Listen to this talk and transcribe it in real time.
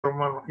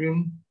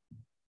Bismillahirrahmanirrahim.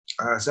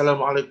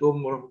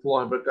 Assalamualaikum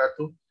warahmatullahi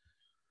wabarakatuh.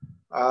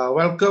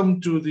 Welcome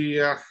to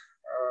the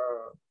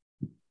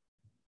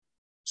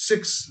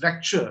sixth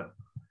lecture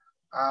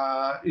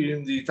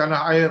in the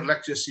Tanah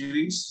lecture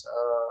series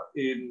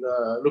in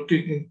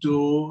looking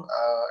into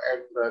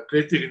and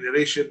creating a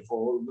narration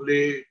for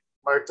Malay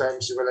Maritime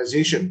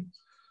Civilization.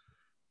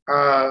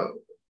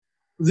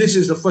 This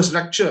is the first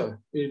lecture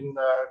in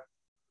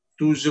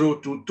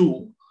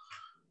 2022,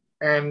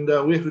 and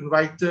we've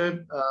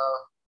invited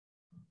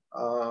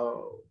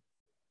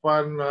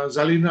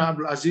Zalina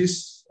Abdul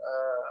Aziz,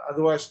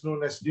 otherwise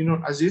known as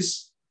Ninot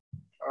Aziz,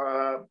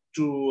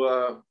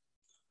 to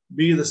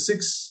be the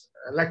sixth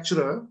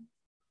lecturer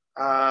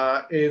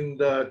in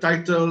the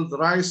title "The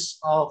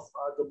Rise of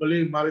the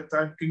Malay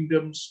Maritime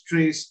Kingdoms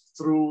Traced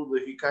Through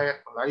the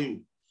HIKAYAT MELAYU."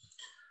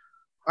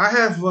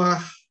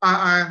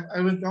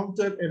 I've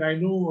encountered and I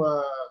know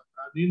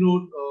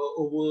Ninot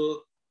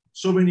over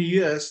so many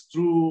years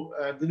through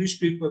the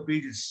newspaper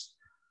pages.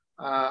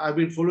 I've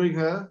been following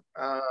her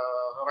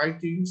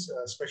writings,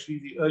 especially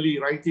the early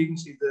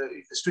writings in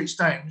the Straits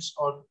Times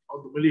on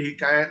the Malay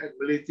Hikayat and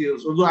Malay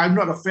tales. Although I'm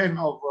not a fan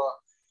of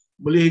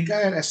Malay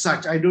Hikayat as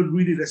such, I don't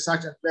read it as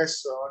such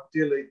unless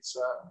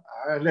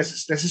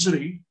it's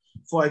necessary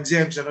for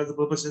exams and other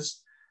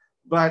purposes.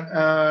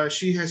 But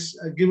she has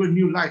given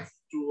new life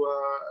to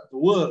the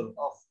world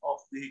of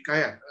the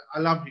Hikayat,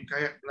 Alam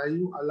Hikayat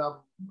Melayu,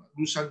 Alam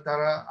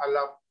Nusantara,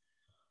 Alam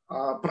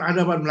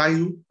Peradaban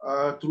Melayu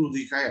through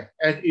the Hikayat,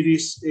 and it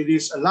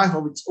is a life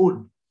of its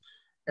own.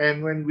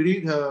 And when we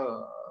read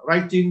her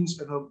writings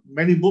and her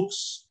many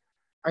books,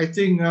 I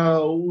think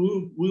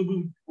we'll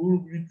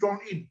be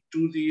drawn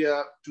into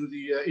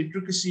the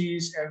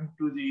intricacies and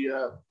to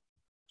the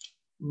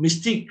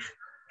mystique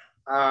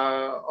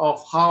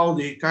of how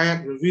the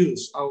Hikayat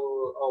reveals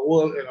our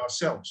world and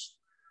ourselves.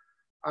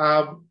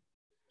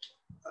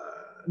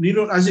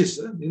 Ninot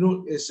Aziz.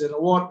 Ninot is an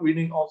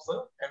award-winning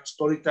author and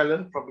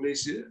storyteller from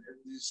Malaysia, and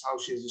this is how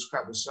she has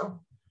described herself.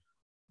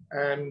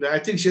 And I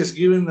think she has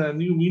given a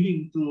new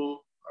meaning to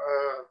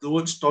the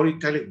word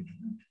storytelling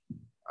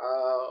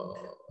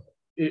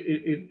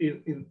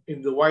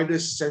in the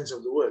widest sense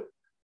of the word.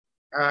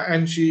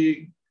 And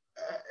she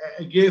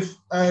gave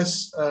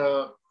us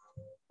a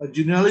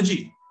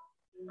genealogy,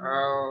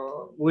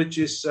 which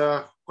is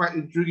quite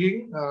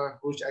intriguing,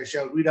 which I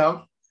shall read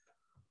out.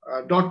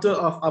 Daughter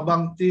of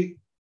Abang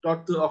Tik,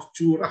 daughter of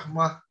Chu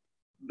Rahmah,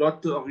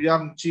 daughter of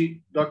Yang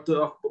Cik,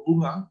 daughter of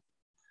Babunga,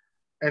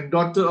 and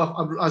daughter of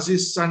Abdul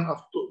Aziz, son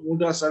of Tuk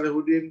Muda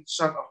Salihuddin,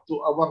 son of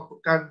Tuk Awang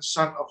Pekan,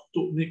 son of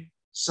Tuk Nik,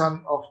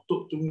 son of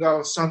Tuk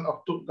Tunggal, son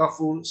of Tuk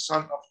Gafur,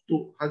 son of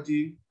Tuk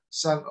Haji,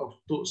 son of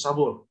Tuk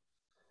Sabur.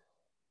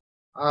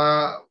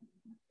 I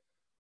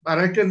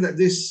reckon that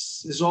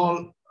this is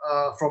all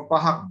from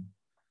Pahang.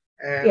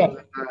 And yes.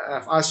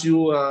 I've asked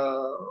you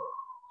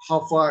how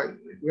far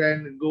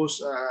when it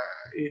goes,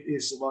 it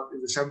is about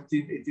in the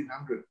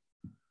 1800.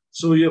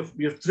 So you've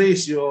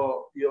traced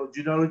your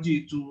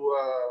genealogy to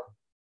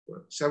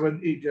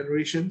 7-8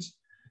 generations.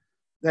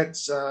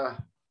 That's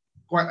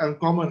quite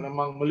uncommon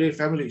among Malay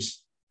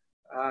families.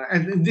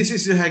 And this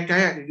is the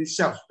Hikayat in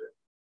itself.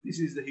 This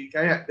is the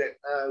Hikayat that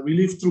we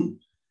live through.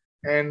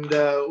 And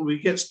we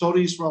get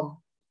stories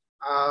from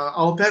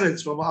our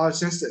parents, from our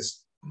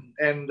ancestors.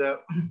 And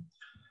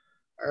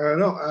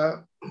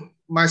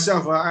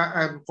myself,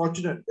 I'm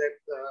fortunate that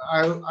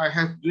I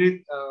have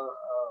great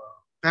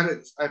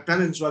parents. I have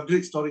parents who are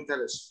great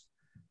storytellers.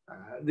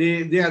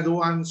 They are the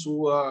ones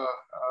who are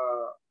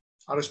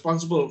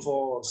responsible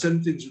for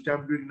certain things which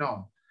I'm doing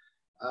now,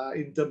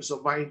 in terms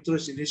of my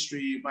interest in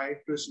history, my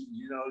interest in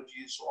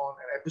genealogy, and so on,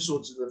 and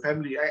episodes in the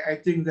family. I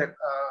think that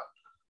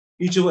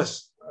each of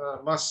us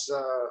must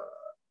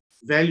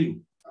value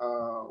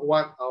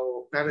what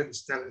our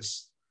parents tell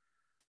us.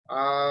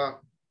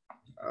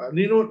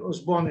 Ninot was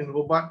born in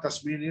Hobart,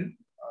 Tasmania,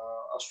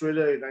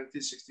 Australia in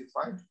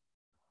 1965.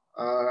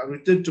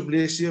 Returned to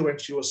Malaysia when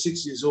she was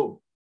 6 years old.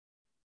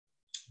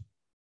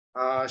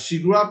 She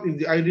grew up in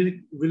the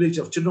idyllic village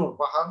of Chenor,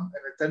 Pahang,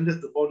 and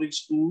attended the boarding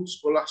school,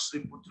 Sekolah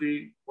Sri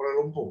Putri, Kuala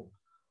Lumpur,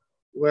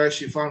 where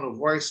she found a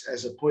voice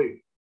as a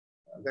poet.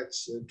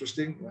 That's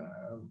interesting.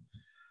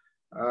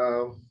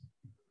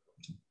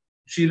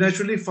 She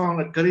naturally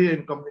found a career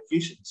in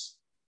communications.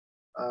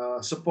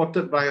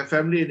 Supported by her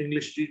family and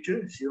English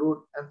teacher, she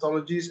wrote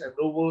anthologies and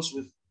novels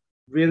with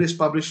various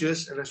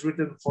publishers and has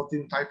written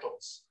 14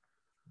 titles.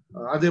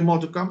 Are there more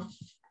to come?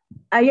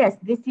 Yes,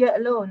 this year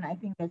alone, I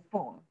think there's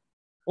 4.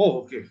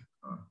 Oh, okay.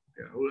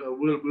 Yeah,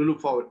 we'll look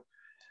forward.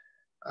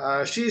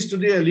 She is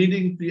today a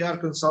leading PR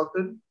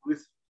consultant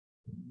with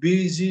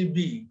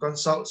BZB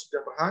Consults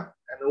Berhad,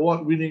 an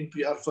award-winning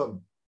PR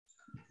firm.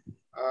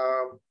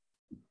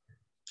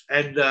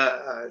 And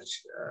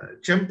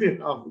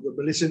champion of the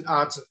Malaysian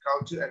arts and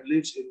culture, and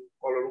lives in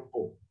Kuala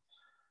Lumpur.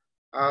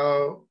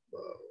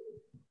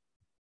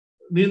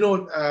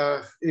 Ninot,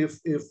 if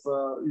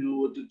you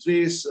were to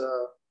trace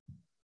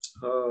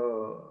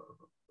her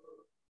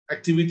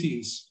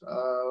activities,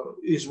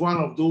 is one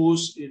of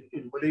those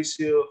in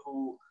Malaysia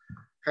who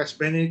has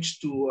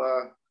managed to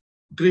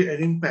create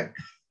an impact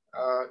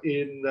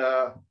in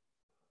her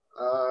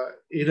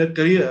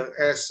career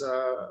as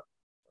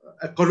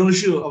a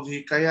connoisseur of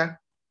the Hikayat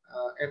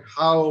and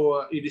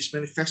how it is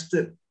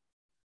manifested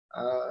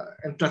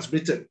and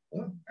transmitted.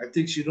 I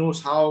think she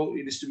knows how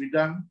it is to be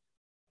done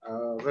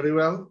very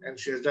well, and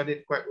she has done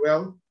it quite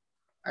well.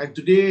 And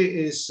today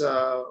is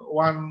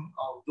one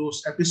of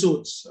those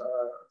episodes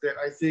that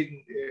I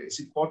think is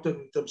important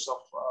in terms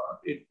of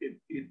it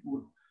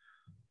would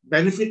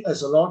benefit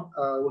us a lot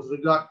with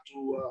regard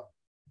to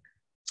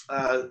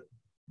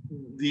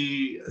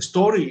the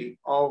story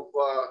of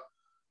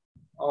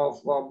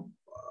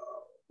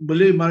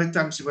Malay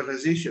Maritime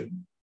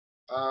Civilization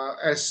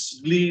as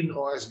gleaned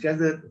or as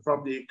gathered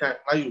from the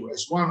MELAYU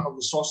as one of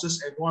the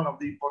sources and one of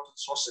the important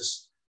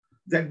sources.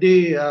 That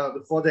day,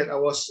 before that, I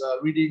was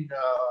reading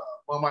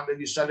Muhammad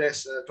Nabi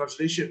Saleh's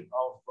translation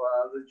of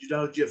the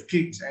genealogy of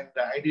kings, and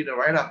I did a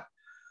write-up.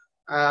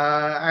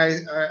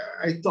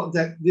 I thought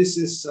that this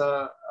is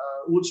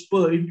would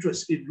spur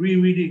interest in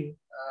rereading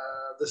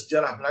the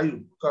Sejarah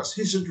Melayu, because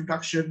his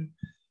introduction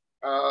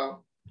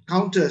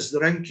counters the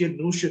Rankian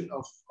notion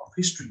of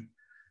history,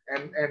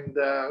 and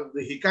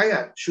the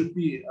Hikayat should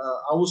be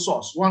our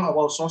source, one of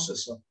our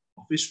sources of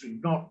history,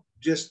 not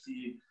just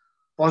the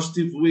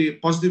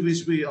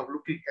positivist way of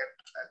looking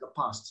at the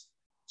past.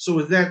 So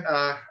with that,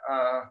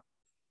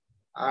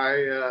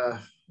 the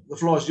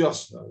floor is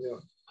yours.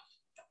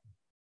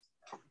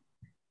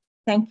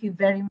 Thank you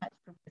very much,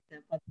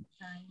 Professor, for the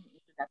kind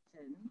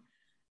introduction.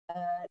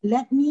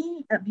 Let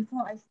me,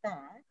 before I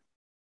start,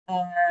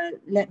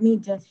 let me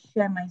just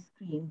share my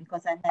screen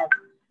because I have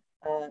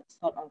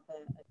sort of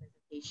a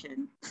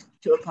presentation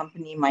to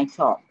accompany my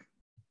talk.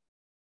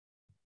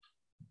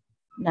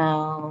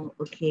 Now,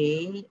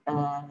 okay.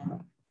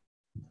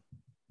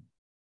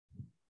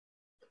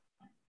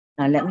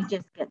 Now let me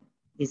just get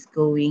this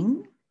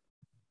going.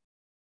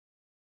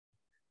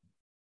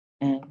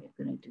 And we're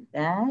going to do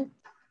that.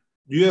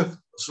 Do you have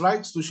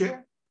slides to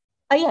share?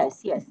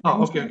 Yes.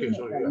 Oh, okay,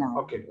 sorry. Right now.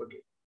 Okay.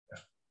 Yeah.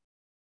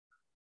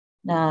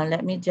 Now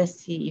let me just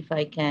see if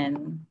I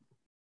can.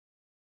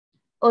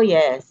 Oh,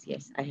 yes,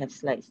 I have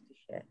slides to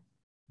share.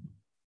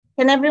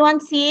 Can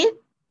everyone see it?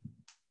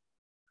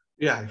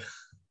 Yeah.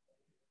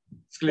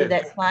 It's clear. So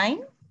that's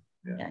fine?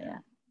 Yeah.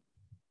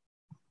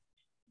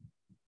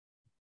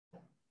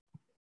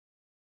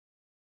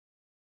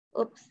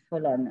 Oops,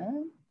 hold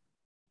on.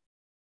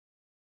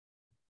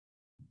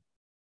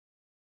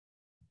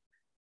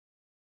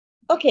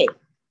 Okay.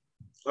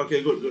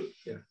 Okay, good.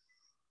 Yeah.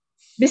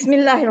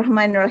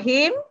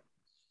 Bismillahirrahmanirrahim.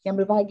 Yang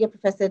berbahagia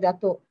Profesor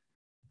Datuk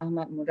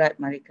Ahmad Murad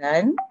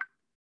Marikan,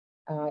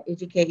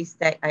 AJK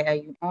Istek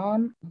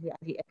IIUM,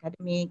 ahli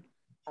akademik,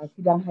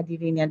 sidang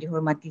hadirin yang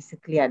dihormati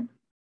sekalian.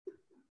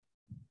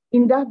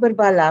 Indah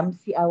berbalam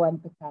si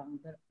awan petang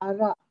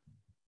berarak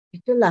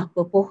di telah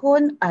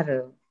pepohon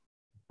ara.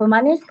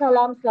 Pemanis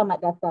kalam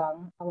selamat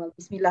datang. Awal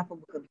bismillah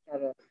pembuka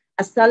bicara.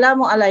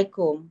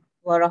 Assalamualaikum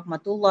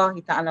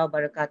warahmatullahi ta'ala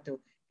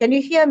wabarakatuh. Can you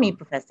hear me,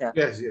 Professor?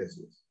 Yes.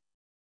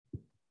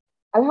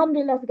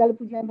 Alhamdulillah, segala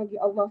pujian bagi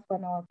Allah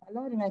SWT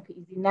dengan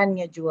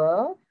keizinannya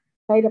jua.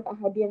 Saya dapat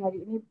hadir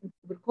hari ini untuk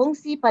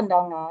berkongsi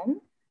pandangan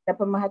dan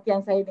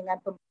pemerhatian saya dengan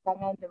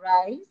pembicaraan The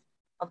Rise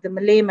of the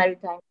Malay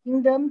Maritime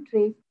Kingdom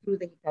Traced Through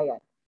the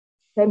Hikayat.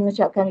 Saya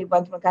mengucapkan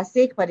ribuan terima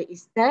kasih kepada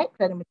Istek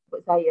kerana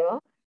menjemput saya.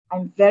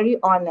 I'm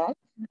very honoured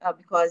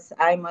because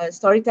I'm a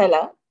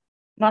storyteller,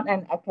 not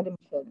an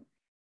academician.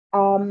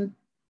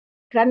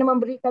 Kerana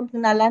memberikan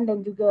pengenalan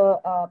dan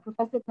juga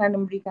Profesor kerana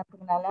memberikan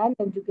pengenalan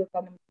dan juga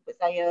kerana menjemput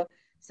saya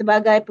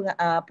sebagai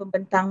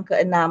pembentang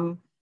ke-6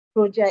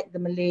 projek The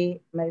Malay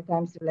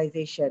Maritime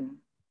Civilisation.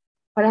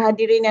 Para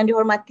hadirin yang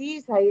dihormati,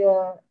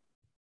 saya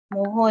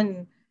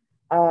mohon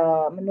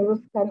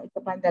meneruskan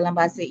ucapan dalam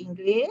bahasa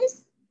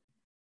Inggeris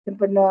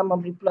sempena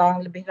memberi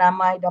peluang lebih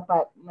ramai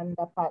dapat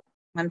mendapat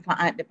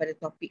manfaat daripada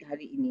topik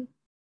hari ini.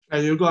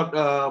 And you got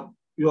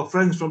your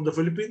friends from the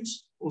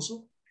Philippines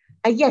also?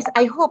 Yes,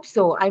 I hope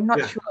so. I'm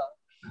not sure.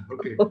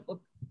 Okay.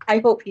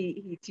 I hope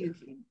he tunes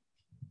in.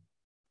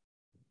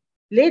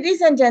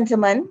 Ladies and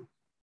gentlemen,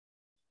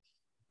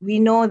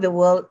 we know the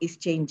world is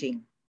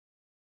changing.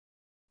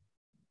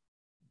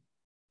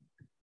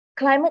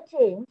 Climate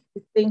change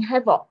is playing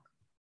havoc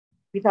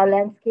with our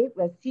landscape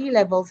where sea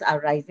levels are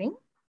rising,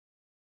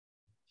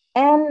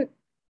 and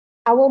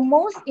our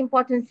most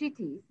important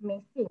cities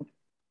may sink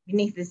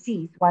beneath the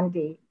seas one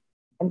day,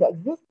 and the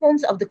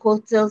existence of the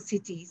coastal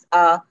cities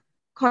are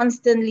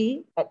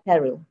constantly at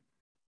peril.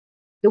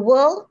 The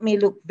world may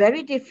look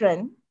very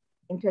different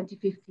in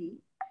 2050,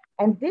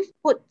 and this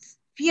puts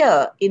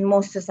fear in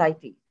most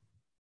societies.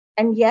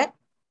 And yet,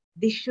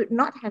 this should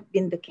not have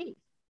been the case,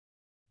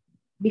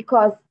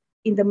 because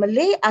in the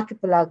Malay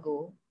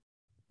archipelago,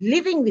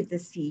 living with the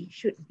sea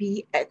should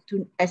be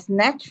as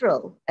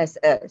natural as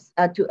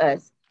to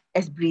us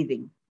as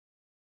breathing.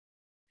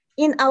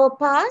 In our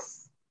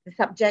past, the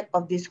subject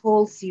of this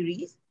whole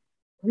series,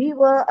 we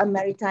were a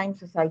maritime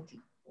society.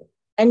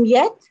 And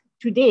yet,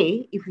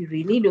 today, if we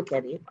really look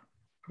at it,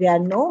 there are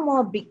no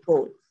more big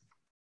boats.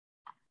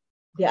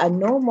 There are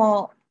no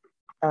more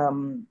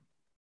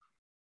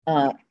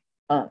uh,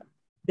 uh,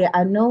 there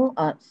are no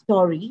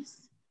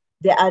stories,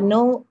 there are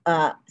no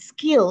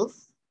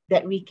skills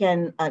that we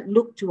can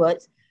look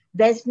towards.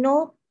 There's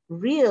no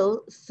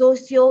real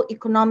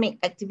socio-economic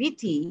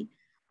activity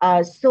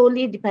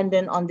solely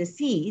dependent on the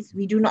seas.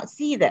 We do not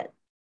see that.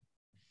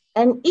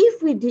 And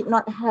if we did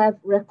not have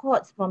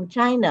records from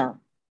China,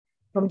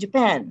 from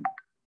Japan,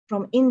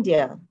 from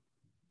India,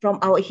 from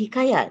our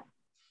HIKAYAT,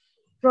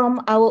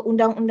 from our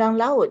Undang-Undang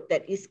Laut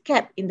that is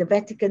kept in the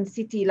Vatican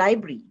City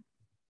Library,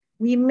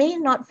 we may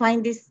not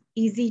find this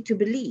easy to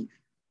believe.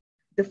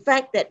 The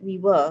fact that we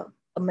were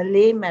a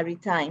Malay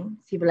maritime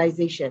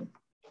civilization.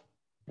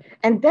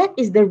 And that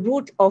is the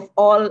root of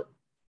all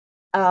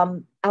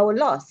our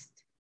loss,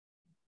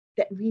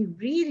 that we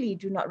really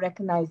do not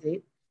recognize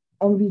it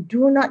and we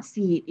do not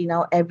see it in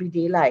our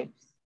everyday lives.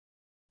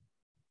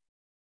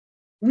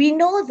 We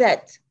know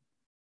that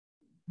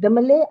the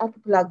Malay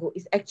archipelago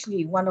is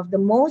actually one of the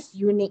most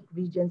unique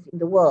regions in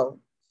the world,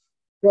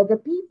 where the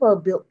people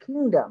built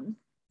kingdoms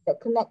that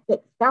connected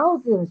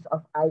thousands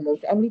of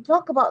islands. And we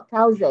talk about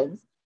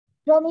thousands,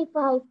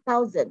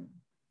 25,000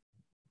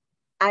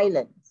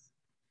 islands.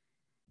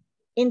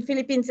 In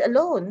Philippines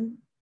alone,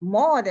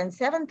 more than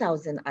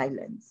 7,000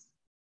 islands.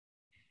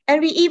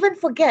 And we even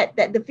forget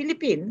that the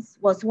Philippines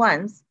was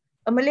once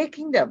a Malay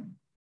kingdom,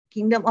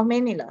 Kingdom of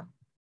Manila,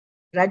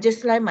 Raja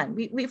Sulaiman.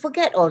 We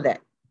forget all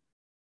that.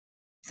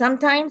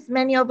 Sometimes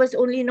many of us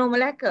only know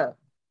Malacca,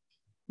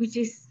 which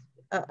is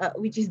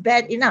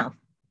bad enough.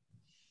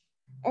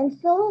 And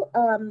so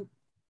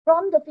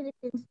from the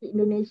Philippines to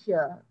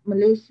Indonesia,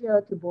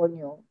 Malaysia to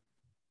Borneo,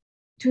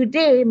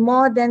 today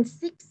more than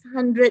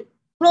 600,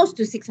 close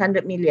to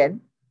 600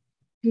 million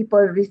people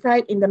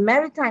reside in the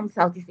maritime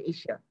Southeast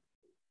Asia,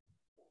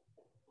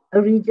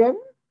 a region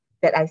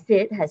that I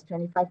said has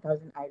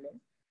 25,000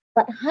 islands.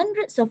 But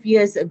hundreds of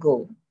years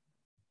ago,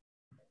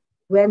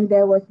 when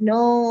there was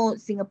no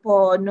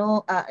Singapore,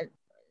 no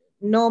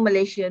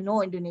Malaysia,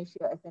 no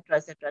Indonesia,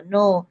 etc.,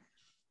 no,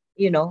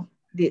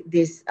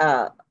 this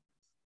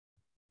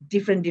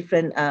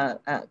different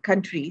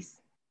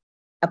countries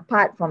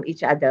apart from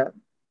each other.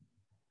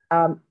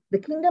 The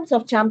kingdoms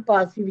of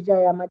Champa,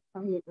 Sriwijaya,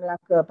 Majapahit,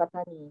 Malacca,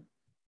 Patani,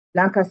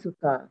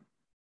 Langkasuka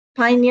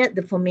pioneered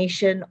the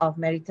formation of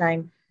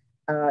maritime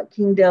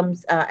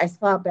kingdoms as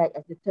far back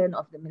as the turn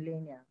of the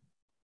millennia.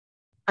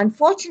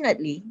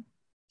 Unfortunately,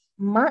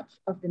 much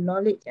of the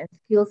knowledge and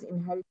skills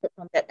inherited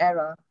from that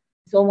era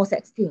is almost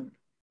extinct,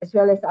 as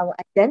well as our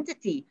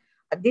identity.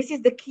 This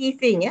is the key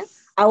thing, yeah?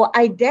 Our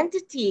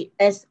identity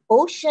as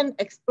ocean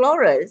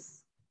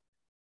explorers,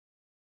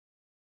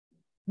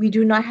 we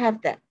do not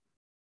have that.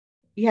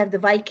 You have the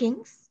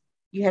Vikings,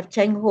 you have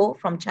Cheng Ho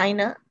from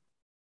China,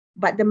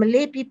 but the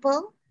Malay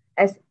people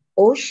as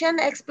ocean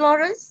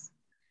explorers,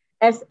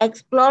 as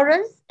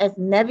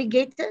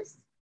navigators,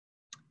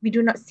 we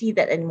do not see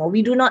that anymore.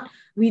 We do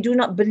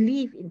not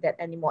believe in that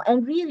anymore.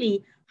 And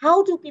really,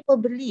 how do people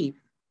believe?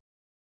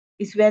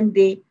 Is when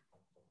they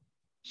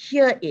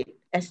hear it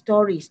as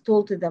stories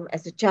told to them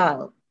as a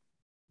child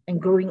and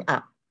growing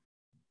up.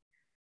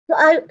 So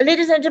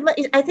ladies and gentlemen,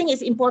 I think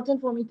it's important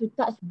for me to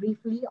touch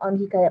briefly on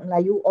Hikayat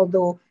Melayu,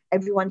 although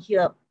everyone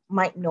here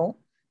might know,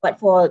 but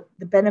for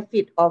the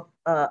benefit of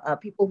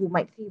people who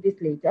might see this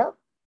later,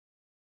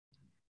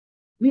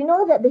 we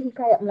know that the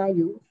Hikayat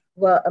Melayu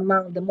were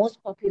among the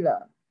most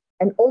popular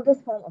and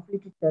oldest form of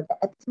literature that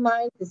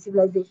epitomized the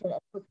civilization and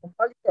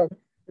cosmopolitan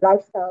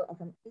lifestyle of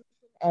an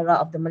ancient era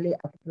of the Malay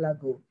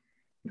archipelago.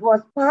 It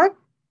was part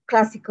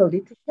classical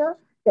literature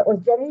that was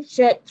generally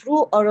shared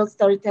through oral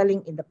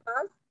storytelling in the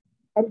past,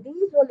 and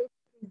these were later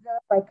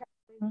preserved by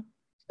capturing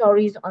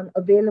stories on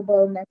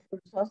available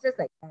natural resources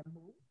like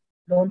bamboo,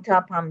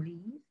 lontar palm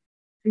leaves,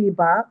 tree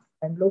bark,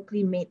 and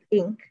locally made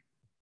ink,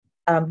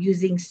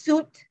 using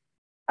soot,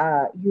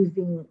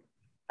 using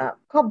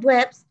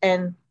cobwebs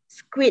and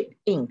squid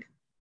ink.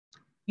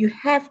 You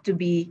have to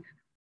be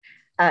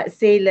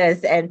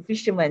sailors and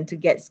fishermen to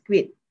get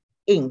squid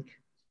ink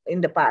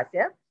in the past,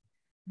 yeah?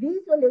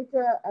 These were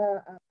later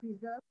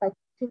preserved by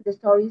capturing the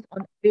stories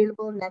on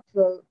available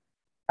natural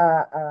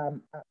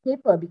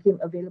paper became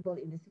available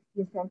in the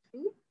 16th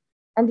century,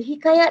 and the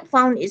Hikayat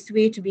found its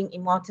way to being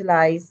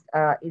immortalized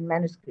in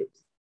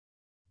manuscripts,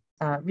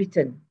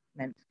 written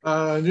manuscripts.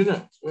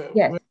 Ninot,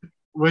 Yes.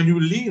 When you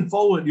lean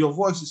forward, your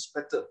voice is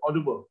better,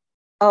 audible.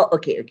 Oh,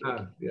 okay.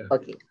 Yeah.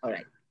 Okay, all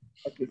right.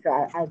 Okay, so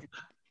I'll do.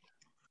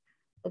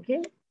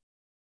 Okay.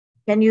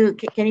 Can you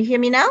hear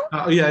me now?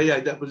 Yeah,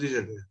 that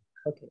position.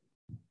 Yeah. Okay.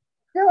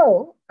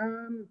 So,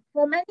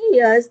 for many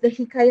years, the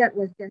Hikayat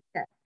was just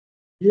that.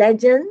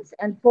 Legends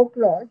and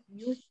folklore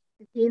used to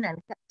entertain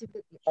and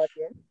captivate the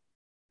audience,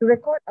 to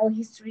record our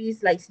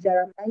histories like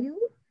Sejarah Melayu,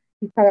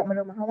 Hikayat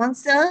Melayu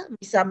Mahawangsa,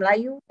 Misa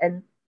Melayu,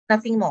 and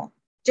nothing more,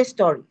 just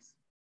stories.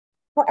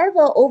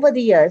 However, over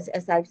the years,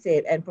 as I've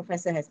said, and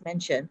Professor has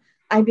mentioned,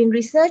 I've been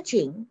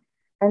researching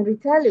and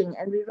retelling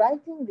and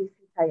rewriting this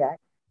Hikayat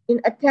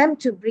in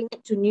attempt to bring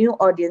it to new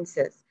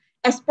audiences,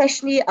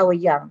 especially our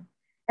young.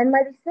 And my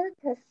research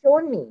has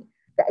shown me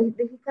that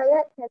the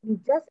Hikayat can be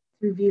just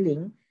as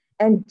revealing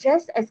and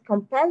just as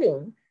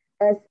compelling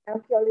as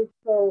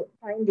archaeological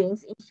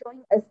findings in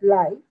showing us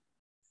life,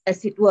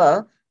 as it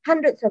were,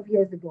 hundreds of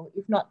years ago,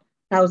 if not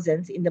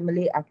thousands, in the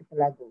Malay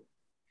archipelago.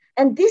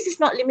 And this is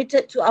not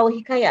limited to our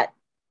hikayat.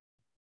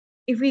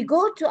 If we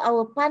go to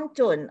our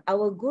pantun,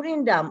 our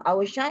gurindam,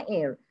 our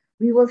syair,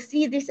 we will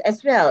see this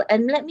as well.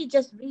 And let me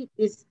just read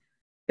this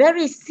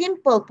very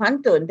simple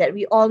pantun that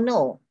we all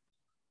know.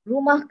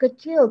 Rumah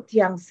kecil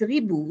tiang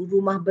seribu,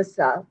 rumah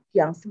besar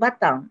tiang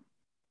sebatang.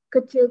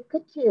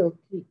 Kecil-kecil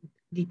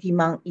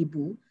ditimang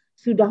ibu,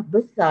 sudah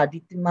besar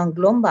ditimang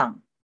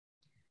gelombang.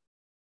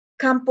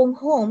 Kampung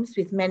homes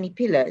with many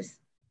pillars,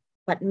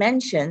 but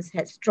mansions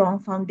had strong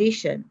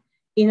foundation.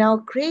 In our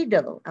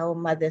cradle, our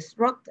mothers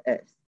rocked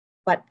us,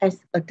 but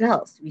as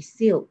adults, we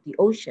sailed the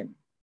ocean.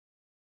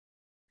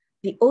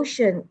 The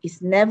ocean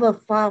is never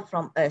far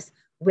from us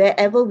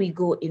wherever we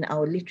go in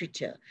our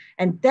literature,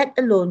 and that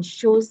alone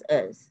shows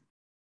us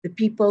the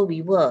people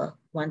we were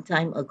one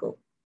time ago.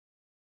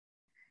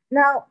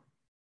 Now,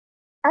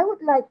 I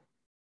would like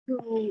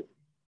to,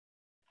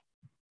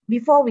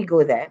 before we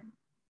go there,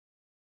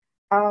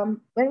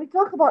 when we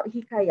talk about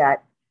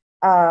hikayat,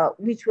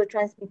 which were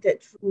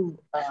transmitted through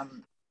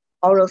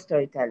oral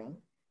storytelling,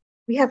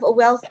 we have a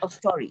wealth of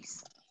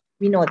stories.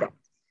 We know that.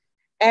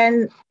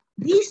 And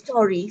these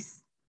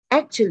stories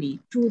actually,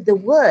 through the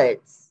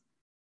words,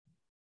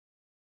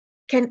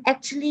 can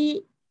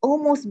actually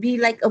almost be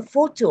like a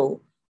photo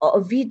or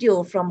a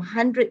video from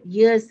 100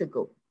 years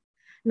ago.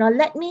 Now,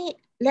 let me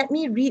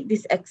read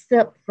this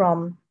excerpt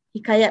from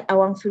Hikayat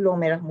Awang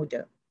Sulong Merah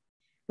Muda.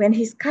 When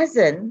his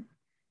cousin,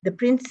 the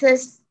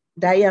Princess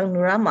Dayang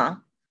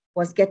Nurama,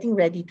 was getting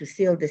ready to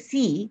sail the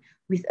sea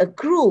with a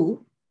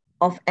crew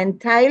of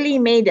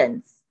entirely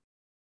maidens.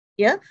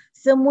 Ya,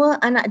 semua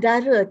anak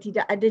dara,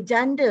 tidak ada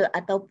janda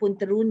ataupun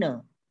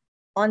teruna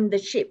on the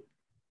ship.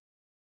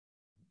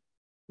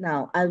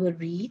 Now, I will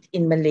read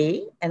in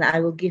Malay and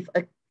I will give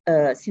a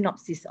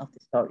synopsis of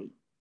the story.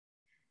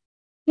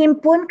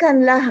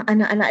 Himpunkanlah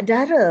anak-anak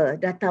dara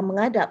datang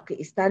menghadap ke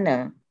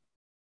istana.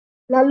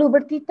 Lalu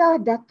bertitah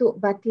Datuk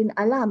Batin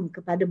Alam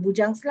kepada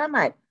bujang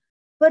selamat.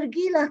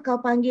 Pergilah kau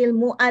panggil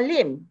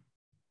mu'alim,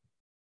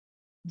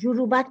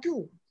 juru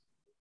batu,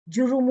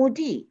 juru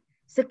mudi.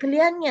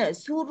 Sekaliannya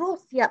suruh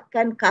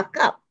siapkan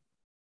kakap.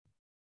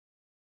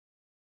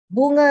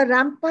 Bunga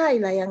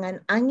rampai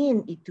layangan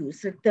angin itu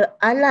serta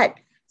alat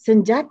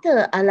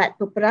senjata alat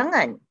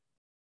peperangan.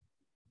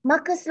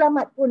 Maka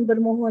selamat pun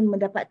bermohon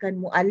mendapatkan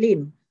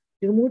mu'alim,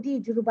 jurumudi,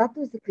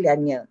 jurubatu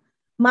sekaliannya.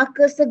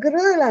 Maka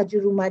segeralah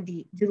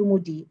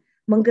jurumudi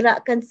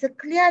menggerakkan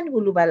sekalian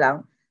hulu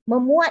balang,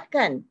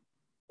 memuatkan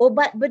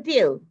obat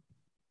bedil,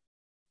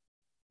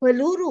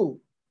 peluru,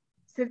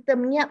 serta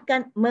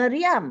menyiapkan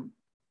meriam,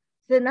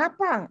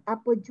 senapang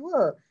apa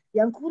jua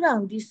yang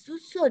kurang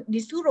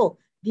disuruh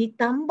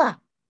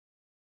ditambah.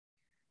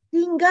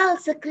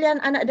 Tinggal sekalian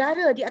anak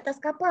dara di atas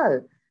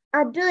kapal.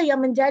 Ada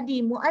yang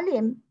menjadi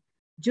mu'alim,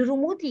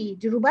 jurumudi,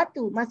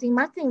 jurubatu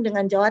masing-masing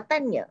dengan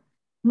jawatannya.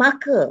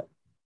 Maka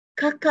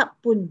kakap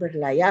pun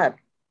berlayar.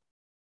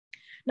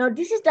 Now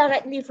this is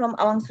directly from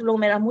Awang Sulong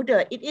Merah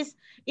Muda. It is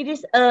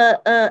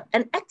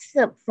an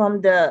excerpt from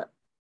the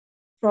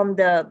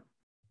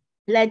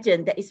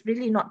legend that is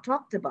really not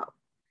talked about.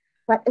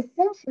 But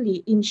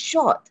essentially, in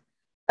short,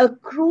 a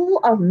crew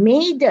of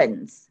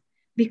maidens,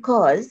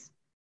 because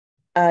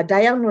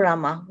Dayang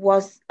Nurama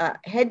was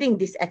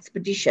heading this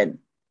expedition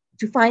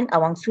to find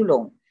Awang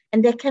Sulong,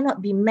 and there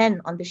cannot be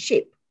men on the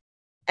ship.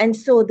 And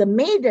so the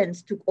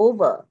maidens took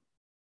over,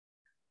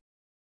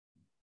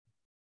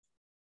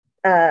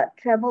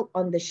 traveled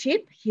on the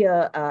ship,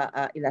 here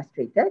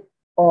illustrated,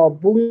 or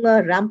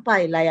bunga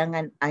rampai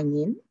layangan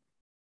angin,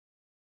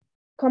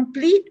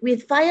 complete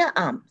with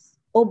firearms,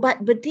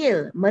 obat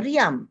bedil,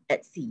 meriam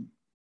at sea.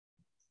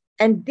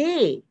 And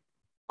they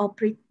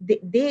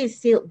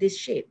sailed this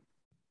ship.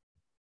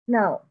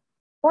 Now,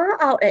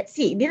 far out at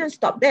sea, it didn't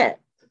stop there.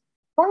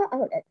 Far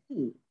out at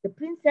sea, the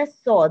princess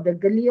saw the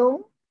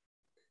geliong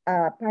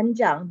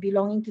panjang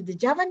belonging to the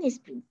Javanese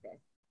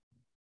princess,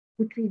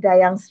 Putri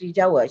Dayang Sri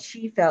Jawa.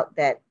 She felt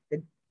that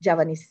the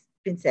Javanese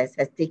princess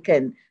has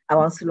taken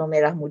Awang Sulong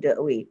Merah Muda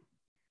away.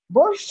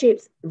 Both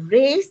ships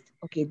raised,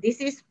 okay,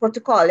 this is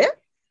protocol, yeah?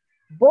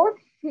 Both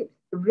ships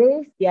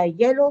raised their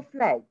yellow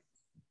flags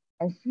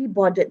and she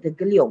boarded the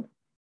geliong.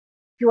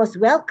 She was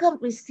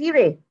welcomed with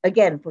sireh,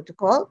 again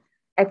protocol,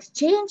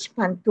 exchange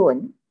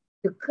pantun,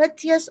 the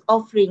courteous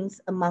offerings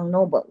among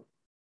nobles.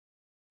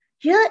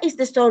 Here is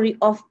the story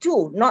of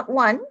two, not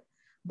one,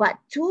 but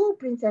two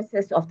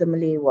princesses of the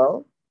Malay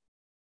world,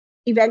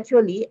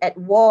 eventually at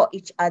war with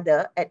each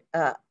other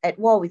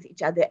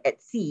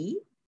at sea,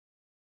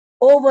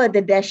 over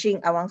the dashing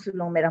Awang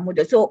Sulong Merah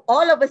Muda. So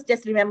all of us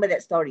just remember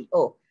that story.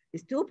 Oh,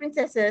 these two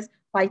princesses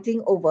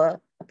fighting over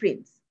a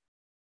prince.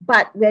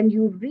 But when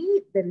you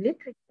read the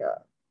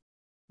literature,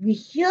 we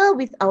hear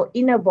with our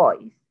inner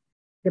voice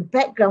the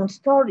background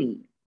story,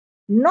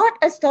 not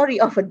a story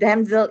of a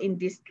damsel in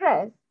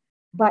distress,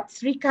 but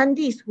Sri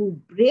Kandis who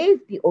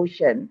braved the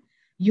ocean,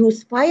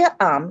 used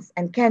firearms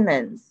and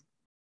cannons,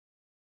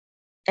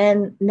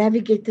 and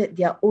navigated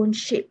their own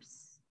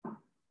ships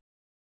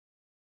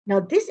Now,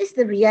 this is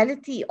the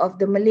reality of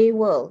the Malay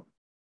world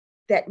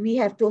that we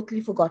have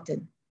totally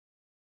forgotten.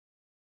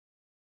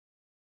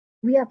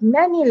 We have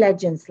many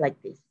legends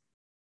like this,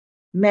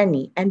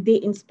 many, and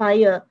they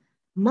inspire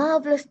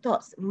marvelous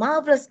thoughts,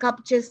 marvelous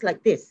sculptures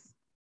like this.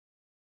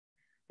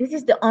 This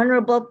is the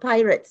honorable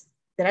pirates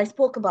that I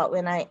spoke about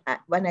when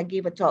I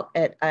gave a talk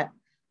at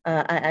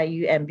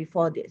IIUM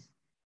before this.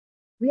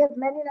 We have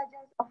many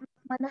legends of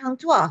Laksamana Hang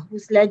Tuah,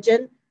 whose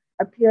legend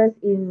appears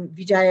in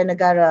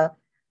Vijayanagara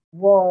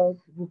walls,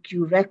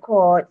 Wukyu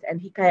records, and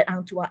Hikayat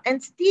Hang Tuah.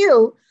 And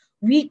still,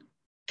 we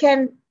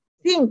can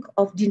think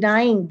of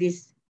denying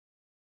this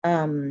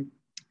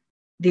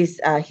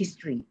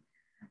history.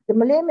 The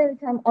Malay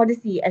Maritime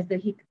Odyssey,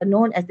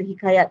 known as the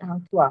Hikayat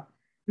Hang Tuah,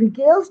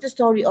 regales the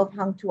story of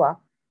Hang Tuah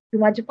to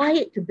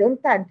Majapahit, to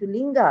Bentan, to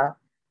Lingga,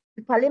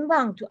 to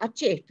Palembang, to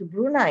Aceh, to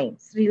Brunei,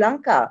 Sri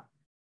Lanka,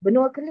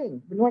 Benua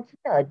Keling, Benua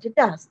Cina,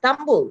 Jeddah,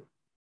 Istanbul.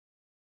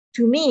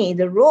 To me,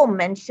 the Rome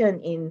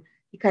mentioned in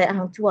Hikayat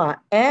Hang Tuah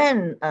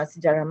and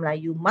Sejarah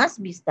Melayu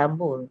must be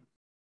Istanbul,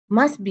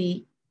 must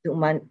be the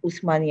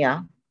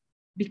Uthmaniyah,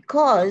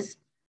 because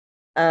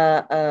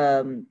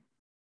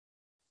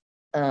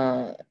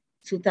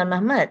Sultan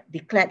Mahmud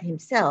declared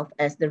himself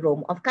as the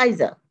Rome of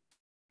Kaiser.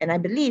 And I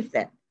believe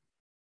that.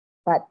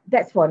 But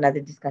that's for another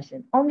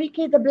discussion.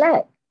 Enrique the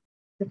Black,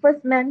 the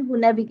first man who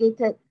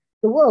navigated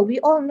the world. We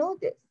all know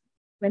this.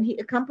 When he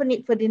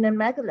accompanied Ferdinand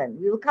Magellan.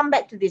 We will come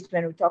back to this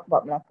when we talk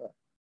about Malacca.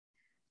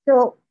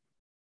 So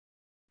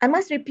I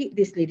must repeat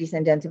this, ladies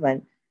and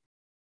gentlemen,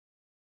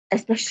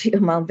 especially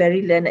among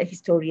very learned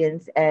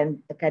historians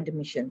and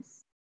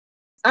academicians.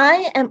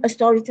 I am a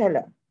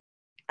storyteller.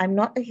 I'm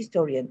not a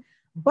historian,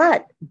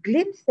 but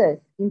glimpses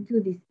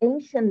into this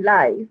ancient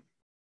life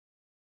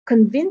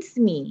convince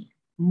me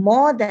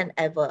more than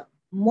ever,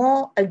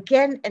 more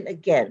again and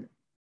again,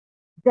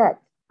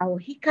 that our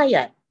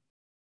hikayat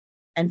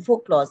and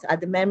folklores are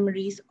the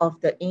memories of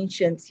the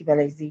ancient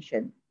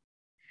civilization.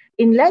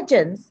 In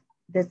legends,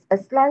 there's a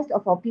slice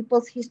of our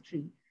people's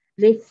history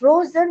lay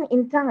frozen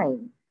in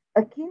time,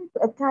 akin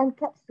to a time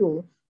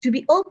capsule to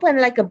be opened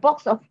like a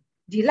box of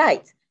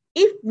delights,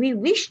 if we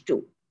wish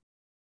to,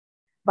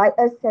 by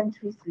us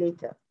centuries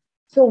later.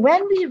 So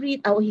when we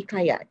read our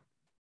hikayat,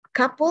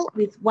 coupled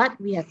with what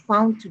we have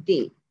found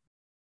today,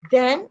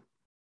 then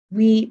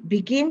we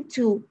begin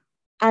to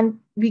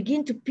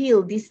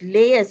peel these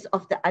layers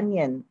of the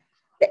onion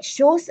that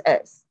shows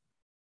us.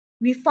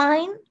 We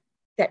find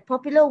that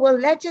popular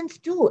world legends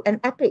too and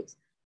epics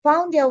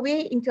found their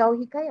way into our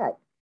hikayat,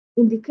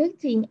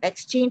 indicating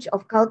exchange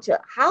of culture.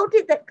 How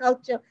did that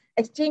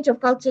exchange of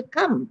culture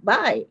come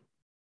by?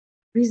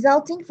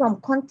 Resulting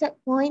from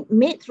contact point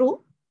made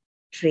through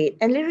trade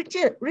and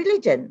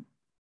religion.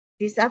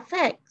 These are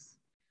facts.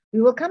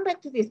 We will come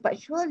back to this, but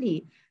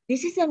surely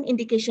this is an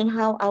indication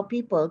how our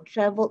people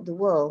traveled the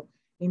world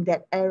in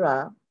that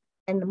era,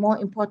 and more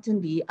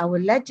importantly, our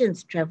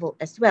legends traveled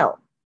as well.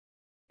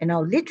 And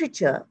our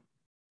literature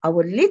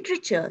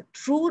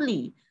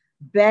truly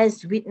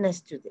bears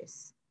witness to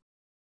this.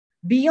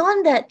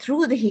 Beyond that,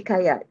 through the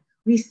hikayat,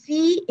 we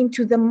see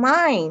into the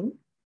mind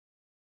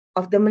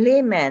of the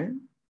Malay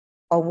man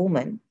or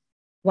woman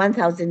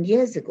 1,000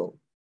 years ago.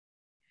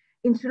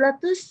 In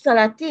Suratus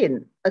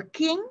Salatin, a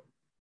king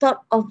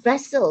thought of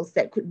vessels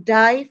that could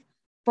dive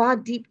far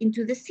deep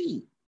into the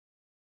sea.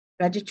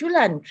 Raja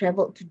Chulan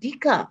traveled to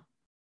Dika,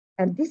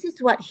 and this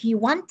is what he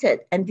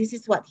wanted, and this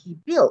is what he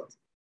built.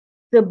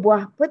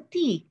 Sebuah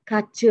peti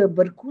kaca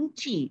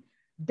berkunci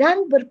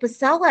dan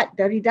berpesawat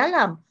dari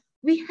dalam.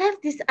 We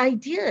have these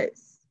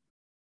ideas.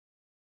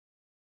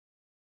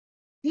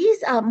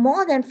 These are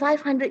more than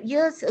 500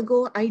 years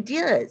ago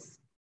ideas.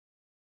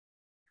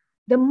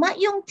 The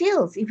Mayong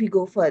tales, if we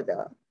go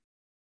further,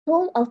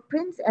 told of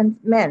prince and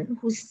men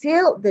who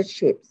sailed the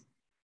ships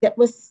that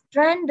were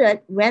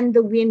stranded when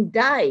the wind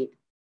died.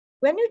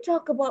 When you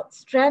talk about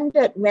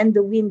stranded when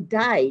the wind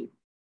died,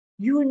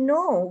 you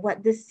know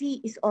what the sea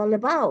is all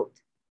about.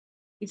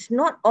 It's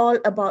not all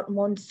about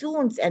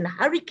monsoons and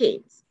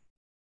hurricanes.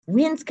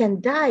 Winds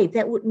can die,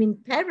 that would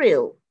mean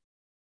peril.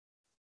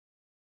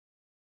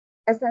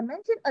 As I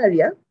mentioned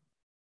earlier,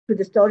 to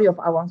the story of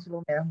Awang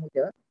Sulu Merah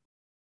Muda,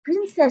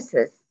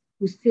 princesses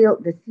who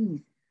sailed the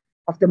seas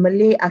of the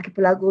Malay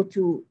archipelago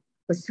to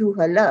pursue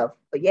her love.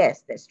 But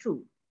yes, that's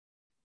true.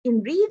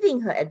 In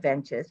reading her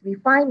adventures, we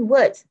find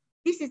words.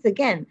 This is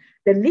again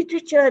the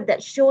literature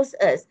that shows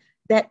us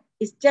that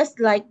it's just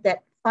like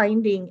that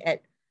finding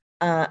at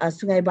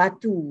Sungai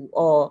Batu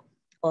or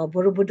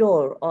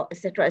Borobudur or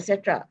etc.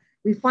 etc.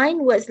 We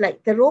find words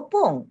like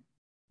teropong,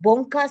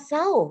 bongkar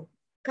sao,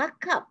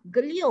 kakap,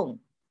 geliong.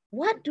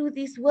 What do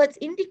these words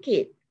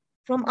indicate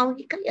from our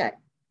hikayat?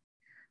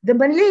 The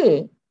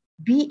Malay,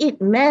 be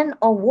it man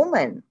or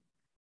woman,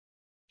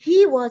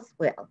 the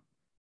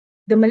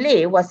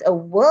Malay was a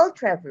world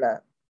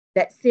traveler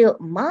that sailed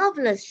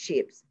marvelous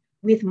ships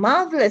with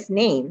marvelous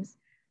names,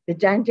 the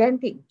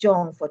gigantic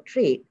jong for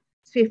trade,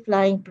 swift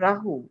flying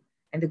prahu,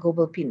 and the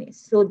global pinnace.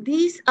 So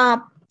these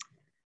are,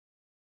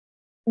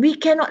 we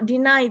cannot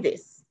deny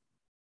this.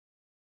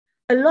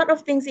 A lot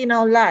of things in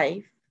our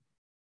life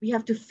We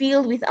have to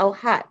feel with our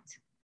heart.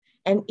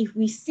 And if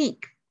we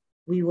seek,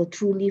 we will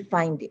truly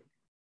find it.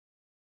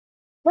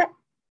 But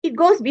it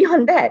goes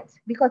beyond that,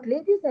 because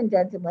ladies and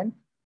gentlemen,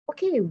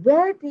 okay,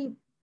 where did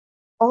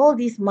all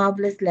these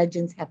marvelous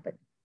legends happen?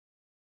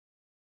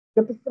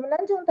 The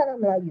Semenanjung Tanah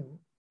Melayu,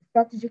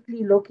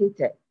 strategically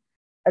located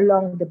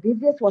along the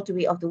busiest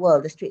waterway of the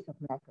world, the Straits of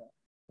Malacca,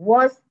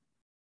 was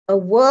a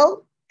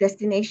world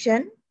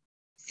destination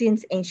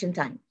since ancient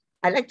times.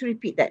 I'd like to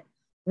repeat that.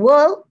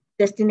 World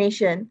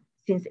destination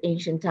since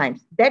ancient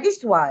times. That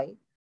is why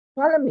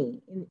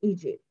Ptolemy in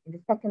Egypt in the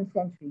 2nd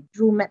century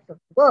drew maps of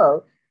the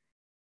world.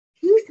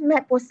 His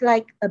map was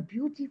like a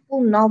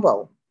beautiful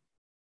novel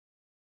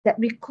that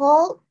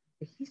recalled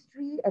the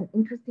history and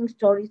interesting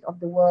stories of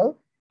the world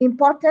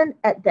important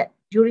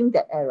during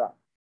that era.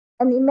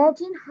 And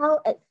imagine how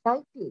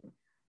exciting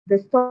the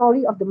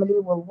story of the Malay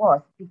world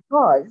was,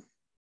 because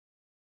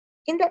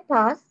in that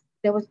past,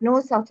 there was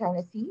no South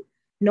China Sea,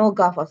 no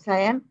Gulf of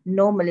Siam,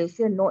 no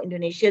Malaysia, no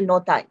Indonesia, no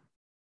Thai.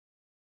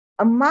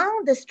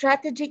 Among the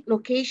strategic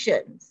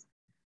locations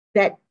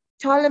that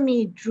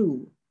Ptolemy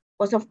drew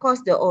was, of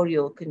course, the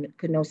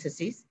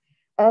Oreokenosis.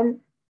 And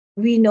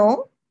we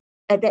know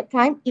at that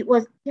time it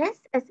was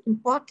just as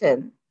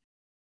important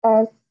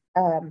as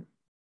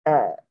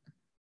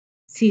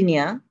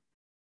Senia,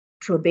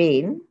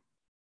 Trobain,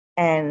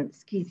 and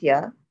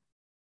Scythia,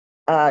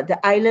 the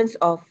islands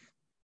of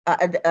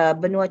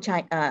Benua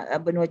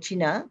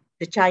China,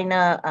 the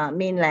China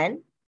mainland,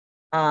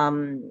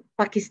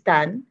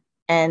 Pakistan,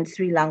 and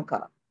Sri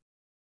Lanka.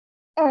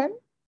 And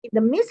in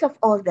the midst of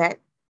all that,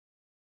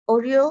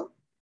 Oreokenosis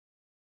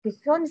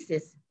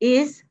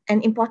is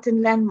an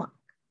important landmark.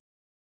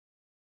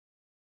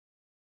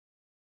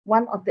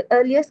 One of the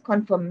earliest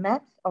confirmed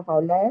maps of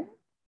our land.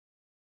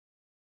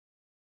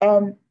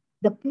 And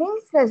the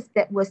places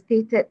that were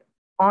stated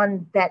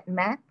on that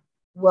map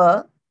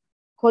were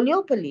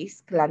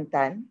Koliopolis,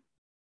 Kelantan,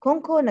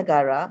 Kongko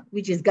Negara,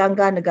 which is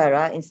Ganga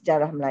Negara in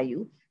Sejarah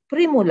Melayu,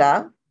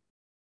 Primula,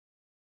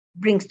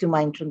 brings to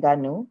mind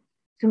Terengganu,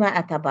 Sungai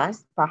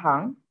Atabas,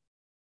 Pahang.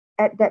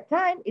 At that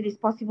time, it is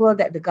possible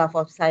that the Gulf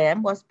of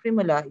Siam was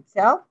Primula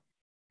itself,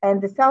 and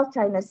the South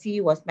China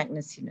Sea was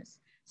Magnesinus.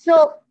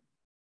 So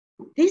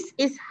this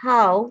is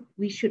how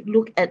we should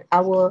look at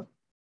our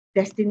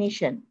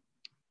destination.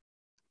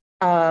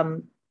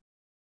 The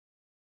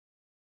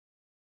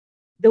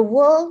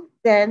world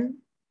then,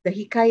 the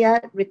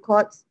HIKAYAT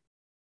records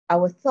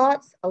our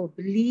thoughts, our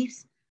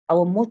beliefs,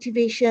 our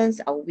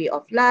motivations, our way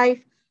of life,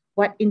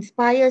 what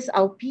inspires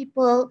our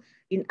people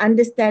in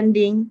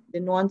understanding the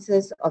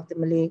nuances of the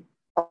Malay.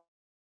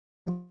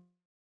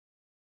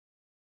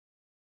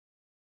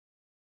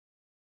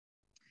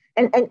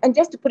 And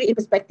just to put it in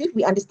perspective,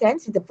 we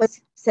understand since the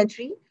 1st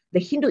century, the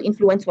Hindu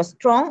influence was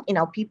strong in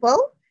our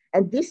people.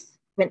 And this,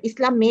 when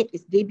Islam made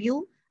its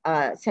debut,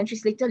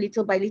 centuries later,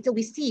 little by little,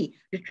 we see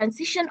the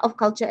transition of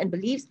culture and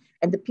beliefs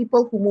and the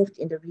people who moved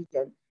in the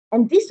region.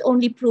 And this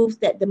only proves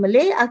that the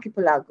Malay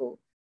archipelago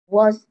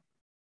was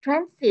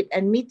transit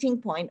and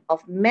meeting point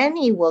of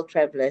many world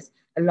travelers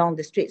along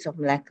the Straits of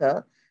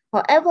Malacca.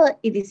 However,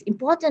 it is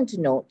important to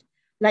note,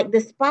 like the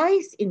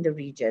spice in the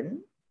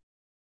region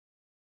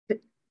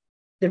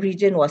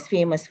was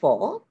famous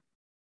for,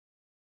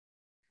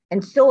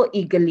 and so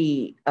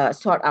eagerly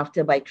sought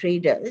after by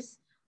traders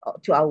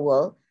to our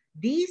world,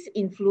 these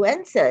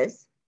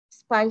influences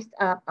spiced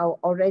up our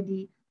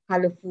already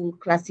colorful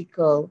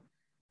classical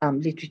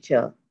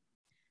literature.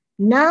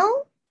 Now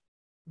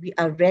we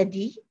are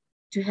ready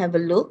to have a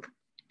look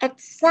at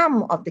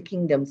some of the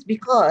kingdoms,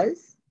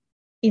 because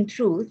in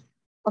truth,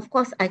 of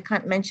course, I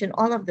can't mention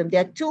all of them.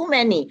 There are too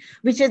many,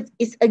 which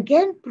is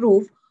again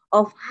proof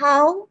of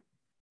how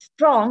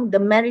strong the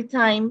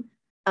maritime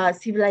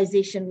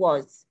civilization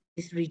was,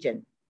 this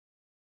region.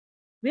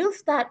 We'll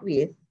start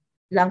with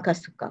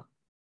Lankasuka.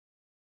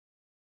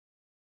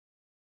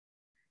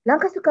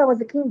 Lankasuka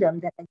was a kingdom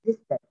that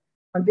existed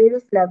on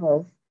various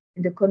levels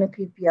in the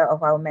cornucopia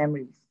of our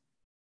memories.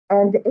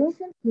 And the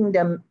ancient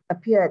kingdom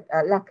appeared,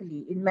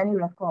 luckily, in many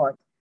records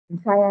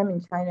in Siam,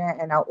 in China,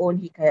 and our own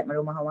Hikayat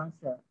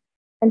Marumahawangsa.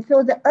 And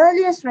so the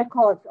earliest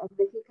records of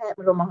the Hikayat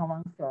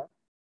Marumahawangsa,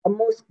 a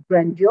most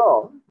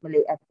grandeur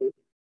Malay epic,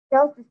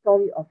 tells the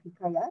story of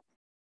Hikayat.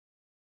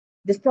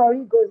 The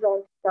story goes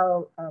on to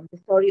tell the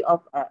story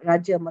of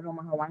Raja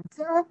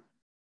Marumahawangsa,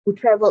 who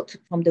traveled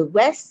from the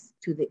west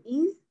to the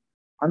east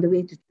on the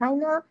way to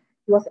China.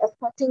 He was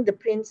escorting the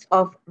Prince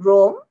of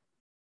Rome.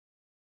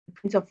 The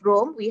Prince of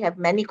Rome, we have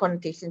many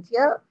connotations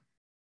here,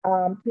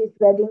 to his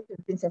wedding to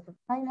the Princess of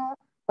China.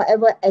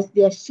 However, as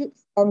their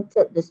ships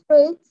entered the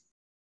straits,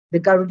 the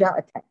Garuda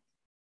attacked.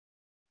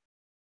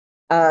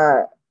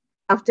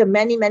 After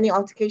many, many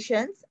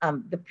altercations,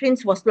 the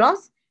prince was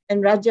lost,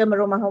 and Raja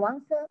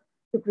Marumahawangsa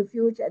took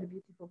refuge at a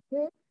beautiful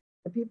cave.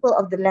 The people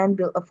of the land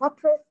built a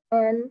fortress,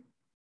 and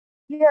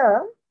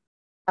here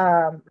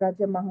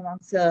Raja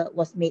Marumahawangsa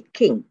was made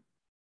king.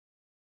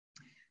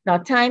 Now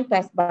time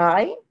passed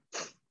by,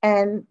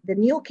 and the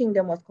new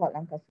kingdom was called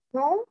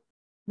Lankasuka.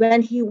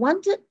 When he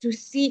wanted to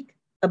seek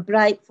a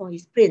bride for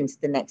his prince,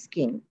 the next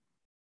king,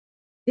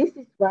 this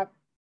is what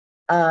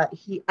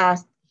he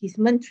asked his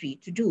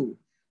menteri to do,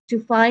 to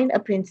find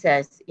a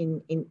princess in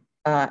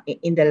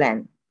the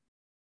land.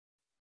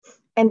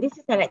 And this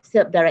is an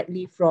excerpt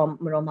directly from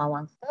Meromah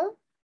Wangsa,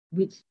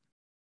 which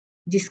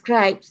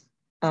describes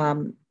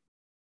the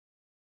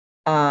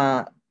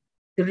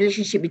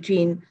relationship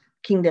between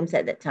kingdoms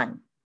at that time.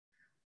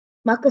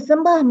 Maka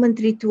sembah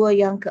menteri tua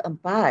yang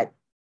keempat,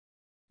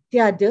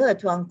 tiada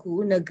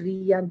tuanku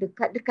negeri yang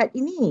dekat-dekat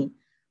ini.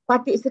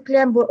 Patik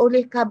sekalian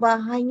beroleh kabar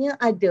hanya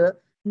ada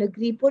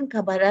negeri pun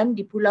kabaran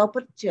di Pulau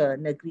Perca,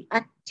 negeri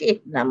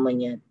Aceh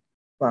namanya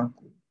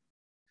tuanku.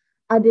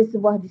 Ada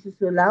sebuah di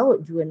susul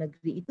laut jua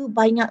negeri itu,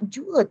 banyak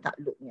jua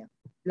takluknya.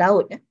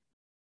 Laut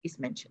is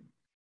mentioned.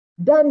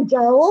 Dan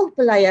jauh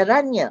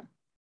pelayarannya,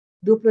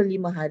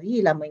 25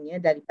 hari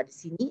lamanya daripada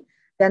sini,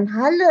 dan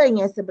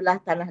halanya sebelah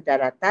tanah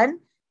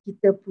daratan,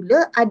 kita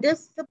pula ada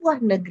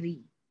sebuah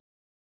negeri.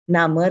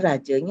 Nama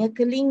rajanya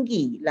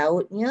Kelinggi,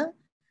 lautnya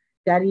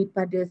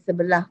daripada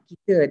sebelah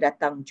kita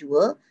datang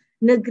jua,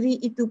 negeri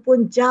itu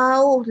pun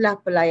jauhlah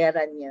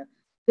pelayarannya,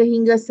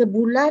 sehingga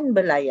sebulan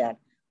berlayar,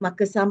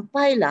 maka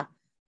sampailah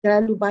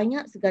terlalu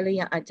banyak segala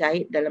yang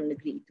ajaib dalam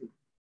negeri itu.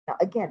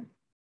 Now again,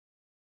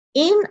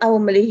 in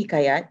our Malay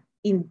Hikayat,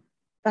 in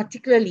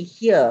particularly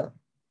here,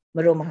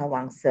 Meromah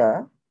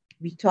Wangsa,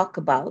 we talk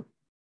about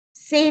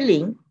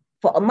sailing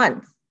for a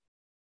month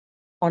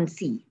on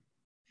sea.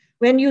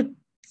 When you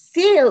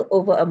sail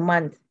over a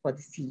month for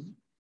the sea,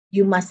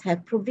 you must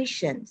have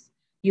provisions,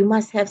 you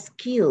must have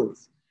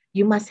skills,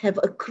 you must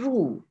have a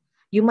crew,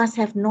 you must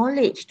have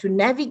knowledge to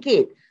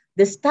navigate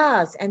the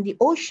stars and the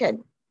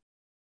ocean.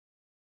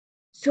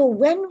 So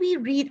when we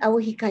read our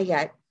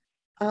hikayat,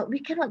 we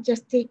cannot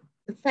just take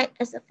the fact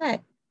as a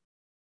fact.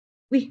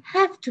 We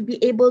have to be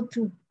able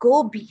to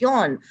go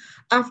beyond.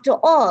 After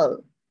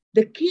all,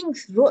 the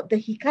kings wrote the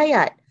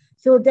hikayat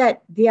so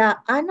that their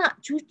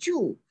anak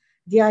cucu,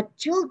 their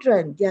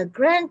children, their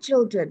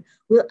grandchildren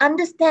will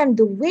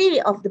understand the way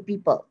of the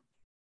people.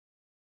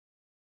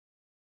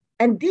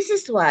 And this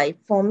is why,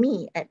 for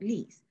me at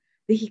least,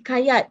 the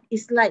hikayat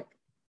is like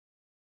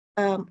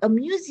a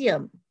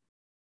museum.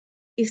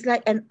 It's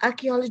like an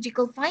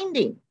archaeological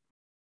finding.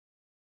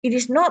 It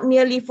is not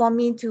merely for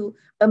me to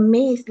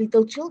amaze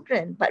little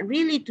children, but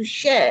really to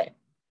share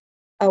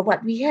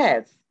what we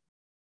have.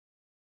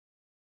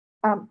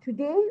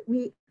 Today,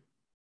 we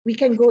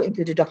can go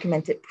into the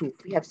documented proof.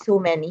 We have so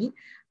many.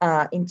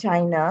 In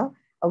China,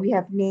 we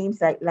have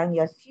names like Lang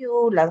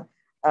Yasiu, Lang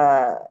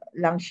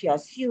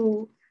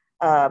Xiaxiu,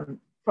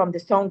 from the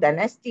Song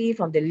dynasty,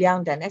 from the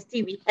Liang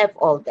dynasty. We have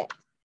all that.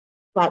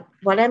 But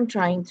what I'm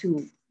trying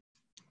to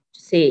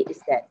say is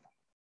that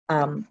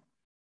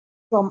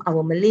from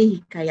our Malay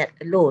Hikayat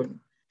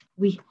alone,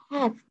 we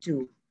have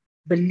to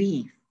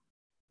believe.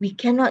 We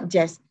cannot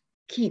just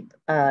keep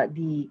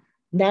the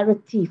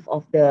narrative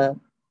of the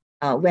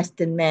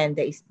Western man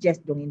that is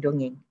just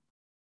dongeng-dongeng.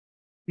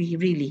 We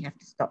really have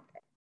to stop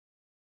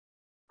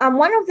that.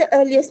 One of the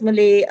earliest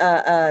Malay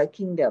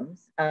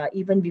kingdoms,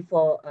 even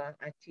before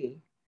Aceh,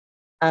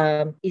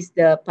 is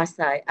the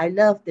Pasai. I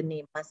love the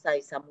name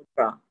Pasai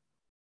Samudra.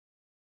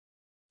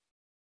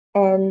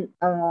 And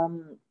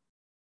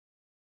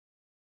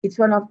it's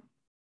one of,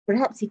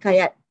 perhaps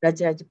Hikayat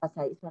Raja-Raja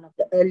Pasai is one of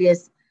the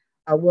earliest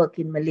work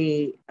in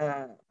Malay,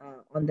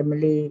 on the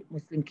Malay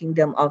Muslim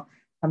kingdom of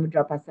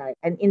Samudra Pasai.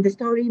 And in the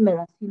story,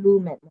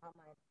 Merasilu met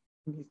Muhammad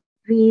in his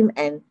dream,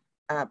 and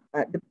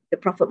the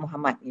Prophet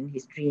Muhammad in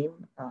his dream,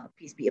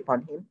 peace be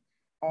upon him,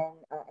 and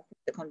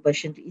the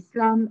conversion to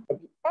Islam. At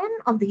the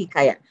end of the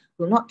Hikayat,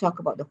 we'll not talk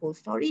about the whole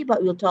story,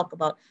 but we'll talk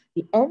about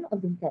the end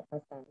of the Hikayat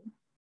Pasai.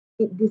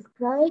 It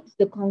describes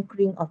the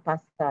conquering of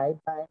Pasai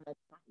by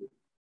Majapahit.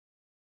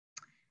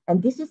 And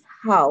this is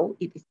how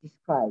it is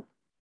described.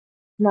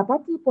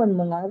 Senapati pun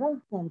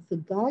mengerahkan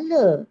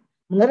segala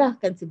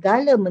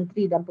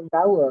menteri dan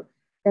penggawa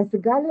dan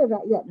segala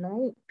rakyat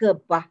naik ke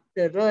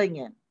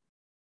bahteranya.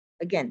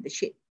 Again, the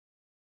ship.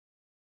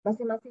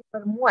 Masing-masing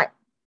bermuat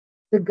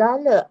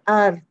segala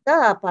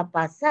harta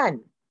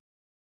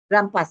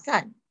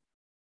rampasan,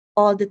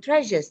 all the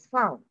treasures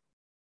found.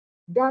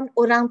 Dan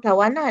orang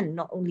tawanan,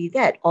 not only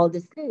that, all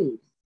the slaves.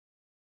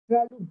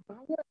 Terlalu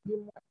banyak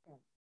dimuatkan.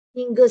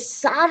 Hingga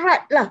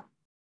syaratlah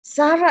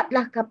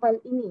kapal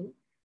ini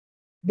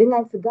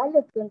dengan segala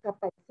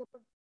kelengkapan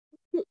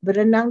seperti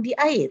berenang di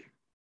air.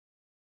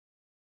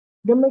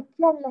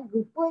 Demikianlah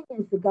rupanya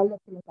segala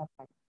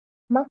kelengkapan.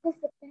 Maka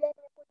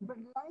sekaliannya pun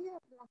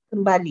berlayarlah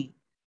kembali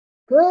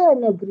ke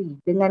negeri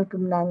dengan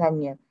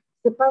kemenangannya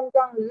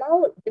sepanjang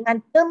laut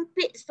dengan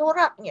tempik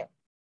soraknya.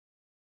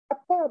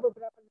 Kata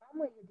beberapa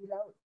lama ia di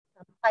laut,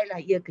 sampailah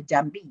ia ke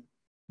Jambi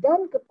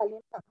dan ke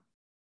Palembang.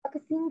 Maka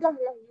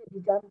singgahlah ia di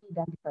Jambi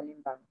dan di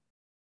Palembang.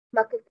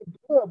 Maka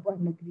kedua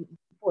buah negeri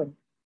itu pun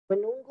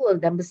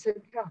menunggul dan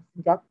berserah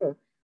senjata.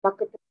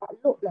 Maka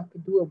tertakluklah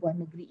kedua buah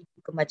negeri itu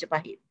ke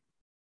Majapahit.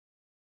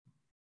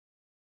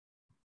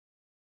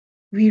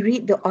 We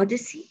read the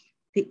Odyssey,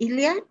 the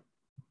Iliad.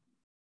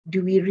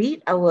 Do we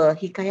read our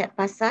Hikayat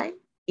Pasai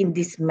in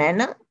this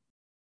manner?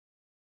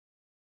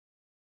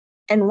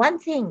 And one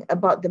thing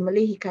about the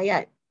Malay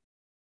Hikayat,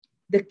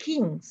 the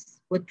kings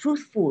were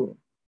truthful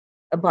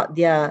about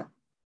their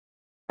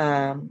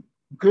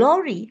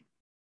glory,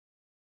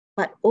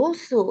 but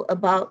also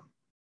about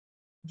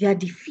their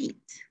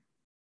defeat,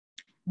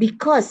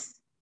 because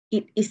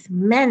it is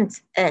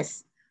meant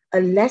as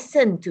a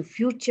lesson to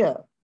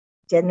future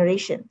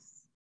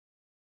generations.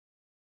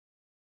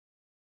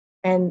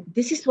 And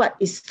this is what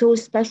is so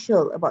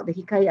special about the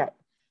Hikayat,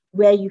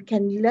 where you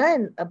can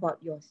learn about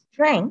your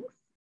strength,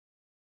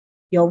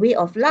 your way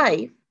of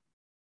life,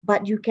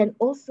 but you can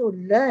also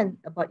learn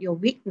about your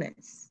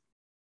weakness,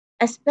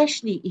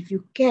 especially if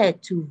you care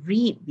to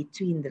read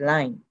between the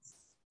lines.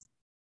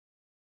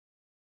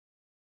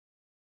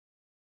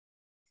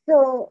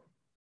 So,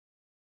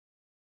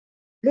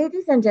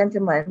 ladies and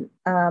gentlemen,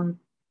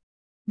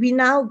 we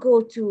now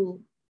go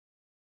to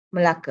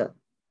Malacca.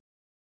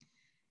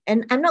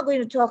 And I'm not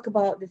going to talk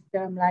about the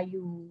Sejarah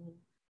Melayu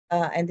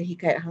and the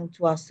Hikayat Hang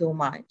Tuah so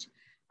much.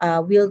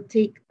 We'll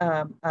take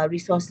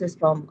resources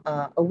from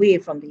away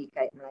from the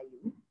Hikayat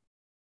Melayu.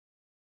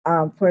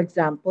 For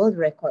example, the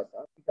records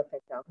of Peter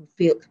Petal,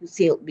 who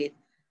sailed with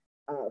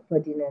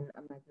Ferdinand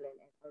Magellan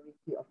and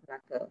Enrique of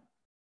Malacca.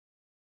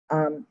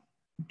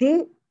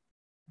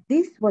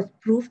 This was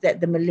proof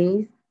that the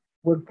Malays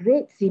were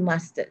great sea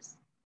masters.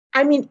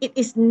 I mean, it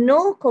is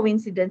no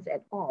coincidence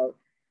at all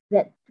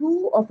that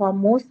two of our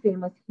most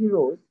famous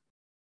heroes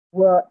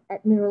were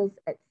admirals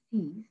at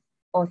seas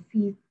or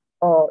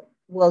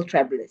world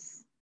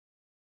travelers,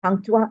 Hang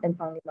Tuah and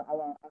Panglima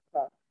Awang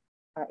Aka,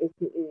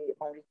 aka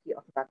Enrique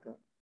of Malacca.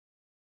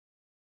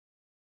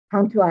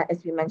 Hang Tuah,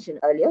 as we mentioned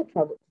earlier,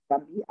 traveled to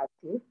Jambi,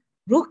 Aceh,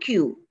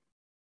 Rukiu,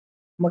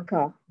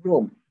 Mecca,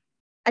 Rome.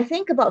 I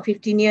think about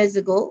 15 years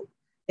ago,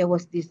 there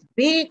was this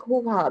big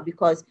hoo-ha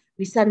because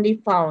we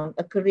suddenly found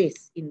a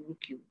keris in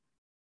Rukiu.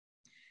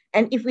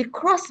 And if we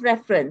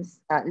cross-reference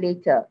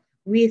later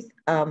with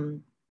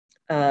the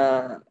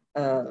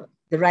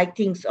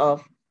writings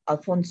of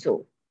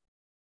Alfonso,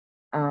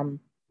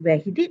 where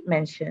he did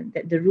mention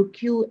that the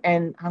Rukiu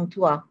and Hang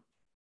Tuah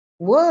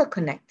were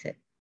connected.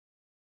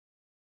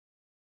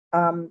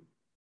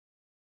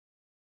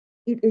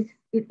 It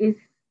is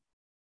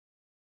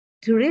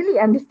to really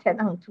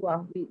understand Hang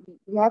Tuah,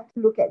 we have to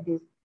look at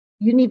this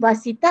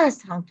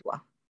Universitas Hang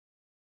Tuah.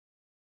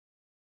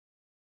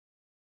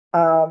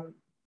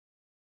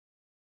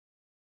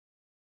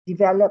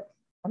 Developed,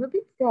 I'm a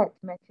bit sad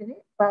to mention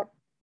it, but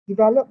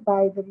developed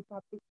by the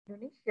Republic of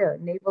Indonesia,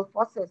 Naval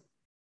Forces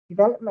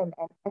Development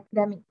and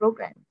Academic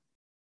Programs.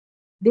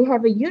 They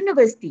have a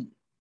university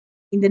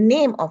in the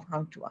name of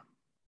Hang Tuah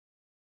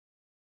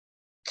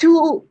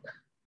to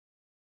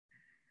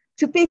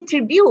pay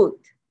tribute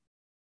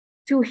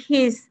to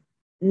his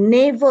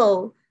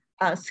naval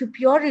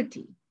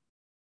superiority.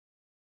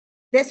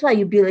 That's why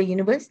you build a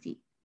university.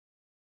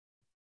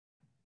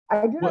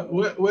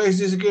 Where is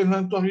this again,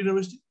 Hang Tuah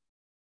University?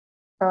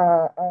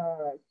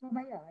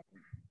 Surabaya.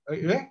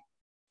 Where?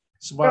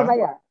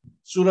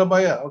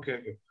 Surabaya.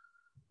 Okay.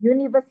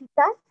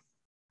 Universitas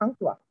Hang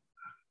Tuah.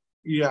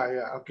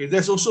 Yeah. Okay.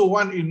 There's also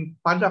one in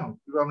Padang,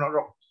 if I'm not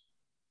wrong.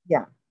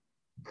 Yeah.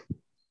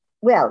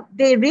 Well,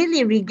 they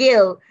really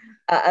regale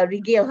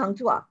Hang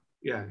Tuah.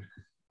 Yeah.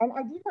 And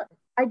I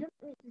don't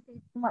need to say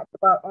too much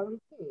about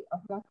Enrique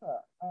of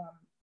Malacca.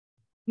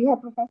 We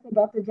have Professor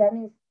Dr.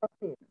 Janice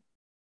Thompson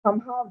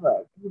from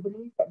Harvard, who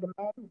believes that the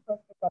man who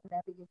first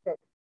circumnavigated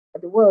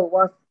the world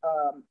was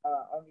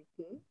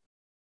Enrique,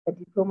 a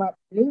diplomat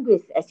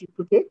linguist, as you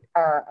put it,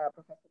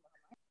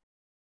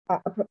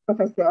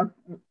 Professor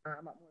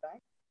Mahmurai.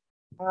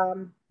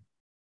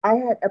 I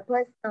had a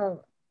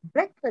personal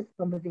breakfast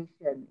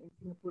conversation in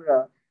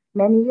Singapore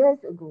many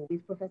years ago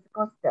with Professor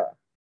Costa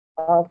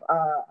of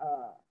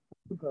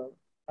Portugal,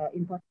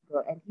 in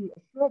Portugal, and he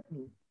assured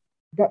me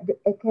that the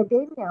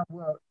academia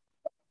will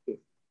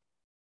practice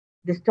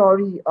the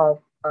story of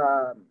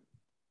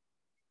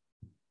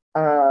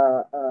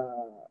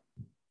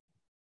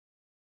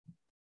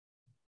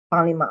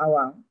Panglima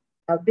Awang,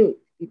 albeit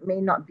it may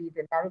not be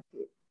the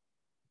narrative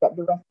that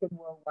the Western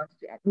world wants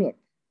to admit.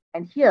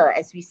 And here,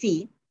 as we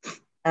see,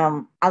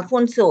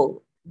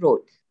 Alfonso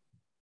wrote,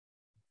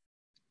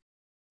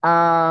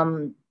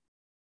 let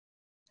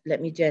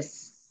me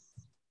just,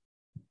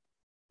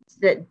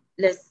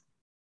 let's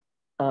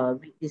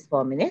read this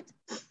for a minute.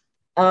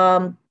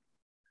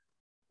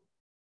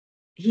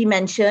 He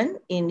mentioned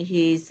in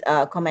his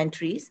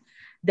commentaries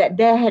that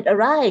there had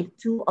arrived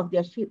two of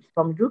their ships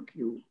from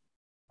Ryukyu,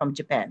 from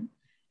Japan,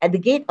 at the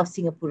gate of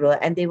Singapore,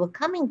 and they were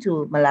coming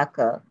to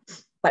Malacca,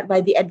 but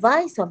by the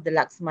advice of the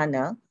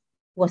Laksmana,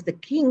 who was the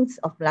kings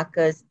of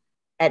Malacca's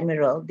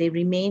admiral, they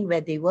remained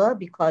where they were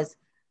because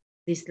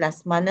this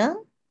Laksmana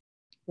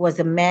was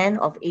a man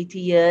of 80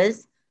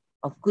 years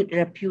of good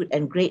repute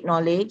and great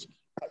knowledge,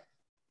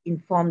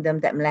 informed them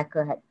that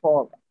Malacca had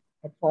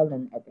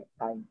fallen at that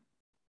time.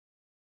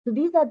 So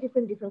these are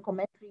different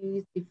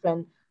commentaries,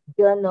 different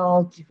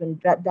journals,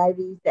 different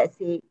diaries that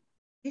say,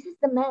 this is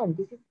the man,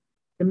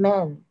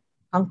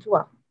 Hang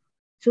Tuah.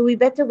 So we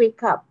better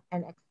wake up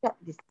and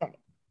accept this fact.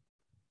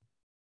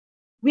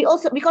 We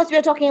also, because we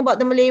are talking about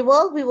the Malay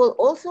world, we will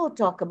also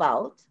talk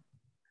about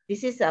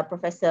This is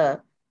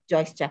Professor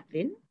Joyce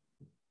Chaplin.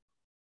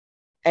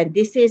 And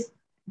this is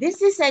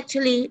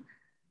actually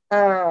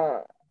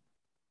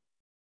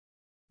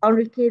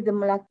Enrique de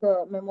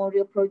Malacca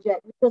Memorial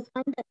Project, which was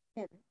funded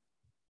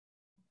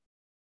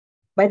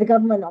by the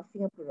government of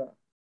Singapore.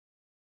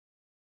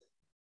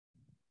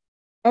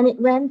 And it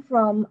went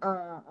from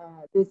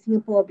the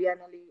Singapore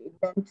Biennale, it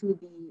went to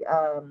the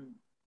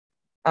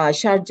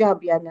Sharjah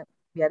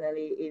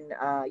Biennale in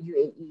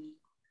UAE.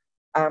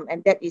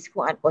 And that is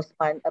Fuad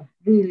Osman, a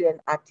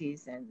brilliant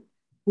artist and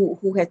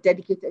who has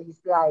dedicated his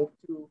life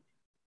to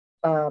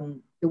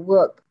the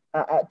work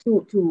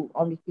to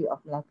Enrique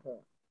of Malacca.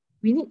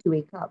 We need to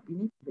wake up. We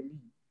need to believe.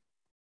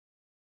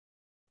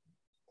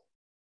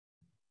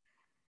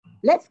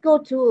 Let's go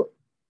to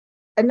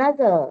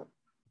another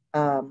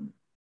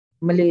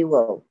Malay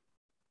world.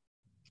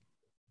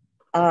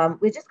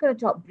 We're just going to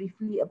talk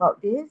briefly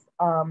about this.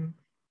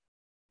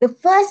 The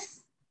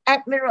first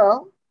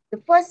admiral,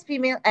 the first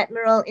female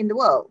admiral in the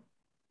world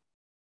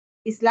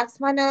is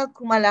Laksmana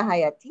Kumala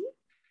Hayati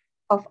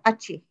of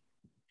Aceh,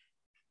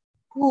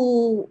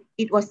 who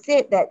it was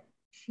said that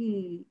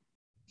she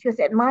was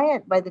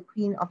admired by the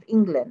Queen of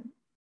England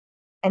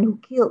and who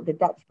killed the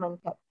Dutchman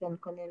Captain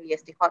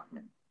Cornelius de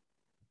Houtman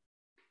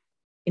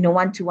in a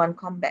one-to-one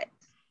combat.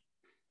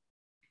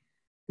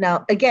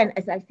 Now, again,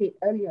 as I said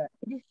earlier,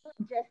 it is not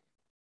just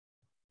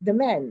the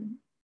men,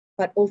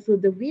 but also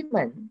the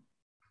women,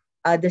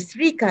 the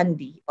Sri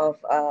Kandi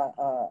of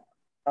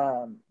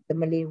the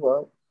Malay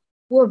world,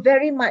 who are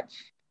very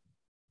much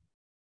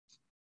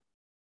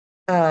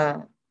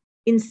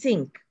in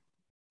sync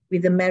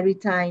with the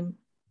maritime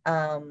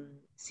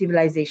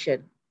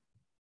civilization.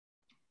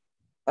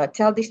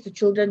 Tell this to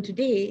children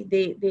today,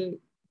 they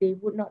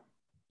would not,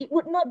 it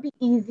would not be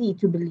easy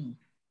to believe.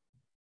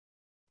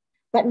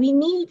 But we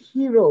need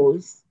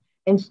heroes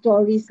and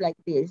stories like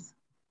this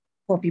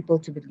for people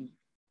to believe.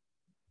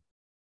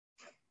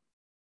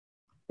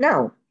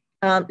 Now,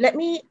 let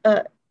me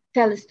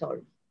tell a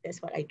story. That's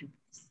what I do.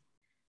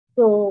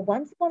 So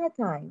once upon a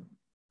time,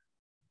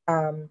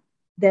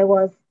 there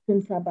was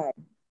Tun Saban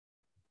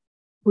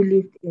who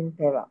lived in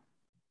Perak.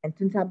 And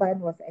Tun Saban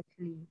was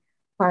actually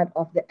part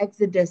of the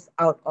exodus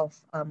out of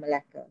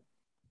Malacca.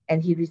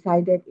 And he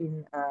resided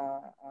in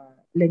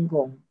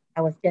Lenggong.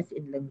 I was just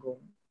in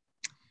Lenggong.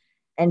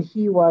 And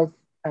he was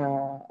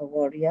a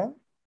warrior.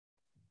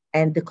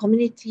 And the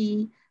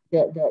community,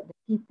 the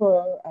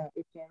people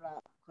in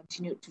Perak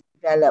continued to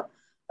develop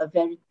a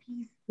very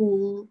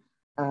peaceful,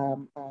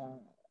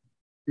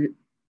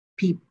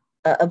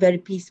 a very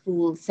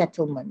peaceful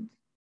settlement.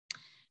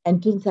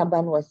 And Tun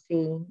Saban was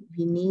saying,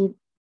 we need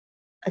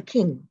a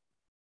king,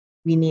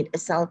 we need a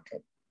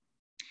sultan.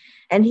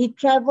 And he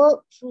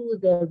traveled through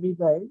the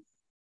rivers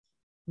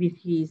with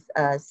his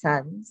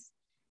sons,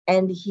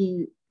 and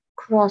he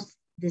crossed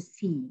the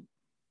sea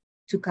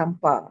to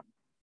Kampar,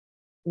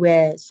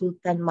 where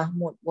Sultan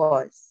Mahmud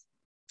was.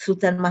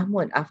 Sultan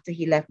Mahmud, after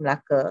he left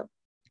Malacca,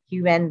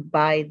 he went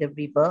by the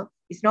river.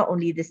 It's not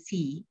only the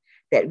sea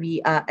that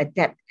we are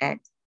adept at,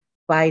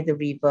 by the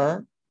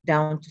river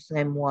down to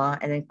Sungai Muar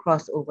and then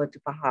cross over to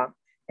Pahang.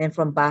 And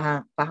from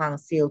Pahang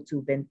sailed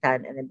to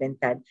Bentan and then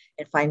Bentan.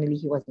 And finally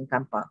he was in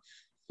Kampar.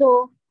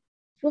 So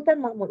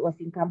Sultan Mahmud was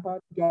in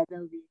Kampar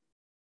together with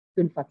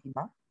Tun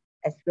Fatimah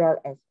as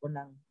well as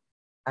Onang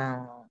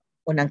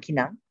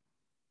Kinang.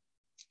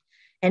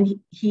 And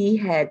he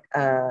had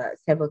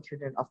several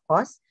children, of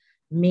course,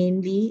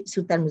 mainly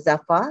Sultan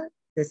Muzaffar,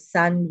 the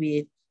son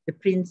with the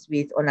prince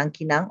with Onang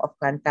Kinang of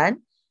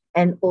Kelantan,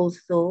 and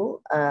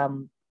also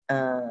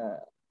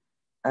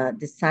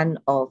the son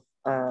of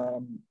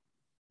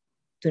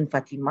Tun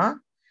Fatimah,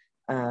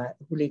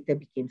 who later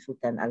became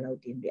Sultan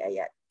Alauddin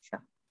Riayat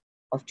Shah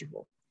of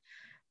Johor.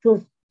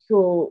 So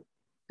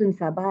Tun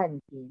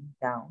Saban came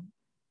down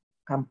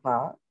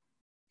Kampar,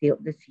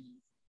 sailed the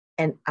seas,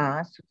 and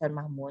asked Sultan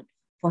Mahmud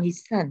for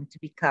his son to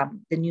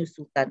become the new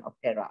Sultan of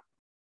Perak.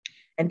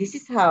 And this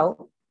is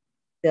how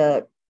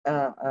the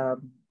Perak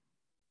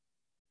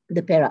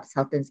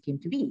Sultans came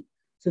to be.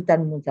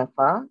 Sultan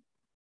Muzaffar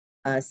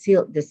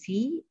sailed the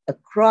sea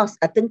across,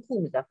 Tengku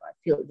Muzaffar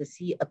sailed the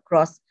sea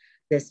across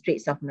the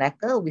Straits of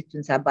Malacca with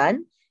Tun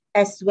Saban,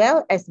 as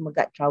well as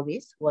Megat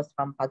Trawis, who was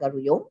from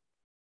Pagaruyung.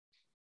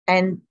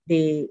 And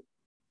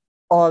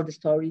all the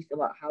stories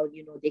about how,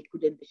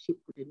 the ship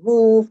couldn't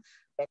move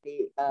when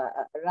they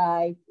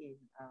arrived in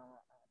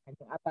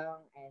Tanjung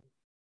Abang, and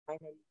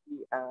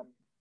finally,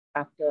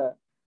 after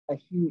a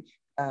huge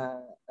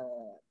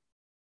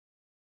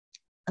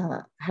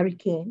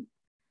hurricane,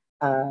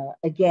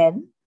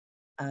 again,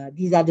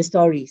 these are the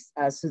stories.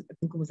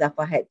 Tengku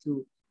Muzaffar had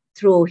to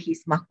throw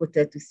his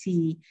mahkota to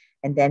sea,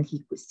 and then he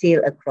could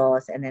sail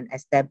across and then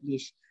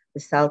establish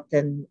the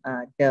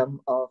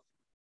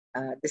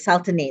the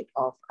Sultanate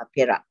of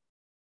Perak.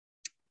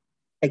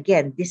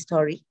 Again, this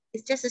story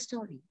is just a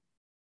story,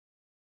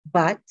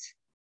 but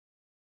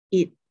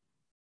it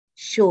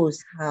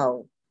shows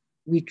how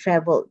we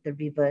traveled the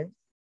rivers,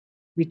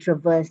 we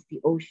traversed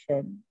the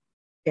ocean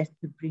just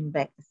to bring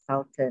back the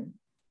Sultan,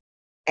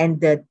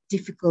 and the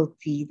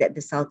difficulty that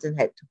the Sultan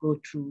had to go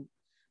through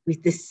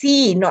with the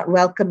sea not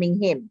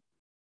welcoming him.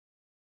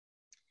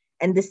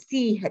 And the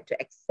sea had to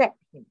accept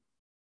him.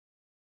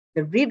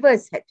 The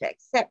rivers had to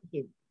accept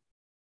him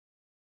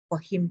for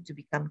him to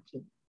become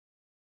king.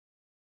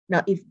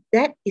 Now, if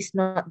that is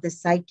not the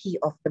psyche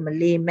of the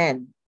Malay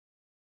man,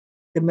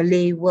 the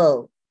Malay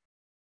world,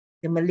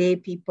 the Malay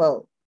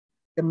people,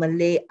 the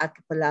Malay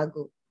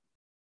archipelago,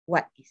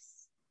 what is?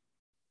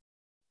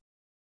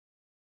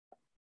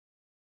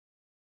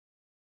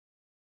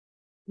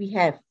 We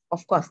have,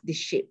 of course, this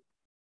ship.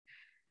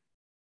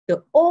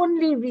 The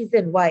only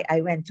reason why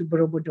I went to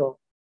Borobudur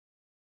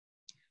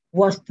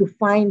was to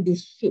find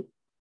this ship.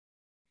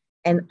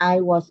 And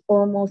I was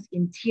almost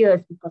in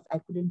tears because I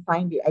couldn't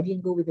find it. I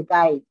didn't go with a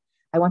guide.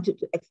 I wanted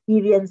to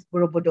experience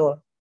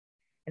Borobudur.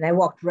 And I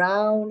walked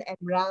round and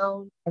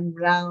round and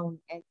round.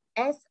 And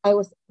as I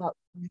was about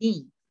to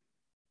leave,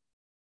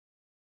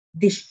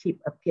 this ship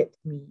appeared to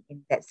me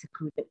in that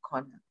secluded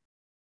corner.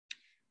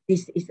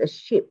 This is a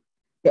ship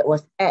that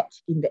was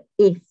etched in the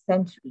 8th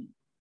century.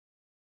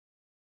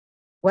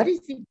 What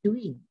is it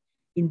doing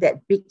in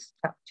that big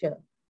structure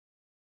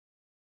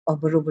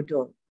of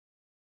Borobudur,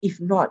 if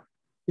not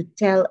to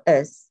tell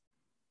us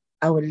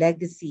our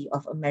legacy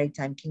of a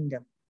maritime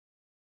kingdom?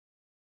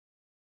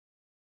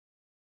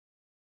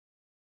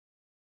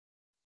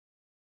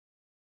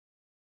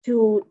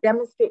 To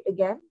demonstrate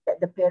again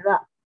that the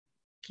Perak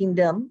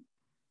kingdom,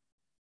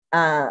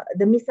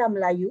 the Misa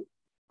Melayu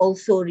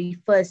also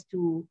refers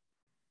to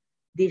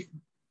this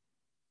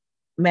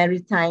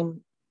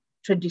maritime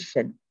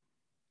tradition.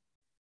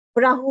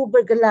 Perahu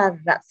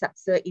bergelar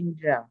raksasa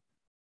Indra,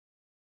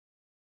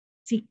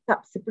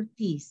 sikap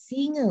seperti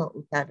singa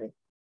utara.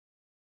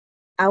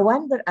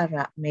 Awan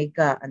berarak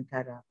mega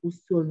antara,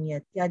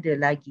 usulnya tiada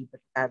lagi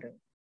bertara.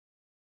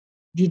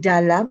 Di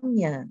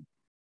dalamnya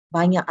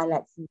banyak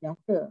alat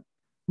senjata,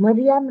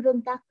 meriam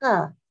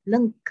rentaka,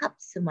 lengkap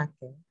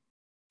semata.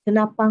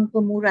 Kenapang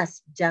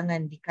pemuras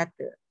jangan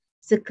dikata,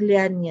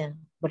 sekaliannya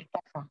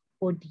bertatah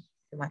kodi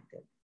semata.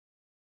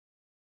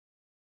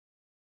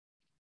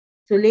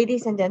 So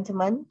ladies and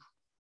gentlemen,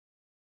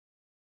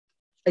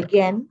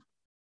 again,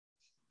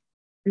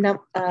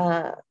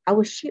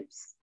 our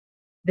ships,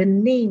 the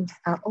names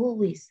are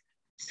always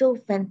so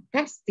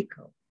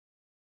fantastical.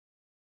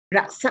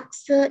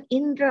 Raksasa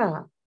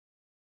Indra,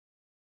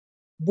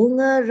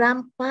 bunga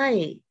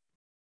rampai,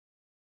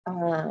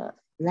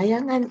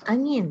 layangan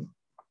angin.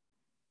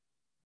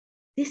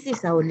 This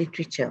is our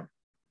literature.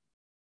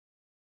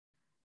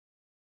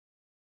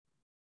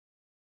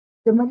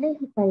 The Malay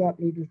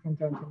Hikayat, ladies and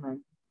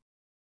gentlemen,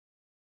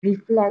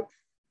 reflects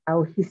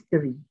our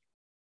history.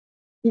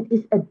 It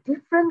is a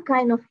different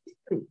kind of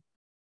history,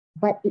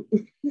 but it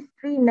is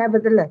history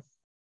nevertheless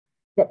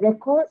that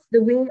records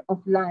the way of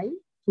life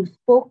through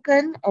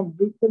spoken and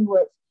written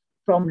words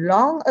from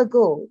long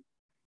ago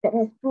that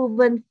has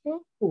proven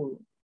faithful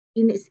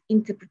in its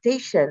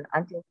interpretation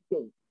until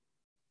today.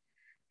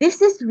 This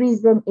is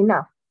reason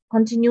enough to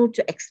continue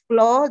to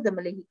explore the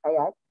Malay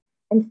Hikayat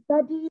and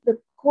study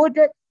the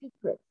coded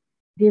secrets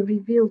they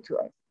reveal to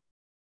us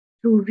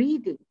through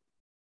reading,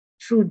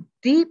 through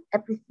deep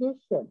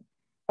appreciation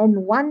and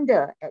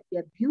wonder at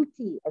their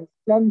beauty and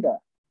splendor.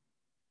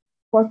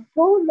 For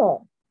so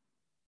long,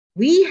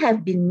 we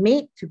have been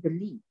made to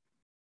believe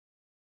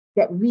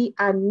that we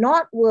are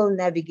not world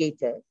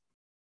navigators,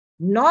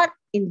 not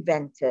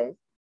inventors,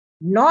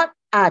 not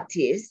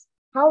artists.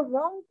 How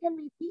wrong can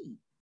we be?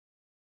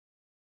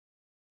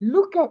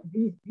 Look at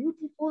these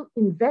beautiful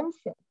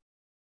inventions.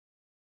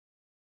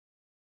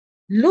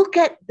 Look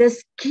at the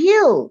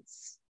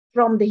skills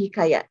from the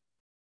Hikayat.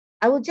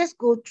 I will just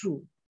go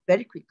through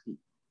very quickly.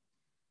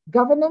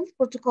 Governance,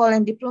 protocol,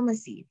 and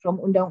diplomacy from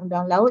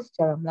Undang-Undang Laut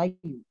secara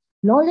Melayu.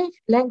 Knowledge,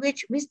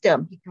 language,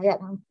 wisdom, Hikayat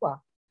Hang Tuah.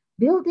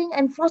 Building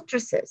and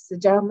fortresses,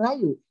 sejarah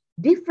Melayu.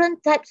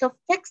 Different types of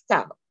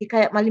textile,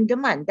 Hikayat Malim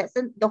Deman. That's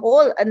the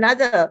whole,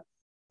 another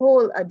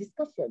whole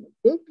discussion.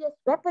 Various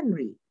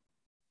weaponry,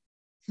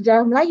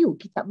 sejarah Melayu,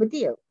 Kitab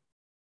Bedil.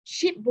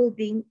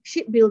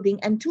 Shipbuilding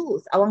and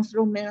tools, Awang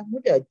Serong Merah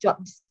Muda, job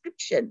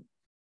description.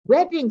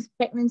 Weddings,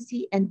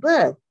 pregnancy and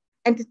birth.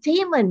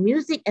 Entertainment,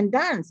 music and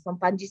dance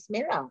from Panji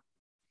Semerang.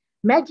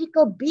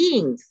 Magical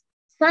beings,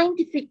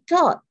 scientific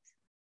thought.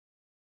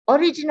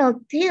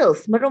 Original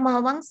tales, Meromah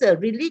Wangsa,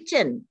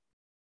 religion.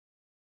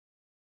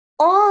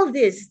 All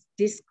this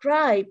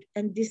described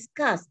and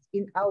discussed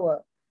in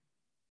our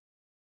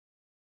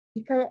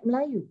Hikayat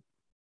Melayu.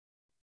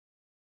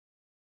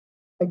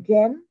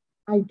 Again,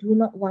 I do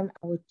not want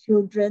our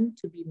children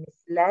to be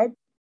misled.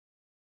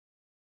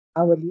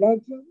 Our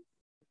legends,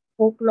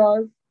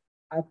 folklores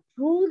are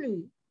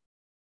truly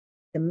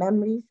the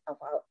memories of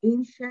our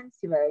ancient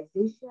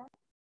civilization.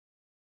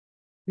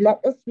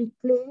 Let us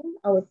reclaim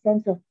our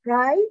sense of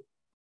pride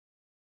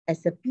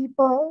as a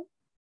people,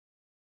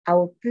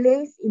 our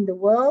place in the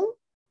world.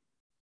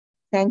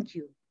 Thank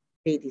you,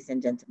 ladies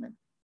and gentlemen.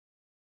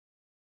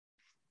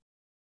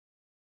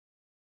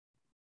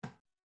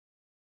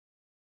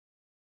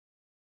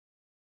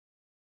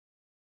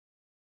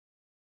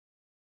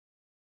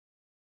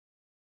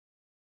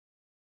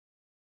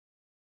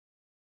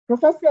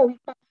 Professor, we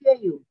can't hear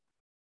you.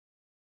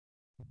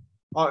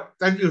 Oh,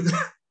 thank you.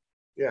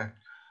 Yeah,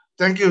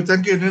 thank you,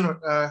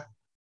 Ninot.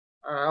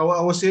 I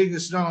was saying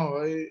this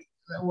now.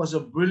 That was a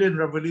brilliant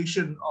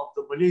revelation of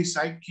the Malay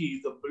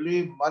psyche, the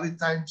Malay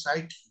maritime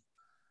psyche.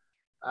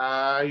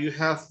 You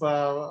have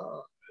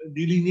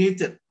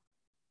delineated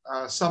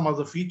some of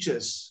the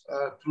features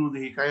through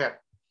the hikayat,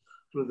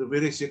 through the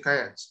various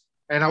hikayats.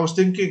 And I was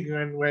thinking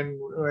when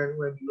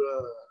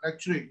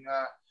lecturing,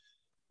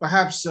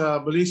 perhaps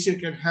Malaysia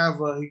can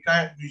have a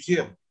hikayat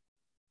museum,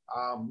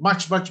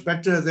 much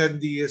better than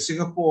the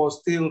Singapore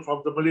Tale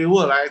from the Malay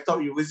World. I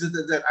thought you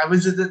visited that. I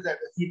visited that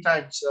a few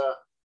times.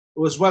 It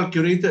was well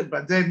curated,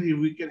 but then if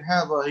we can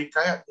have a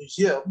hikayat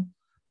museum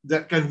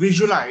that can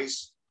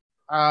visualize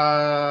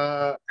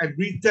and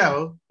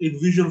retell in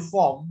visual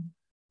form,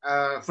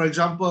 for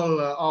example,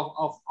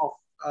 of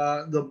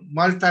the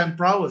maritime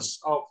prowess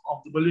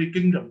of the Malay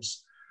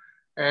kingdoms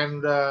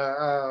and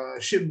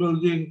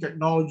shipbuilding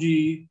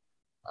technology,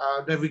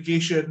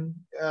 navigation,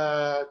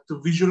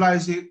 to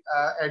visualize it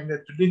and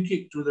to link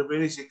it to the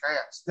various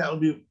hikayats. That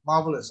would be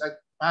marvelous.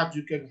 Perhaps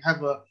we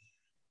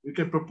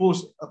can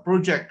propose a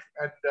project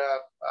and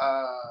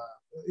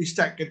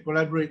ISTAC can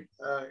collaborate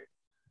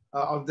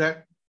on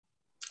that.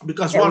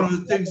 Because one of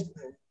the things,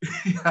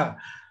 yeah,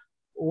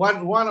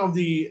 one of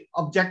the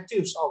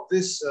objectives of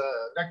this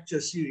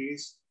lecture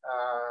series,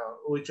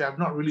 which I have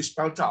not really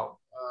spelled out,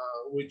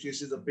 which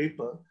is in the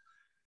paper,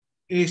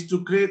 is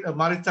to create a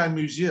maritime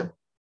museum.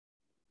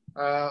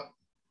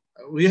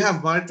 We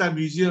have maritime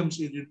museums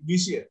in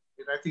Indonesia,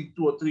 in I think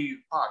 2 or 3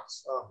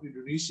 parts of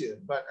Indonesia,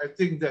 but I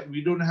think that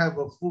we don't have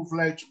a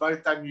full-fledged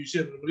maritime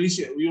museum in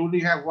Malaysia. We only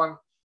have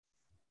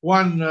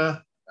one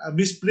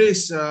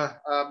misplaced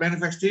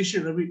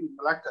manifestation of it in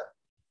Malacca.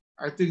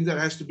 I think that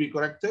has to be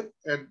corrected,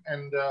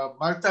 and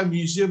maritime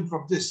museum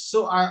from this.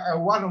 So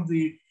one of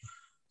the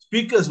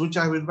speakers which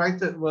I've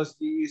invited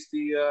is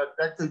the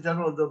Director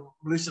General of the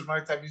Malaysian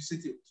Maritime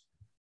Institute.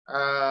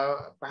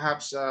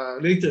 Perhaps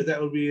later,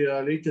 that will be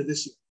later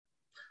this year.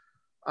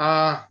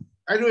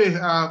 Anyway,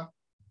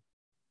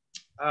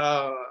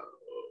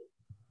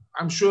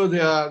 I'm sure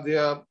there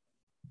are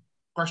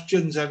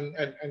questions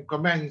and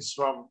comments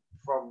from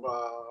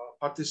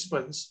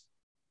participants.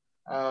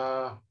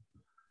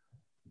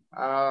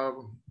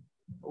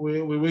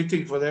 We're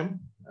waiting for them.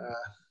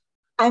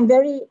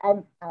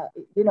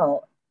 You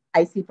know,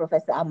 I see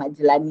Professor Ahmad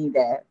Jelani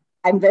there.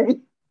 I'm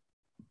very,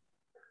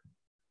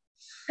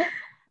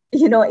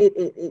 you know,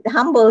 it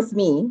humbles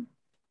me.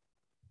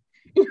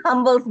 It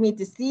humbles me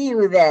to see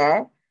you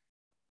there.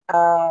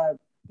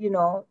 You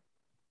know,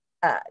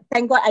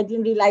 thank God I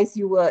didn't realize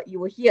you were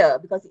here,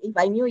 because if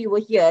I knew you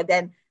were here,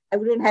 then I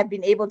wouldn't have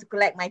been able to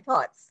collect my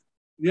thoughts.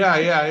 Yeah.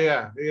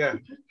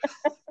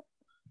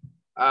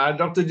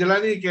 Dr.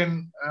 Jelani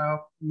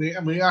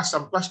may ask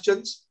some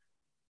questions,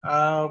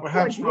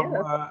 perhaps from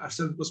a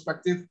certain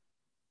perspective.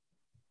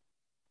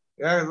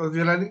 Yeah, Dr.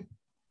 Jelani.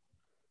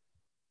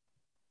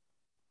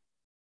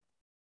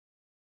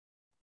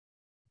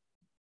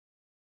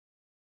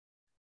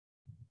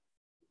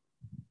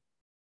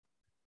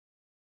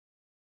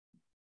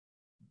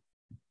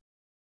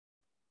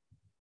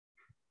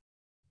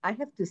 I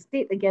have to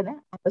state again,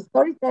 I'm a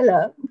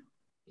storyteller.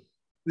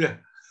 Yeah.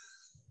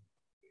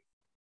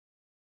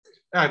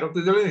 Yeah,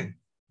 Dr. Jelani.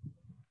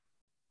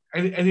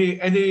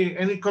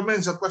 Any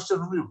comments or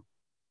questions from you?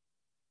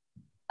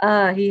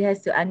 He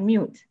has to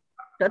unmute.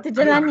 Dr.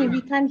 Jelani,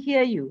 we can't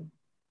hear you.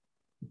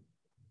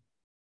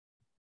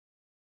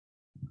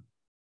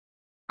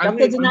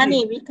 Dr.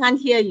 Jelani, we can't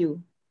hear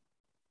you.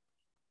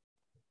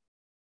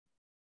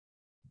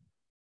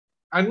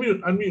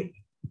 Unmute.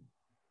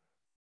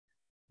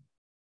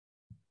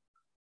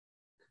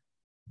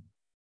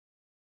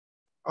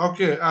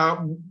 Okay.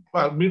 Well,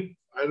 I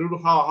don't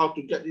know how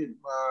to get in,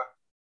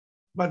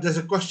 but there's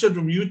a question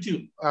from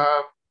YouTube.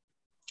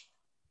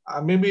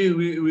 Maybe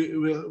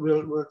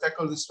we'll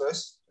tackle this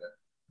first.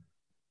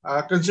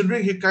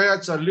 Considering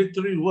hikayats are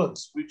literary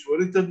works which were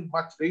written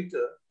much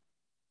later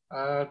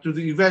to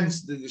the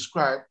events they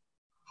describe,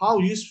 how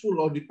useful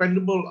or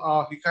dependable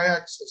are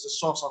hikayats as a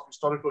source of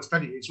historical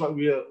study? It's what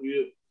we're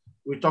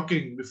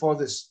talking before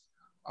this,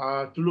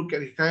 to look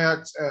at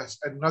hikayats as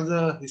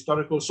another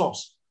historical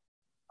source,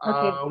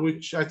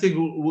 which I think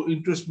will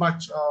interest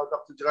much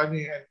Dr.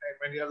 Jelani and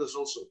many others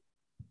also.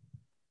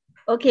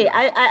 Okay,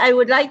 I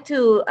would like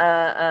to,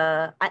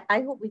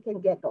 I hope we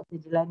can get Dr.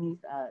 Jelani's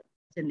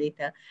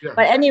later. Yeah.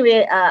 But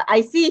anyway,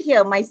 I see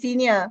here my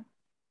senior,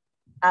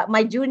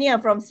 my junior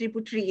from Sri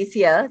Putri is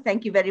here.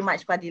 Thank you very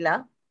much,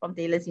 Fadila from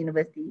Taylor's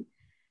University.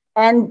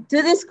 And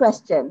to this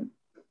question,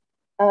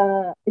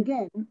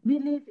 again, we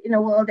live in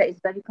a world that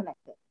is very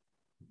connected.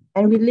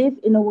 And we live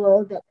in a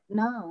world that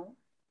now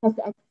has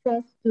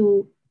access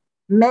to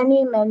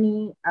many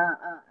resources,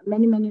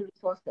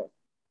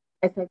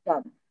 as I've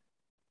done.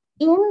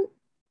 In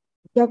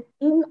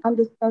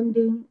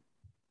understanding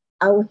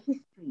our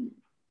history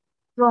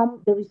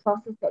from the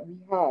resources that we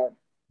have,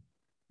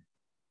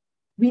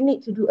 we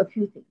need to do a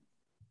few things.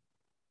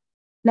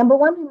 Number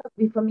one, we must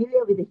be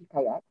familiar with the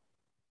hikayat.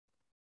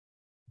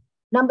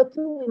 Number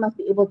two, we must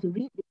be able to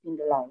read between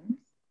the lines.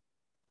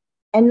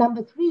 And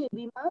number three,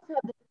 we must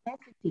have the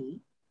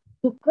capacity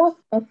to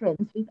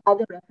cross-reference with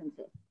other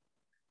references.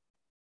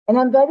 And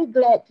I'm very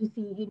glad to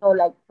see,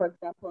 like, for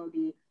example,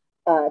 the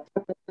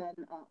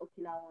Catatan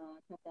Okinawa,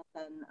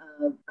 Catatan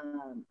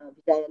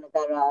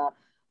Vijayanagara,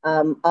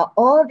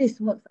 all these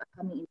works are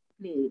coming into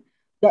play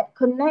that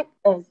connect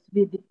us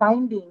with the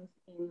findings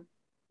in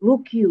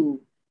Rukyu,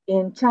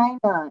 in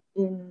China,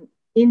 in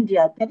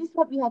India. That is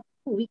what we have to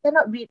do. We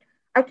cannot read,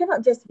 I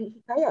cannot just read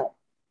Hikayat.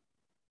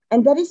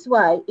 And that is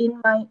why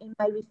in my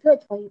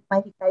research for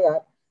my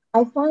Hikayat,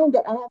 I find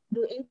that I have to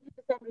do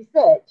 80%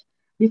 research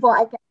before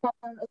I can tell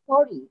a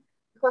story,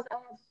 because I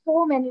have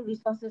so many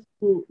resources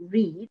to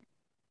read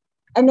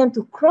and then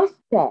to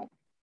cross-check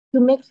to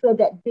make sure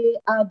that they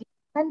are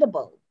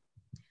dependable.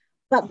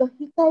 But the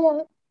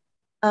Hikayat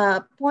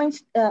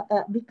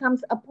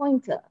becomes a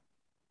pointer.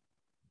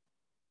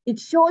 It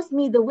shows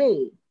me the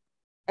way,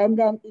 and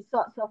then it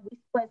sort of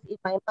whispers in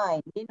my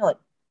mind,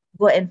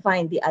 go and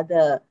find the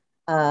other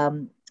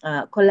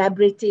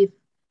collaborative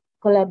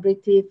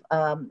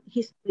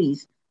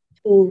histories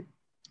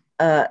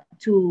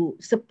to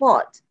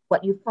support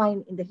what you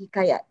find in the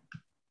Hikayat.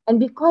 And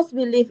because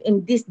we live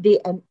in this day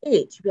and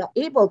age, we are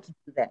able to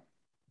do that,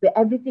 where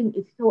everything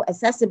is so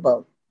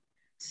accessible.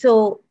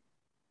 So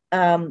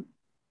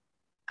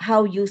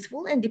how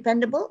useful and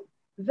dependable?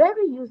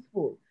 Very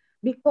useful,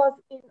 because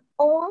in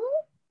all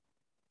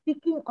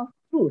seeking of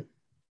truth,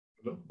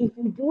 if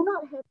you do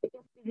not have the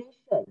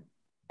inspiration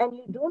and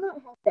you do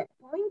not have that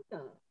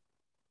pointer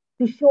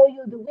to show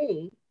you the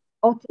way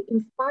or to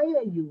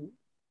inspire you,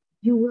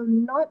 you will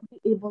not be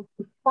able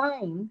to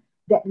find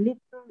that rich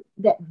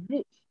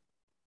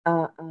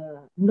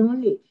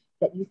knowledge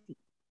that you seek.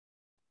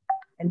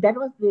 And that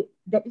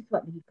is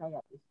what the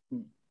Hikayat is to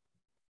me.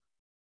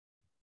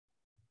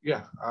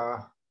 Yeah.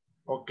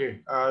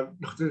 Okay.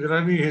 Dr.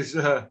 Jirani is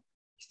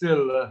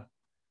still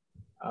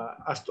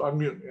asked to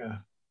unmute. Yeah.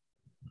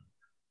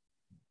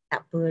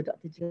 Tak apa,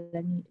 Dr.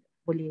 Jelani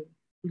boleh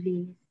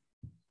tulis.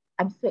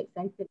 I'm so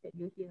excited that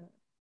you're here.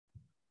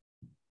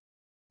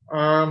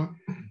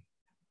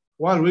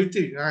 While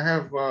waiting, I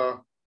have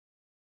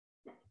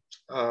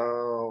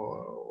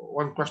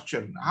one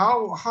question.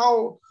 How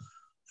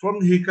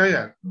from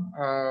Hikayat,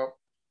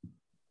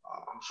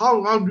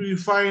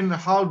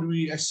 how do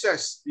we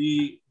assess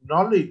the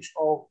knowledge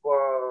of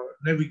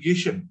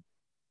navigation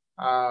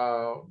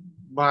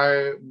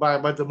by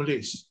the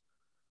Malays?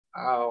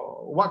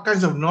 What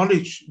kinds of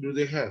knowledge do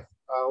they have?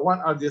 What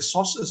are their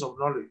sources of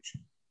knowledge?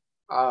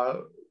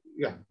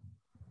 Yeah.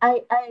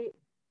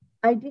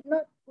 I did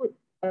not put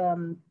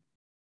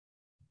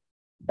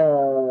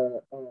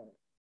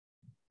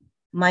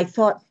my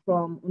thoughts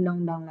from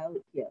Undang-Undang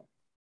Laut here.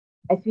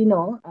 As we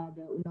know,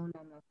 the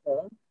Undang-Undang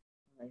Laut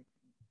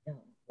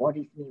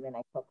worries me when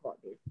I talk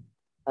about this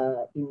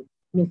in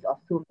midst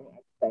of so many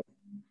aspects.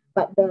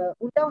 But the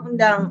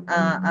Undang-Undang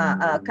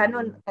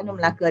Kanun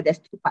Melaka, there's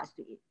two parts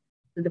to it.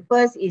 So the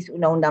first is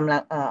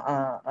Undang-Undang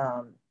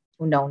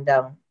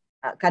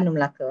Kanun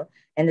Melaka,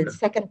 and the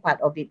second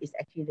part of it is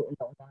actually the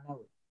Undang-Undang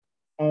Laut.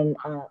 And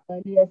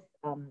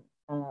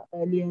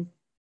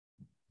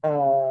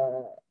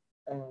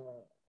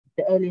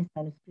the earliest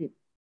manuscript,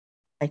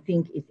 I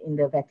think, is in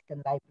the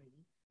Vatican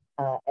Library,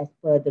 as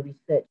per the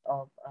research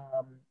of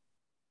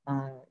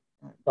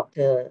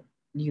Dr.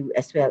 Liu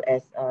as well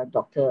as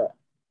Dr.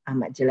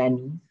 Ahmad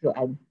Jelani. So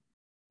I'm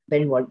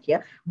very worried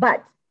here.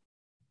 But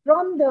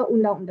from the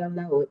Undang-Undang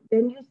Laut,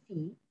 then you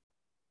see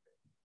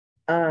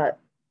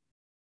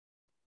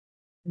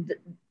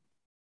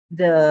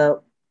the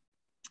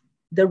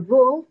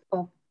roles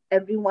of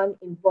everyone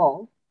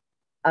involved.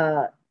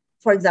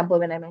 For example,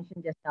 when I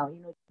mentioned just now,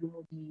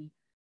 the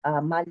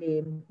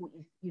Malim, who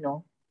is,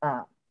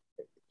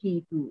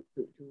 key to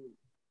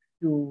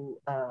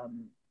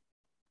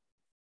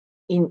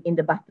in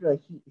the Batra,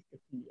 he is the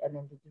key, and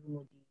then the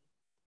Jurumudi,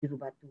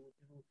 Jurubatu,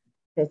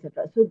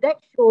 etc. So that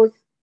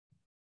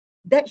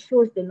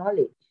shows the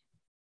knowledge.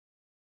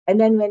 And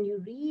then when you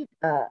read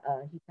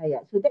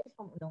Hikayat, so that is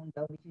from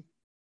Undang-Undang, which is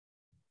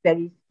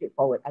very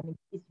straightforward. I mean,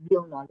 it's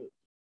real knowledge.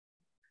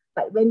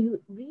 But when you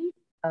read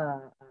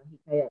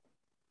Hikayat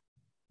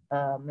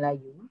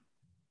Melayu,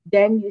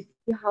 then you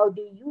see how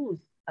they use,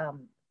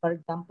 for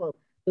example,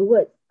 the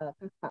word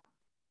kakak,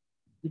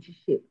 which is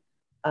ship,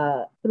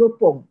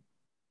 teropong.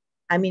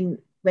 I mean,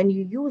 when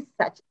you use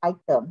such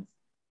items,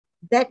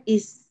 that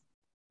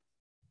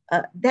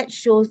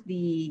shows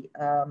the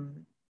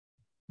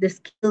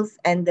skills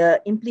and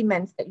the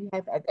implements that you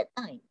have at that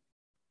time.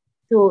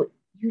 So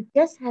you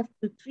just have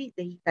to treat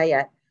the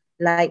Hikayat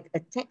like a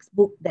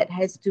textbook that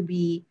has to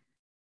be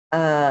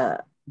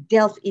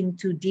delved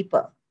into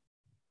deeper,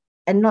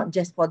 and not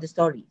just for the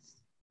stories.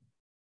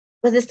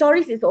 But the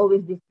stories is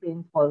always this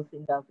prince falls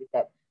in love with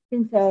that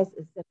princess,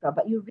 etc.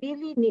 But you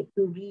really need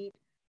to read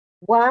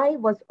why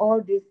was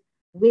all this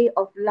way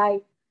of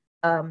life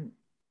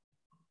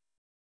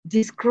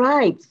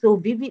described so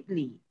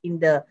vividly in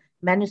the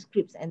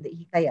manuscripts and the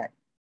Hikayat.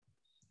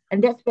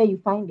 And that's where you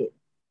find it.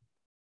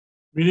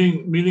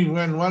 Meaning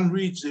when one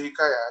reads the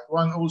Hikayat,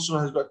 one also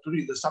has got to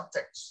read the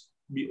subtext,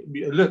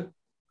 be alert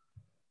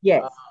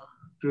Yes.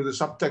 To the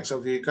subtext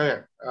of the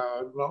Hikayat,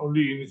 not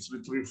only in its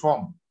literary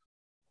form.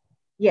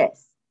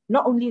 Yes.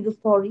 Not only the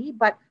story,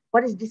 but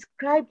what is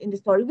described in the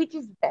story, which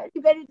is very,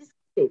 very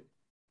descriptive,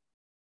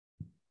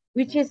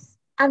 which is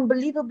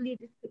unbelievably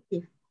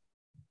descriptive.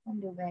 I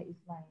wonder where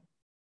is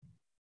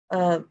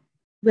mine.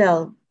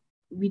 Well,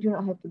 we do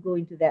not have to go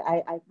into that.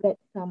 I've read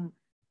some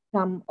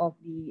of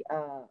the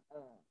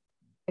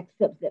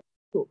excerpts that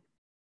we took.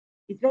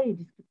 It's very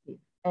descriptive,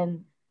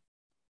 and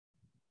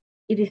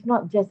it is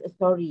not just a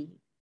story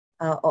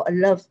or a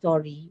love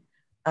story,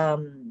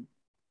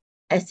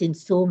 as in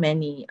so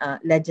many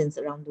legends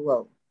around the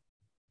world.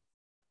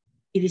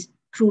 It is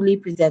truly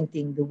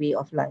presenting the way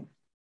of life.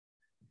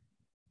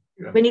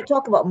 Yeah. When you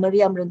talk about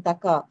Maria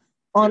Merentaka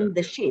on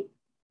the ship,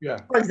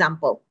 for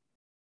example,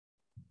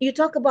 you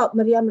talk about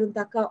Maria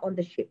Merentaka on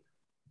the ship.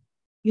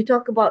 You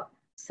talk about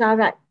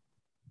Sarat,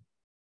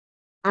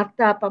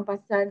 harta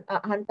rampasan,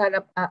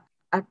 harta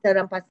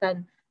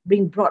rampasan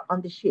being brought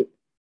on the ship.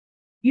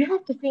 You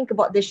have to think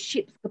about the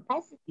ship's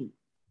capacity.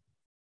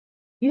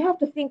 You have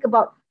to think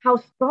about how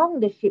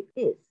strong the ship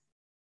is.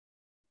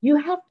 You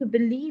have to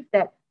believe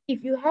that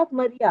if you have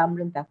Maria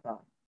Merentaka,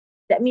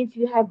 that means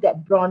you have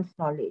that bronze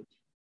knowledge,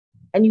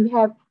 and you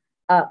have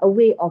a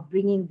way of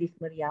bringing this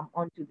Mariam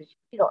onto the ship.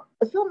 You know,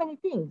 so many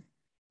things.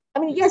 I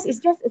mean, yes, it's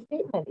just a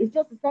statement. It's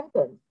just a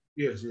sentence.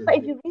 Yes. But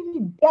if you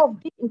really delve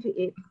deep into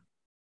it,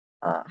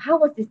 how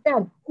was this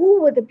done?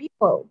 Who were the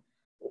people?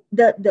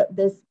 The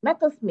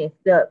metalsmith,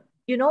 the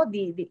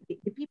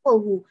people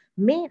who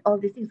made all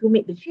these things, who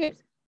made the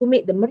ships, who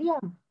made the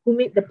Mariam, who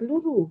made the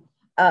peluru,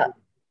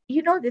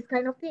 this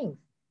kind of things.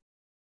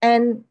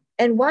 And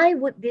why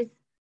would this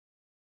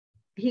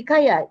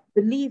Hikayat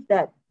believe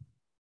that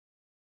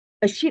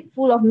a ship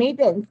full of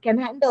maidens can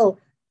handle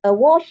a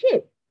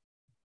warship?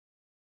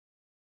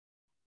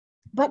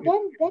 But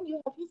then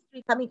you have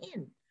history coming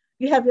in.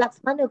 You have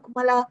Laksmana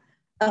Kumalai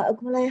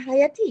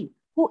Hayati,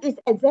 who is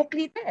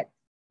exactly that.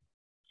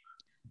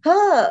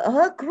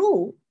 Her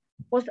crew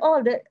was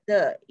all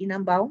the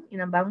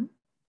Inambang,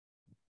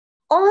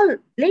 all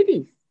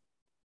ladies.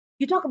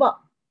 You talk about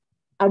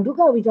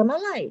Arduga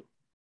Wijamalai,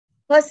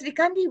 her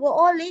Srikandi were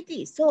all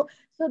ladies. So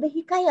the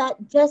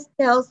Hikayat just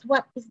tells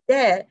what is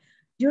there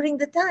during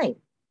the time.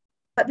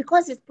 But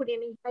because it's put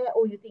in Hikayat,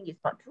 you think it's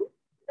not true?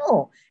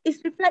 No,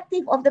 it's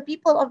reflective of the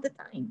people of the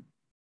time.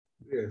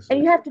 Yes. And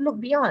you have to look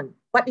beyond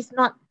what is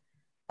not,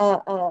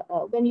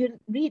 when you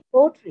read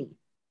poetry,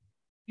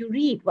 you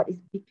read what is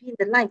between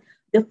the lines,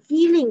 the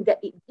feeling that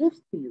it gives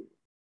to you,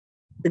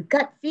 the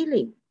gut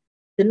feeling,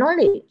 the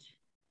knowledge.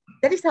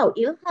 That is how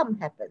ilham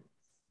happens.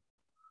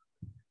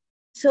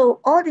 So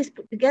all this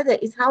put together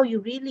is how you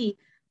really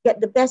get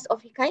the best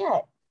of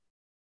Hikayat.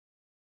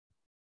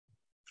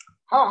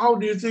 How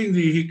do you think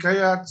the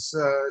Hikayats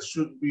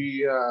should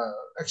be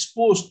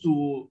exposed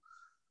to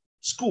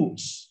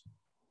schools?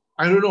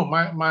 I don't know.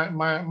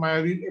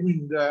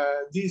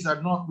 These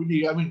are not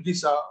really.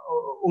 These are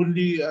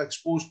only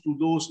exposed to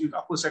those in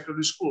upper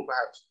secondary school,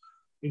 perhaps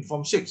in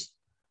Form 6.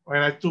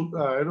 When I took,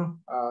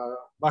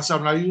 Bahasa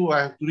Melayu,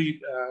 I have to read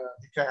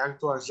Hikayat Hang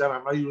Tuah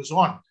Sejarah Melayu and so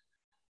on.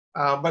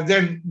 But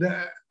then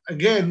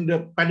again,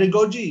 the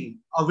pedagogy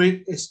of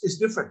it is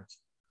different.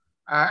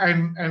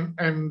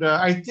 And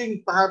I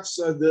think perhaps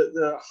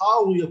the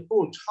how we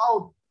approach,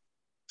 how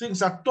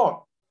things are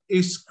taught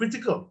is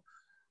critical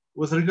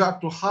with regard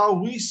to how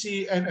we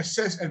see and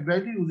assess and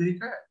value the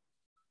Hikayat.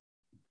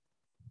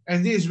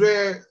 And this is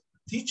where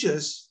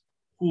teachers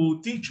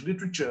who teach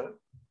literature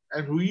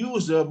and who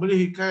use the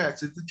Malay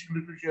Hikayats in teaching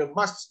literature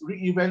must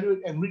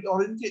re-evaluate and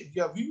reorientate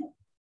their view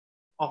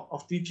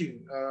of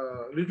teaching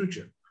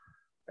literature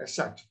as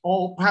such.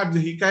 Or perhaps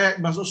the Hikayat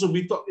must also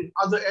be taught in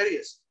other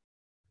areas,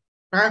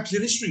 perhaps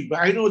in history. But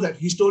I know that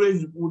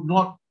historians would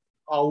not,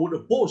 would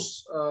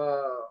oppose,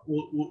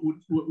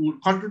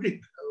 would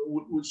contradict,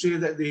 would say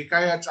that the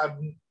Hikayats are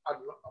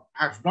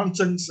perhaps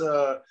nonsense,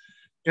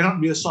 cannot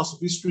be a source of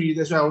history.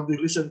 That's why I want to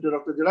listen to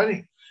Dr.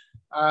 Jelani.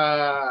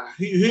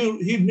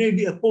 He may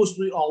be opposed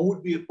to it or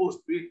would be opposed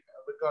to it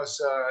because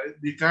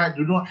the Hikayat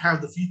do not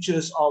have the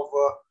features of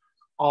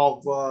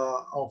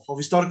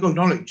historical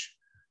knowledge.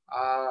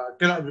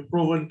 Cannot be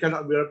proven,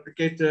 cannot be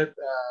replicated,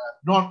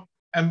 not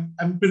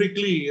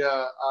empirically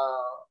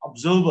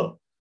observable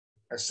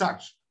as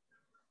such.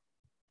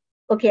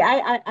 Okay,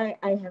 I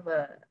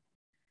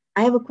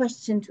have a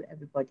question to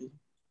everybody.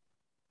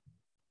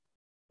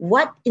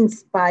 What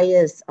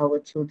inspires our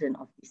children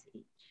of this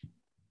age?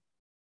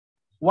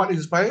 What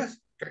inspires?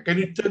 Can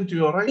you turn to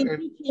your right?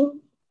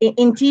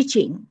 In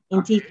teaching,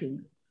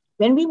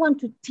 when we want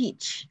to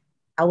teach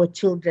our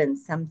children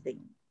something,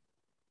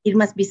 it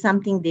must be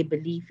something they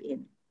believe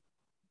in.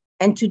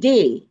 And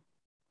today,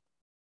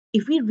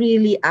 if we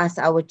really ask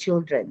our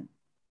children,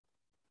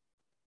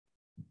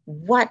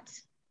 what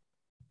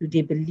do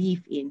they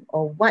believe in,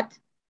 or what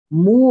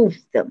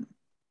moves them,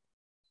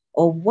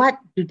 or what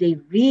do they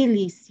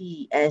really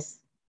see as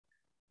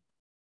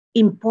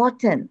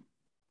important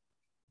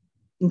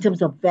in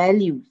terms of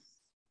values,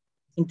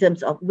 in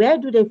terms of where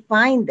do they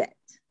find that?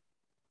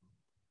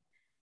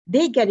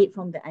 They get it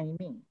from the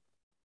anime.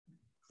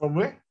 From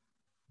where?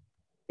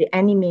 The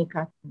anime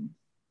cartoons.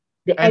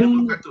 The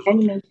Animal cartoons.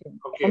 animation.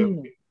 Okay. Anime.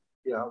 Okay.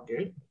 Yeah.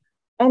 Okay.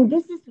 And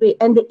this is where,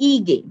 and the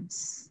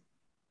e-games.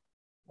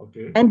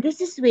 Okay. And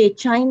this is where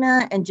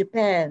China and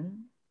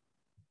Japan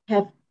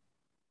have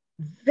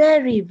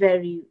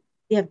they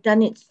have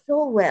done it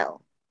so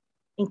well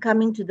in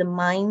coming to the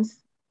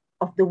minds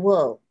of the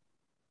world.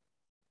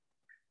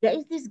 There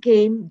is this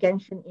game,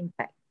 Genshin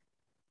Impact.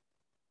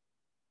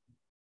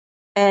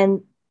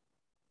 And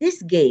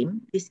this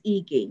game, this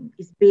e-game,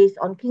 is based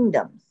on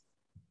kingdoms.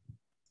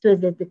 So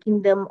there's the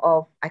kingdom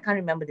of, I can't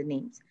remember the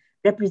names,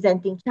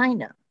 representing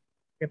China,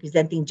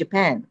 representing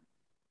Japan,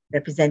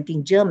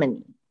 representing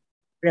Germany,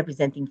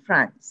 representing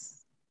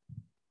France.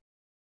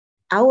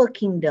 Our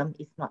kingdom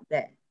is not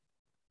there.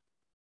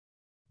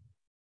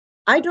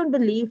 I don't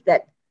believe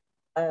that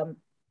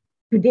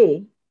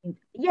today,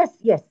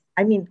 yes,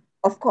 I mean,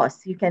 of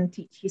course, you can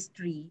teach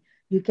history,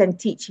 you can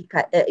teach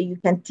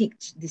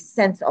this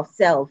sense of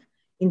self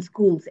in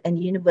schools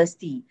and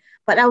university.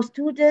 But our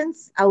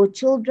students, our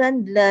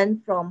children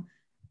learn from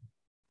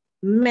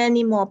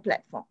many more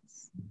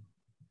platforms.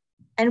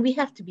 And we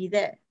have to be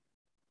there.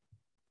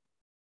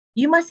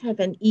 You must have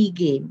an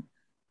e-game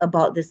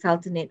about the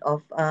Sultanate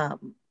of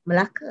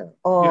Malacca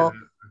or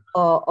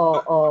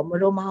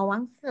Moro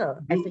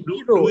Mahawangsa as a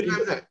hero. Do we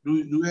have that?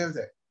 Do we have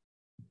that?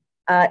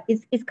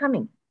 It's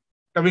coming.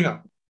 Coming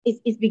up.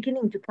 It's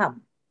beginning to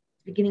come.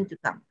 It's beginning to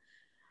come.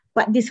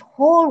 But this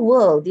whole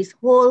world, this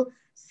whole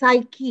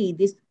psyche,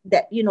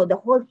 the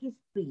whole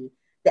history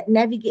that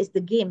navigates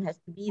the game has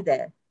to be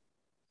there.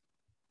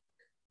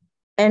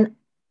 And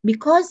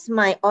because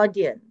my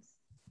audience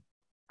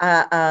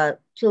are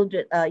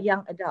children,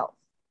 young adults,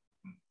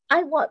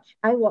 I watch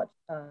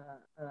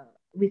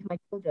with my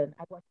children,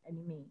 I watch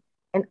anime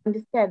and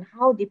understand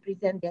how they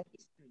present their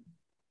history.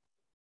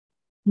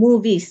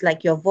 Movies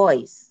like Your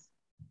Voice,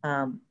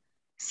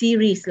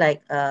 series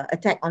like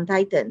Attack on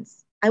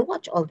Titans. I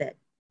watch all that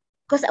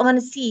because I want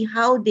to see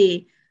how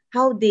they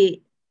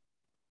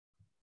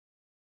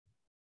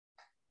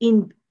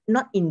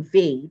not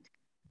invade,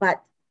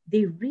 but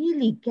they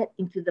really get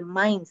into the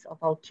minds of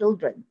our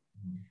children.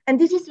 And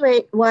this is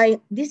why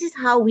this is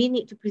how we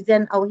need to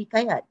present our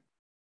hikayat.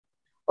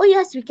 Oh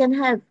yes, we can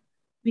have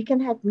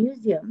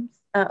museums,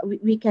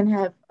 we can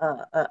have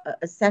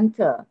a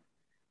center,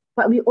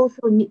 but we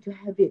also need to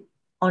have it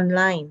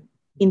online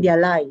in their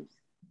lives.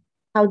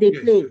 How they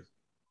play,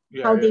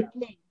 how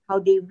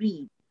they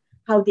read,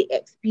 how they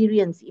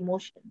experience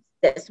emotions.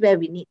 That's where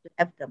we need to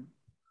have them.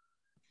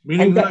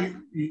 Meaning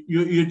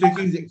you're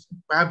taking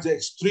perhaps the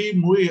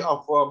extreme way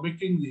of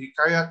making the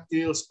Hikayat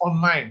tales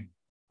online,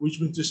 which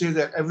means to say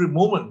that every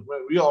moment,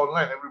 well, we are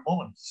online every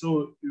moment.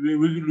 So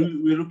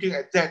we're looking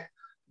at that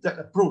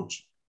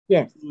approach.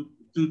 Yes.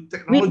 To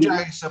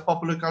technologize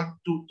popular culture,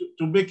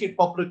 to make it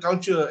popular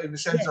culture in the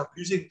sense of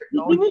using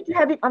technology. We need to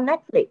have it on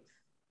Netflix.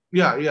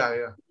 Yeah.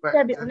 Right.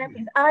 Have it on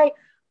Netflix.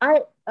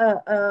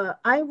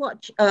 I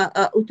watch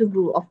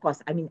Utugru, of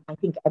course. I mean, I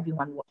think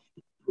everyone watched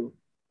Utugru.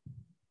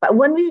 But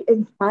when we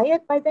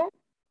inspired by that,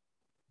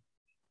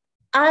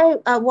 I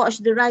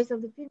watched The Rise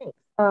of the Phoenix,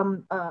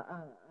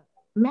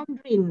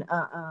 Mandarin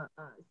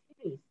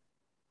series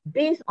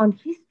based on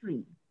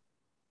history,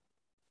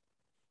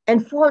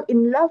 and fall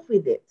in love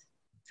with it.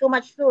 So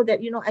much so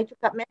that I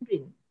took up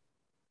Mandarin.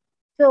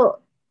 So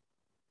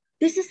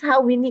this is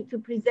how we need to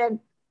present.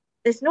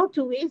 There's no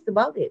two ways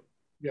about it.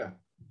 Yeah.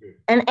 Okay.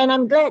 And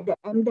I'm glad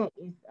that MDEC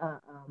is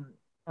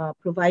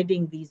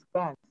providing these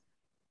grants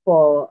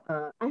for.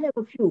 I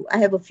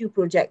have a few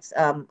projects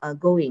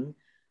going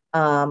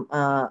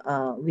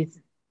with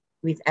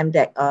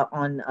MDEC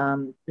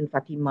on Tun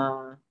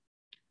Fatima,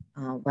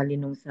 Wali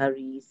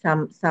Nungsari,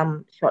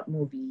 some short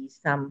movies,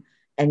 some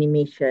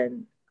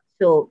animation.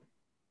 So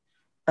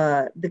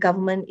the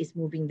government is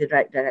moving the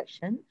right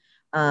direction.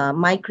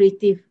 My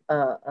Creative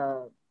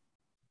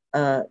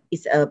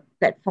is a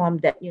platform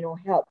that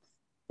helps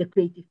the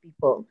creative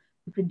people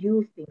to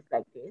produce things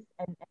like this,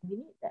 and we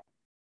need that.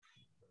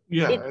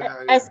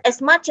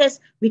 As much as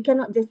we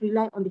cannot just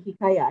rely on the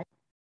hikayat,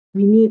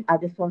 we need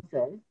other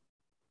sources.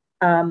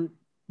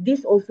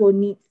 This also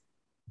needs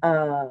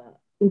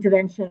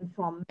intervention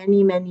from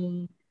many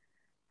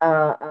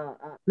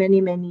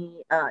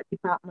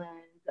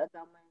departments,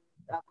 government,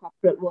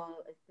 corporate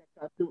world,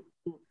 etc.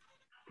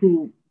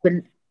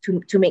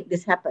 to make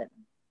this happen.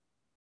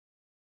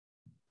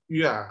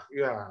 Yeah.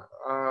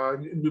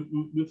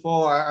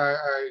 Before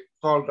I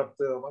call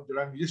Dr.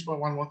 Manjulan, just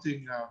one more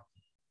thing.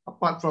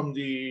 Apart from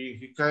the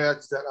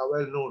hikayats that are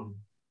well known,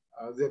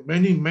 there are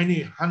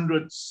many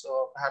hundreds,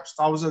 perhaps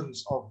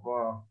thousands of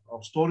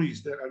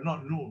stories that are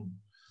not known.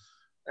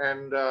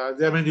 And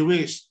there are many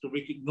ways to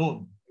make it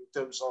known in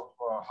terms of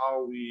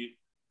how we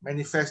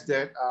manifest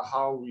that,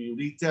 how we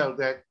retell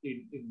that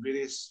in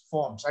various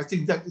forms. I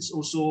think that is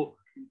also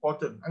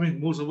important. I mean,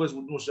 most of us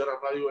would know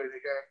Sejarah Melayu and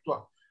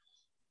Hikayat,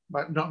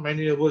 but not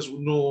many of us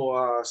would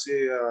know,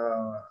 say,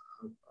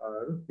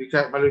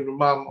 Hikayat Malay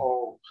Memam,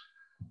 or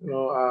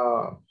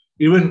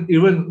Even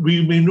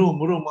we may know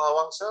Murung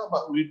Mahawangsa,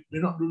 but we may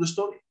not know the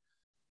story.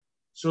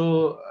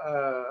 So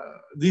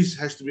this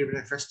has to be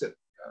manifested.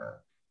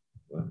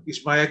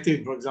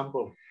 Ismayatin, for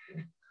example,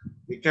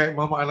 Hikayat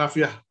Muhammad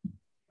Anafiah.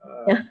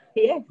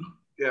 Yes.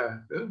 Yeah.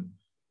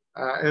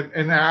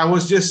 And I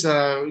was just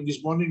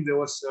this morning there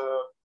was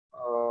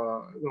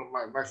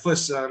my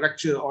first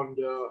lecture on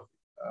the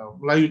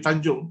Melayu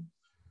Tanjung.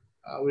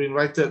 We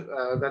invited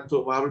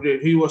Dato'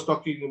 Maharudin. He was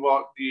talking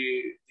about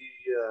the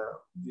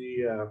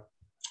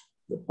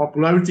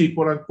popularity,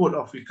 quote unquote,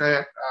 of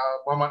Hikayat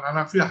Muhammad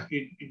Anafiah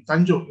in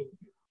Tanjung,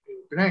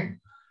 in Penang,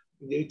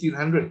 in the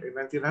 1800 and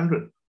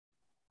 1900.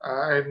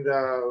 And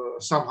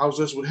some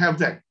houses would have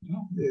that.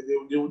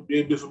 They would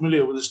be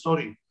familiar with the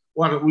story.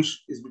 One of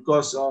which is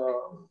because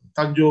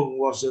Tanjung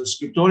was a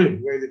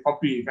scriptorium where they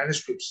copy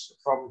manuscripts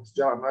from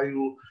Sejarah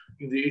Melayu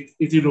in the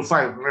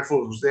 1805.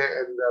 Raffles was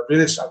there and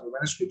various other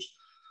manuscripts.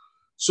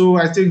 So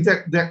I think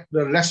that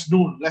the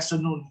lesser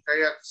known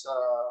hikayats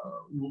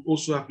would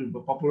also have been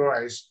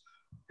popularized.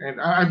 And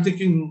I'm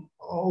thinking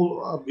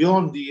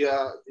beyond the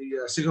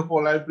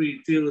Singapore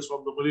Library Tales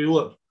from the Malay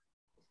World.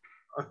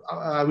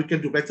 We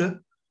can do better.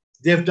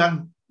 They've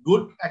done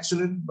good,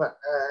 excellent, but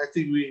I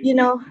think we...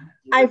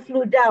 I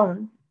flew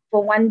down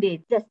for one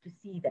day just to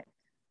see that.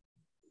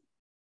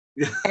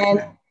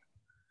 Yeah.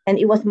 And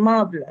it was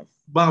marvelous.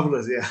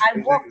 Marvelous, yeah.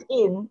 I walked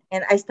in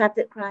and I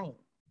started crying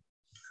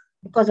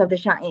because of the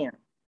Syair.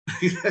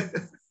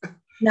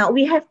 Now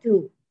we are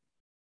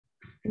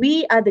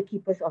the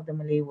keepers of the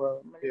Malay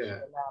world.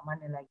 Malaysia lah,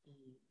 mana lagi.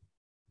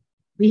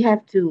 We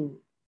have to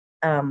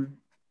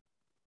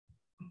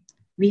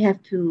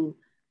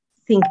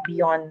think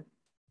beyond.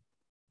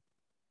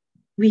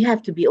 We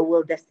have to be a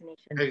world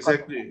destination.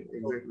 Exactly.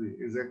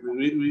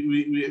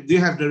 They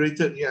have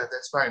narrated. Yeah,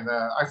 that's fine.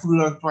 I flew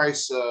down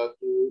twice to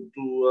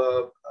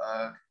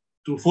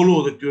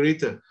follow the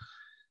curator.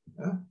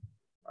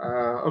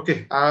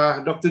 Okay,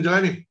 Dr.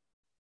 Jalani.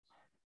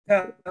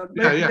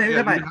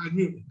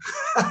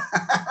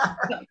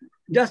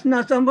 Just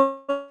now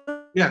somebody.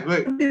 Yeah, go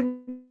ahead.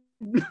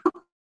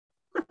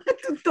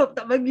 Tutup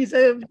tak bagi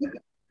saya.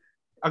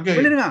 Okay.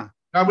 Boleh dengar?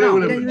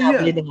 Boleh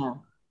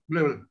dengar.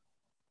 Boleh.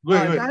 Go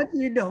ahead.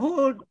 Tadi the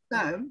whole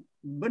time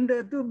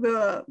benda tu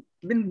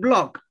been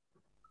blocked.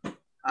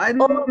 I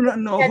do not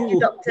know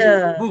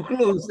who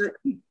closed it.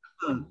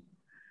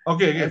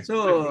 Okay.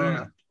 So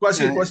kuat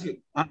sikit.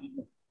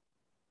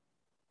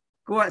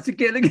 Kuat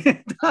sikit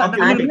lagi.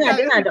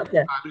 Dengar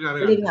doktor.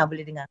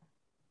 Boleh dengar.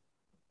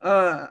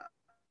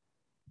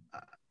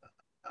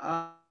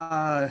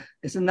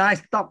 It's a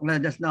nice talk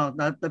lah just now.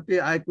 Tapi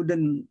I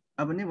couldn't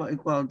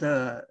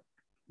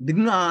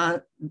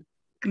dengar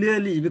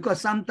clearly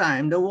because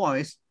sometimes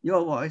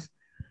your voice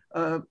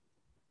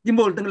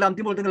timbul tenggelam.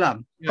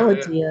 Oh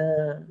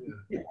dear.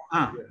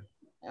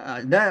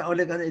 Dan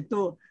oleh kerana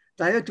itu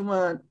saya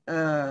cuma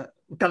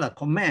bukanlah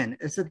comment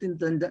a certain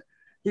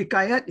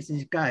hikayat is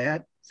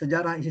hikayat,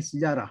 sejarah is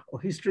sejarah,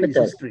 or history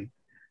is history.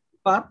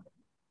 But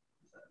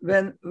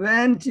when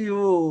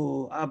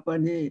you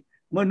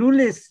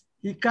menulis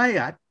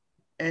hikayat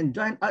and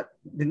join up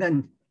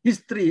dengan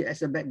history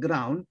as a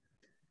background,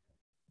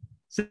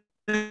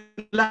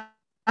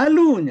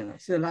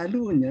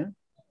 selalunya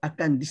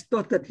akan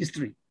distorted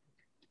history.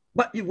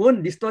 But it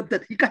won't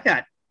distorted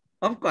hikayat.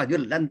 Of course,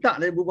 you lantak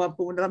dari beberapa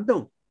pun dalam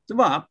tu.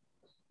 Sebab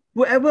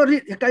whoever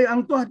read hikayat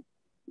Hang Tuah,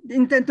 they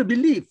intend to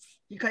believe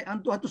hikayat Hang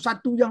Tuah itu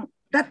satu yang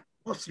that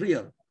was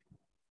real.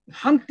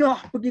 Hang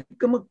Tuah pergi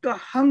ke Mekah,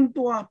 Hang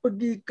Tuah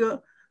pergi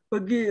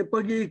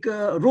ke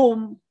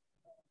Rome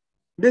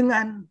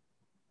dengan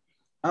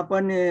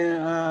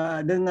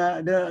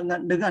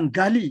dengan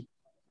gali.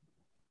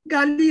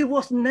 Gali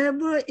was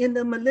never in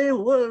the Malay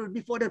world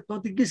before the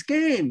Portuguese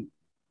came.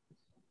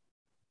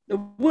 The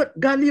word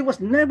gali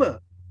was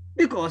never,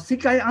 because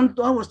Hikayat Hang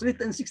Tuah was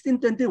written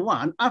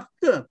 1621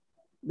 after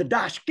the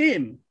Dutch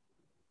came.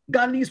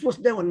 Galis was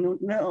there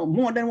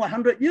more than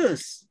 100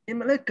 years in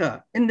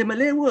Malacca, in the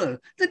Malay world.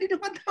 Jadi dia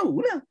pun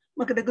tahu lah,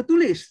 maka dia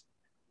tulis.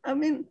 I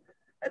mean,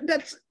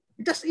 that's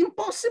just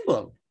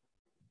impossible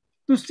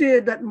to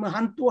say that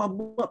Hang Tuah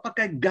buat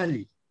pakai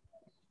gali.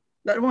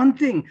 That one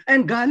thing.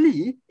 And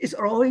gali is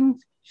rowing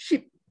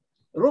ship.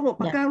 Row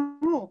pakai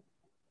row.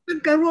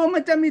 Pakai row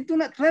macam itu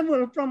nak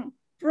travel from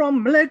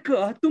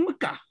Malacca to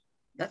Mekah.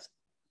 That's,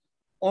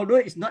 although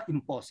it's not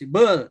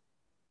impossible,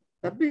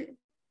 tapi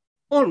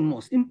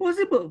almost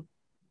impossible.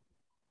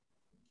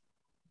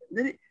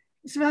 Jadi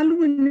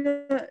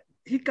selalunya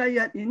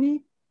hikayat ini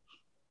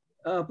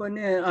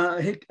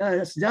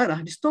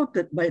sejarah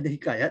distorted by the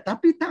hikayat,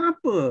 tapi tak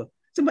apa.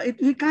 Sebab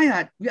itu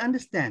hikayat, we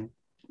understand.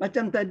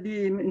 Macam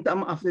tadi, minta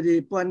maaf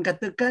tadi Puan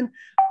katakan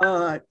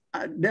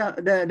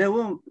there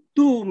were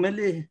two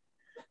Malay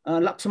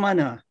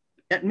Laksamana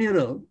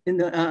admiral in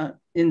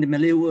the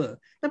Malay world.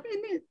 Tapi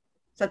ini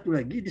satu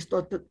lagi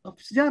distorted of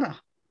sejarah.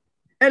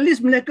 At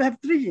least mereka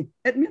have 3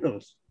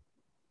 admirals.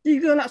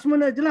 3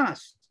 Laksamana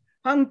jelas.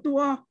 Hang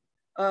Tuah,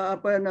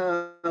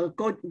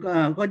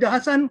 Khoja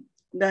Hasan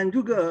dan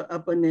juga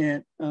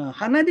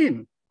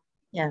Hanadim.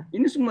 Yeah.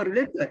 Ini semua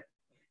related.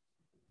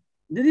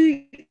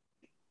 Jadi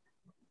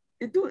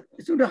itu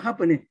sudah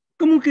apa ni?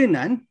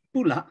 Kemungkinan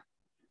pula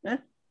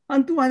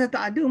Hang Tuah dah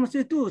tak ada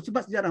masa itu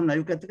sebab sejarah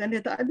Melayu katakan dia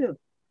tak ada.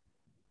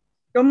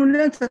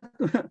 Kemudian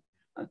satu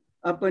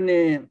apa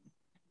ni,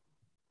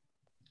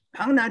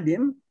 Hang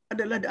Nadim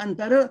adalah di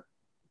antara,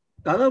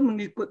 kalau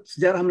mengikut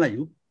sejarah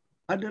Melayu,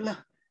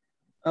 adalah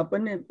apa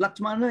ni,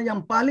 Laksamana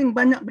yang paling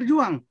banyak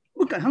berjuang,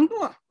 bukan Hang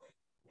Tuah.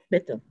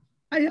 Betul.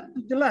 Ayat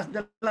itu jelas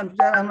dalam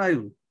sejarah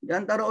Melayu. Di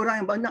antara orang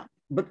yang banyak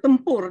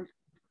bertempur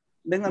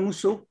dengan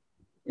musuh,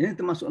 ini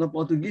termasuklah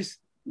Portugis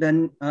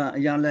dan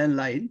yang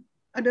lain-lain,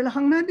 adalah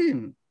Hang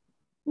Nadim,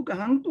 bukan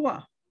Hang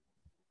Tuah.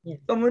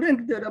 Yes. Kemudian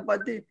kita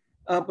dapati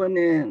apa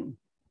ni,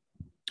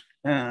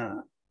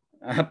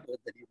 apa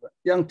tadi,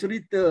 yang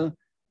cerita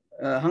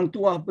Hang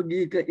Tuah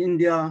pergi ke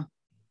India,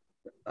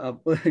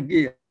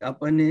 pergi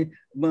apa ni,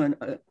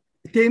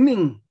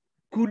 taming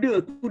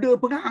kuda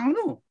perang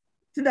tu.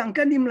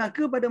 Sedangkan di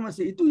Melaka pada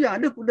masa itu yang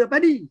ada kuda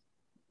padi.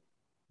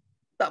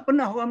 Tak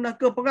pernah orang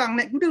Melaka perang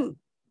naik kuda.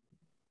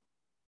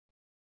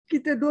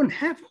 Kita don't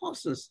have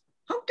horses.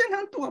 How can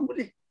Hang Tuah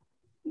boleh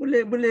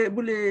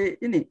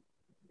ini?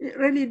 It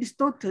really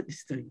distorted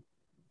history.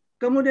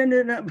 Kemudian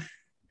dia nak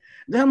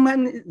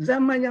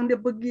zaman yang dia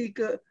pergi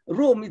ke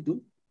Rome itu,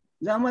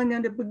 zaman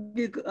yang dia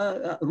pergi ke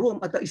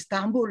Rome atau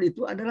Istanbul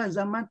itu adalah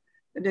zaman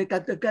dia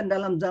katakan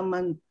dalam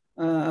zaman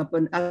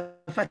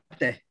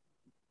Al-Fatih.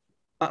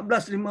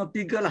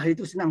 1453 lah,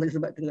 itu senang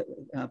sebab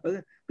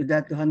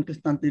kejatuhan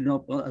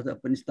Konstantinopel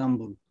ataupun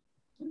Istanbul.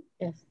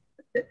 Yes.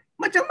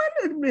 Macam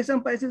mana dia boleh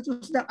sampai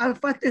situ sedang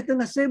Al-Fatih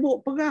tengah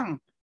sibuk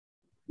perang?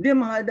 Dia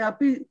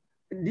menghadapi,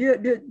 dia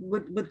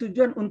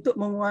bertujuan untuk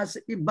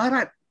menguasai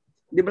barat.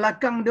 Di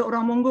belakang dia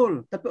orang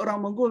Mongol, tapi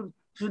orang Mongol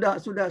sudah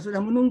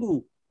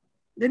menunggu.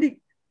 Jadi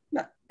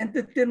nak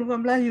entertain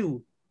orang Melayu.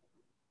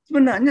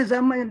 Sebenarnya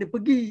zaman yang dia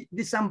pergi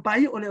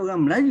disampai oleh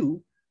orang Melayu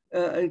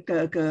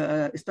ke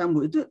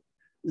Istanbul itu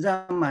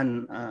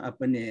zaman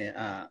apa ni,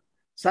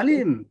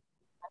 Salim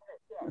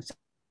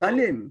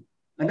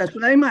dan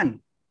Sulaiman.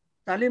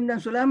 Salim dan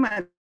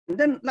Sulaiman.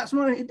 Dan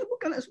Laksamana itu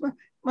bukan Laksamana.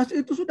 Masa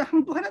itu sudah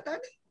Hang Tuah dah tak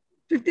ada.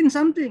 15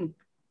 something.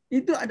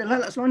 Itu adalah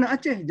Laksamana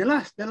Aceh.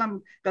 Jelas dalam,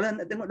 kalau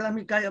nak tengok dalam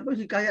hikayat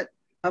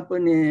apa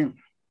ni,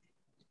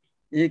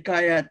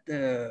 hikayat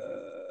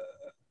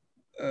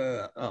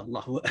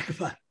Allahu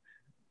Akbar.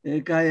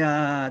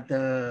 Hikayat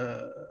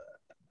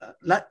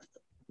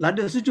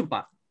Lada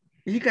Secupak.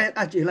 Hikayat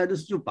Aceh Lada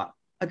Secupak.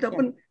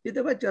 Ataupun kita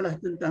bacalah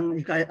tentang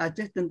hikayat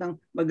Aceh, tentang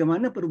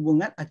bagaimana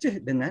perhubungan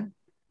Aceh dengan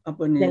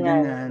apa ni,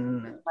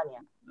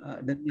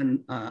 dengan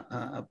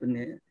apa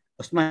ni,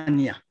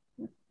 Osmaniyah.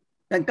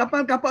 Dan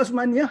kapal-kapal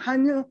Osmaniyah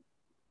hanya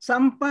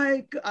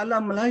sampai ke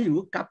alam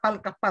Melayu,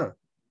 kapal-kapal.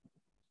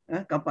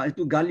 Kapal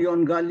itu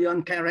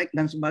galion-galion, kerek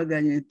dan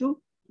sebagainya itu,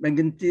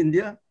 bergentin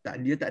dia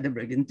tak ada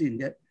bergentin,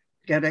 dia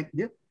kerek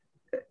dia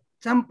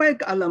sampai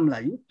ke alam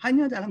Melayu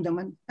hanya dalam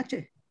zaman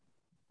Aceh.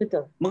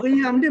 Betul.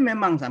 Meriam dia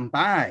memang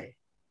sampai.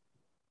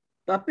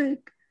 Tapi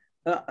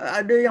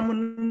ada yang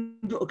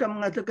menunjukkan,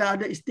 mengatakan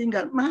ada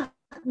istinggar.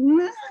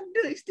 Mana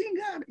ada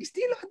istinggar?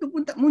 Istilah itu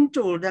pun tak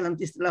muncul dalam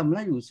istilah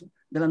Melayu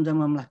dalam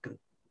zaman Melaka.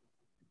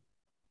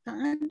 Tak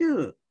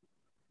ada.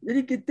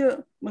 Jadi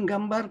kita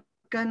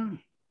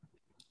menggambarkan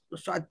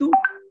sesuatu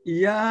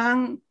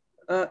yang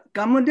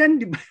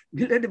kemudian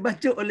bila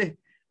dibaca oleh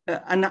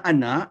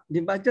anak-anak,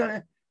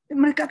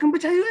 mereka akan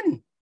percaya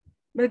ni.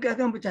 Mereka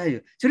akan percaya.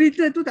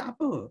 Cerita itu tak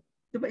apa.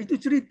 Sebab itu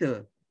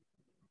cerita.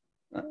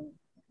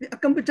 Dia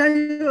akan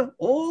percaya,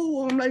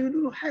 oh orang Melayu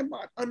dulu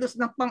hebat. Ada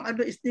senapang,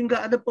 ada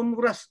istinggar, ada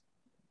pemuras.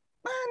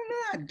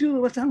 Mana ada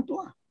bahasa Hang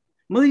Tuah?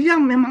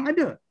 Meriam memang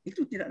ada.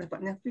 Itu tidak dapat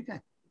dinafikan.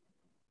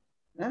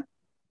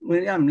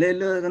 Meriam,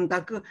 lela,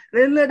 rentaka.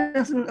 Lela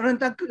dan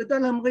rentaka itu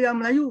adalah meriam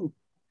Melayu.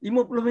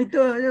 50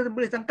 meter saja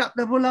boleh tangkap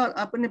dah bola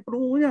apa ni,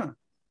 pelurunya.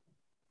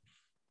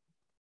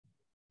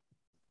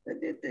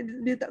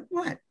 Dia tak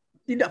kuat.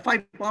 Tidak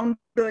 5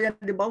 pounder yang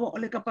dibawa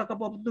oleh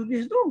kapal-kapal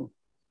Portugis tu.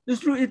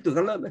 Justru itu,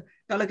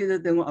 kalau kita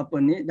tengok apa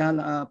ni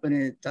dalam apa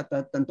ni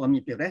catatan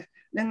Tommy Perez,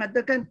 dia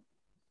mengatakan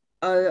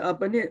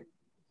apa ni,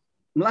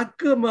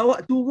 Melaka bawa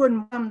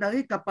turun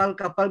dari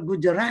kapal-kapal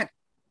Gujarat,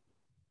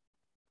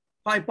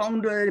 5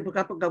 pounder dari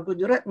kapal-kapal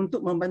Gujarat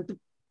untuk membantu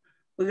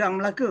perang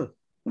Melaka,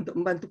 untuk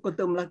membantu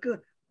kota Melaka.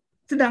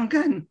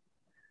 Sedangkan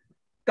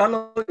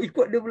kalau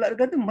ikut dia pula, dia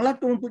kata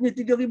Melaka mempunyai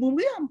 3,000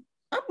 meriam.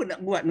 Apa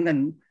nak buat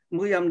dengan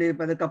meriam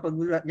daripada kapal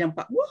Gujarat yang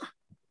 4 buah?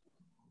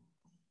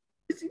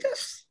 It's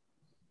just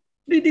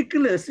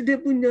ridiculous, dia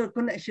punya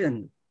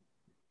connection.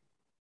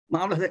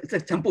 Maaflah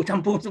saya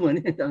campur-campur semua ni.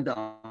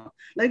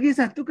 Lagi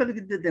satu, kalau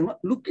kita tengok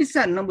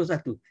lukisan nombor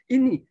 1.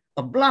 Ini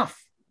a bluff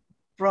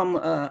from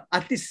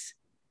artist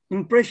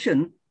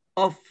impression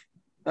of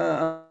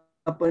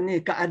apa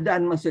ni,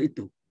 keadaan masa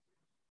itu.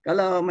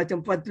 Kalau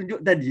macam Puan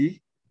tunjuk tadi,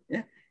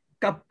 ya,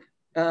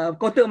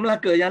 kota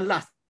Melaka yang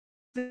last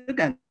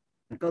kan,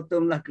 kota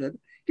Melaka,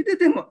 kita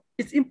tengok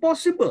it's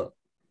impossible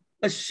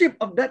a ship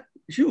of that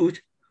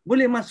huge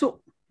boleh masuk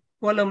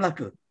Kuala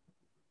Melaka.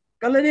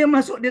 Kalau dia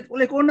masuk, dia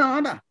boleh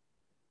kona dah.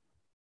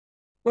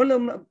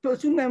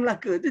 Sungai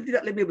Melaka itu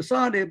tidak lebih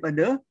besar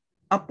daripada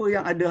apa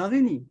yang ada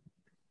hari ini.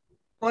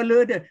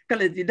 kuala dia.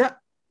 Kalau tidak,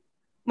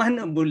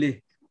 mana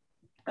boleh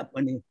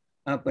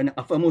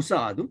Alfa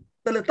Musa tu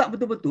terletak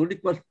betul-betul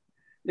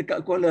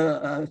dekat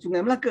kuala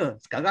Sungai Melaka.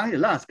 Sekarang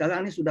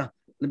ni sudah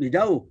lebih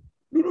jauh.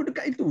 Dulu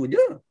dekat itu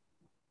je.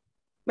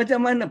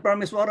 Macam mana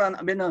Prameswara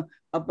nak bina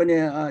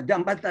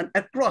jambatan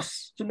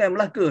across Sungai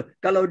Melaka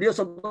kalau dia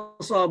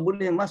sebesar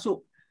boleh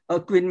masuk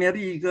Queen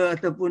Mary ke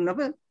ataupun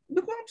apa?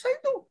 Lebih kurang besar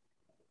itu.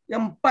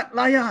 Yang 4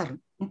 layar,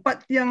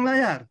 4 tiang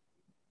layar.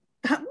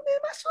 Tak boleh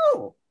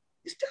masuk.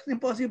 It's just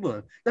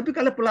impossible. Tapi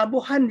kalau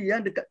pelabuhan dia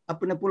dekat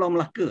Pulau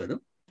Melaka tu,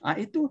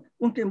 itu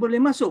mungkin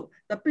boleh masuk.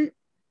 Tapi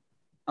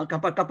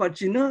kapal-kapal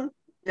Cina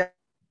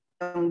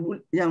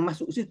yang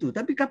masuk situ.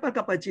 Tapi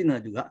kapal-kapal Cina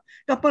juga,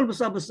 kapal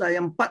besar-besar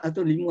yang 4 atau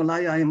 5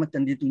 layar yang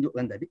macam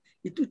ditunjukkan tadi,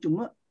 itu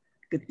cuma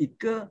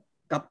ketika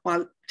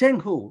kapal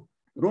Cheng Ho,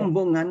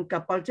 rombongan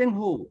kapal Cheng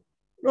Ho.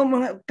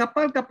 Rombongan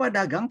kapal-kapal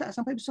dagang tak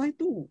sampai besar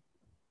itu.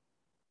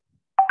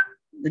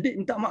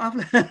 Jadi minta maaf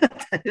lah.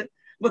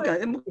 Bukan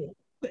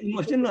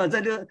emosional.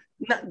 Saya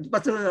nak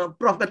pasal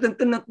Prof kata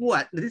kena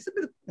kuat. Jadi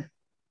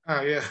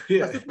ya.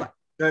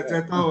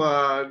 Saya tahu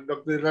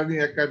Dr. Rani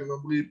akan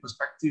memberi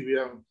perspektif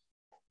yang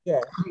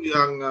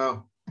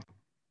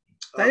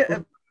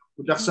saya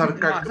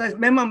berdasarkan saya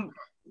memang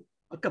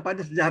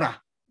kepada sejarah.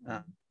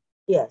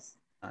 Yes.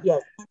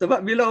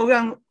 Sebab bila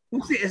orang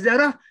usik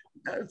sejarah,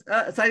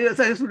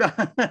 saya sudah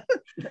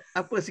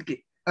apa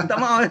sikit. Minta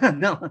maaf.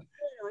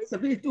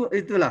 Tapi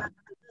itulah.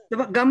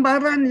 Sebab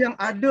gambaran yang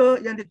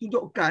ada yang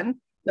ditunjukkan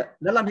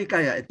dalam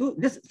hikayat itu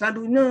dia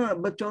selalunya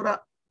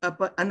bercorak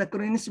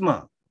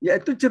anakronisme,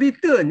 iaitu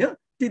ceritanya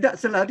tidak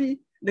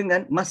selari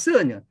dengan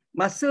masanya.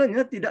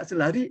 Masanya tidak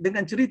selari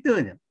dengan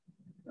ceritanya.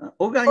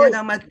 Orang yang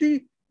dah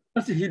mati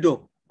masih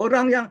hidup.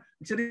 Orang yang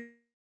cerita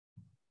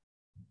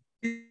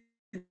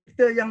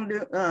yang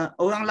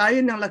orang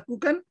lain yang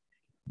lakukan,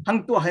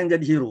 hang tuah yang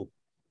jadi hero.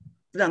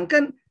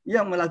 Sedangkan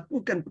yang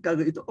melakukan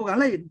perkara itu orang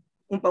lain.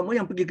 Umpama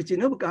yang pergi ke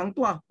China bukan hang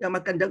tuah, yang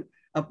makan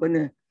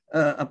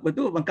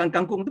makan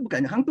kangkung tu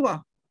bukannya hang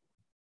tuah.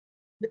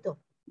 Betul.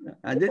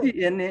 Jadi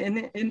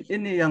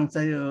ini yang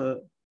saya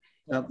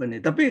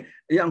tapi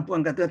yang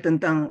puan kata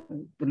tentang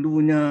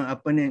perlunya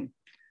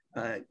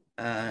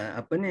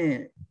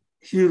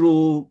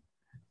hero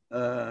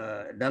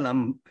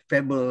dalam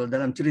fable,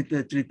 dalam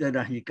cerita-cerita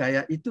dan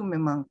hikayat itu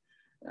memang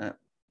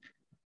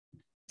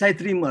saya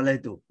terima lah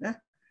itu.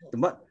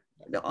 Sebab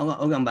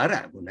orang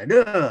barat pun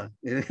ada.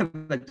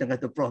 Macam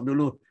kata Prof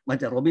dulu,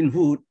 macam Robin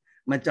Hood,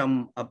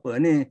 macam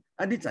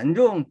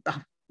disanjung,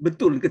 tak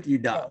betul ke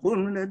tidak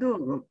pun benda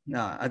tu.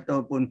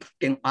 Ataupun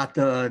King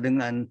Arthur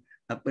dengan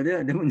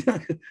dia punya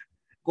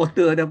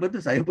kota ada apa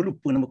tu, saya pun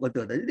lupa nama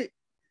kota tadi.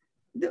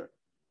 Jadi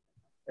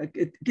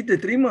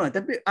kita terima,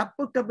 tapi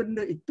apakah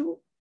benda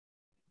itu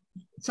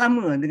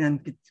sama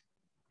dengan kita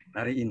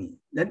hari ini?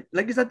 Dan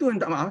lagi satu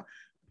minta maaf.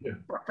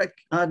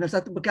 Ada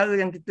satu perkara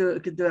yang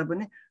kita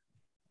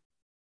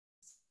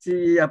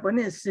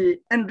si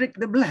Hendrik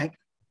the Black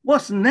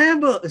was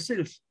never a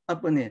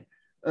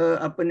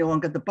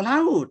orang kata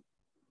pelaut.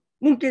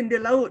 Mungkin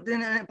dia laut,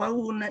 dia naik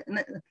perahu,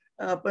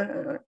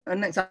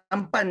 naik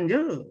sampan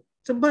je.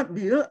 Sebab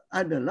dia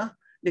adalah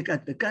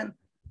dikatakan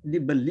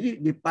dibeli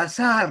di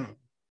pasar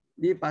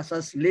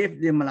slave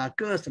di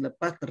Melaka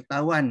selepas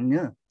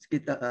tertawannya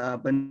sekitar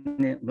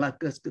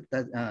Melaka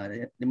sekitar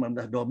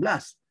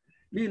 1512.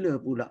 Bila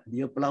pula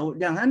dia pelaut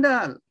yang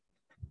handal.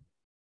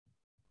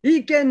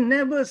 He can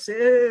never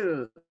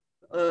sail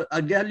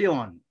a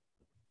galleon.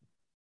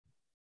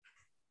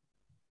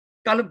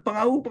 Kalau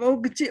perahu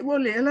kecil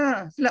boleh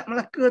lah. Selat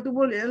Melaka tu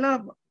boleh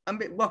lah.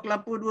 Ambil buah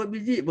kelapa 2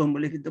 biji pun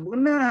boleh kita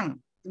berenang.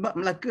 Sebab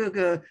Melaka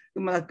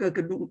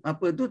ke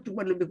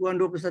cuma lebih kurang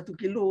 21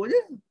 kilo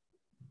je.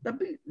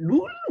 Tapi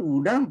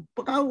dulu dah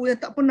perahu yang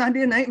tak pernah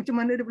dia naik, macam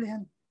mana dia boleh?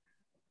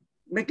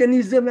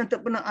 Mekanisme yang tak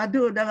pernah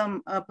ada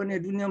dalam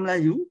dunia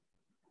Melayu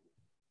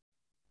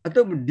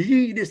atau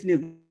diri dia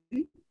sendiri,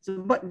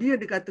 sebab dia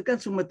dikatakan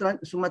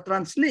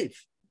Sumatran slave,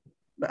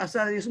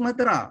 berasal dari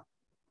Sumatera.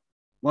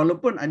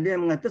 Walaupun ada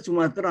yang mengatakan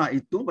Sumatera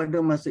itu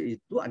pada masa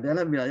itu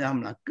adalah wilayah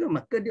Melaka,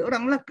 maka dia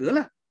orang Melaka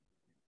lah.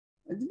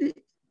 Jadi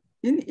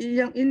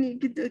ini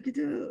kita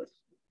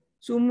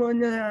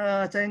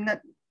semuanya, saya ingat,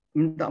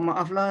 minta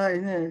maaf lah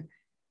ini.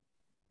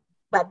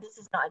 But this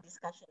is not a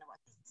discussion about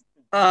this.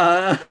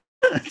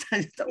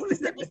 Saya tak boleh.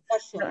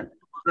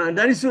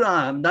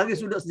 Dari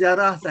sudut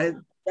sejarah saya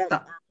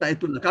tak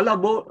itulah.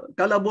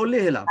 Kalau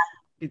boleh lah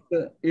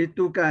kita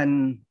itu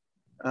kan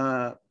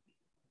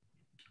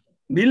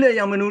bila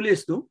yang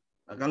menulis tu,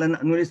 kalau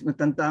nak nulis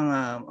tentang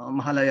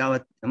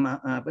Mahalayawat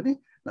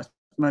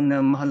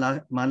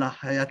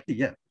Malahayati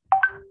ya.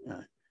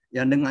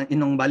 Yang dengan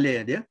Inong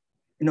Balai dia.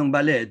 Inong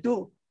Balai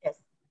tu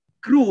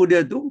kru dia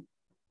tu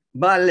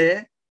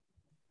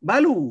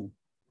Balu.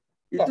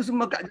 Itu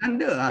semua kak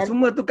janda.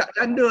 Semua tu kak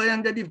janda yang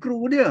jadi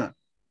kru dia.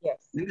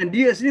 Dengan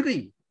dia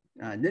sendiri.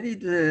 Jadi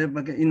itu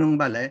pakai Inong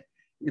Balai,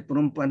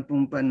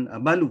 perempuan-perempuan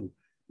Balu.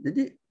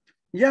 Jadi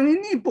yang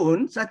ini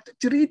pun satu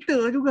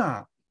cerita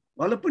juga.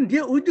 Walaupun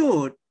dia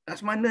wujud,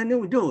 Laksamana ni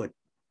wujud.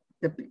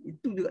 Tapi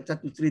itu juga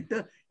satu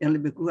cerita yang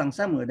lebih kurang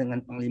sama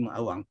dengan Panglima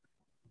Awang.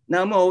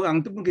 Nama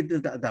orang tu pun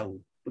kita tak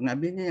tahu.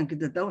 Pengambilnya yang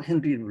kita tahu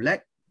Henry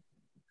Black,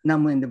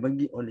 nama yang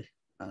dibagi oleh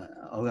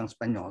orang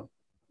Spanyol,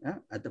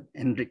 atau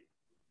Hendrik.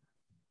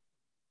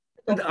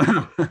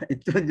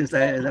 Itu aja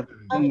saya dapat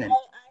komen.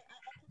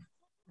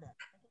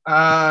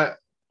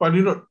 Pak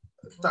Ninot,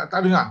 tak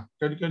dengar.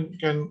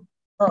 Can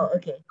Oh,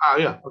 okay.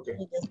 Yeah, okay. Let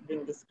me just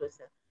bring this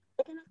closer.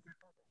 I cannot.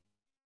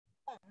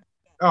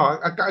 Oh,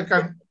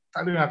 akan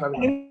tak dengar.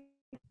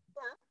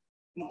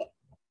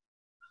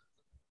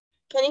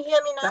 Can you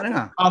hear me now? Tak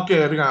dengar?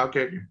 Okay, dengar.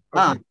 Okay.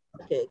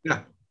 Okay.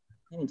 Yeah.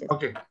 Let me just.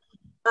 Okay.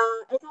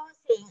 As I was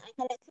saying, I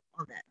collected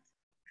all that.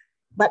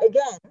 But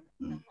again,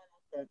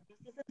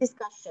 this is a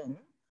discussion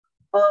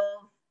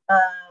of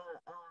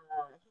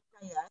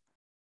hikayat,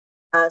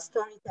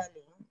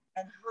 storytelling,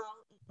 and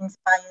how it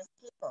inspires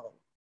people.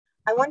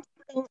 I want to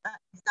bring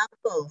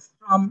examples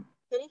from.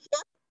 Can you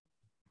hear?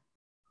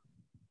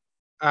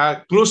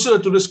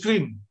 Closer to the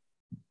screen.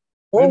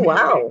 Oh,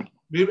 wow.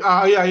 Maybe,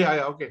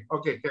 yeah. Okay.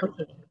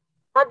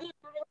 How do you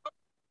do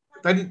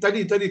it?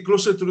 Tadi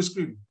closer to the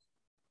screen.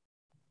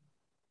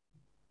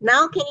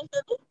 Now can you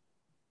hear me?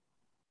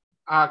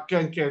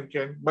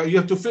 Can. But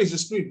you have to face the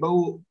screen.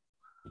 Baru.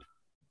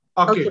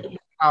 Okay.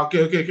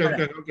 Can.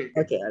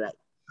 Okay, all right.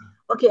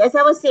 Okay, as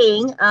I was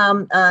saying,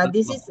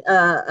 this is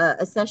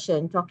a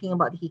session talking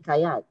about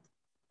hikayat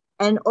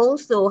and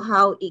also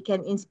how it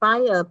can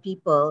inspire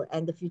people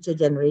and the future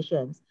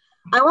generations.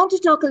 I want to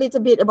talk a little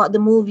bit about the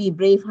movie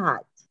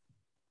Braveheart,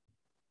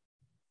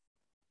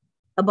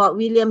 about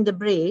William the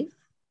Brave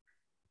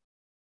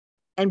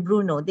and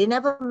Bruno. They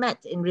never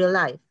met in real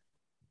life,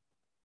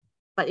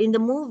 but in the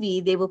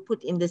movie, they were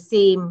put in the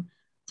same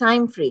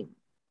time frame.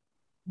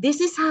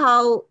 This is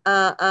how,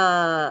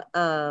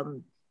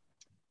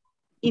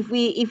 if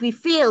we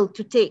fail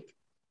to take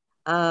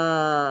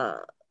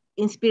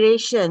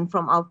inspiration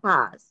from our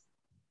past,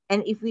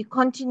 and if we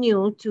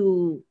continue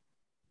to,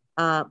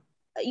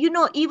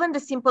 even the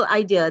simple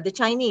idea, the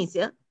Chinese,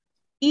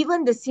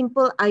 even the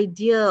simple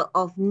idea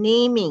of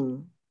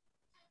naming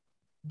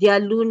their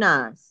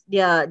lunars,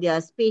 their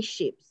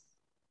spaceships.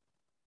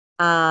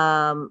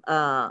 For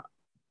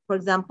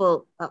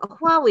example,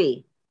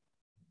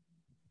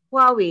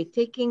 Huawei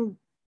taking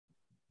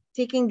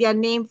their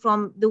name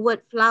from the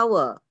word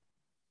flower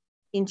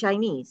in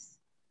Chinese.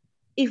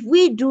 If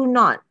we do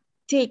not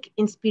take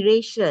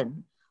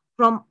inspiration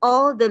from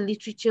all the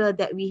literature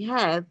that we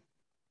have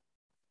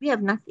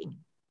nothing.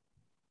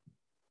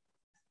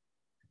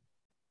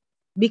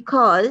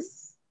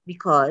 Because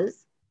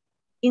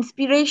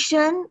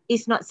inspiration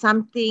is not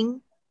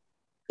something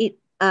it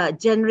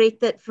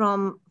generated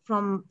from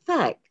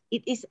fact.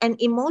 It is an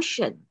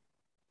emotion.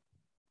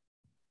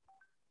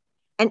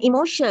 An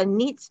emotion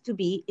needs to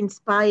be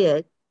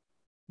inspired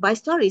by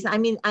stories. I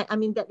mean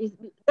that is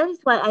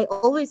why I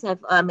always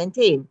have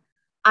maintained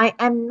I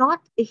am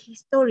not a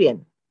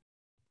historian.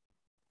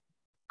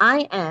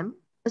 I am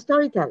a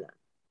storyteller.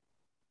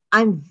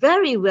 I'm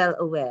very well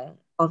aware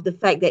of the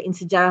fact that in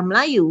sejarah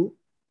Melayu,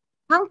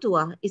 Hang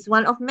Tuah is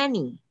one of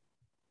many.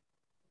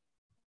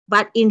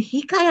 But in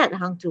Hikayat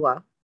Hang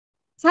Tuah,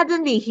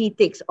 suddenly he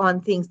takes on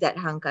things that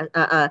Hang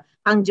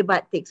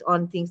Jebat takes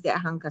on things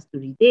that Hang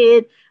Kasturi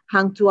did,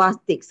 Hang Tuah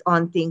takes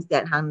on things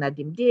that Hang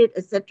Nadim did,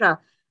 etc.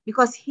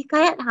 Because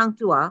Hikayat Hang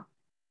Tuah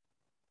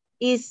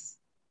is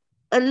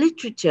a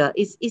literature,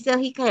 is a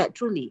hikayat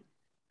truly.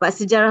 But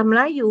sejarah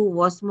Melayu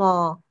was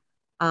more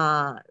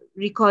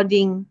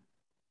recording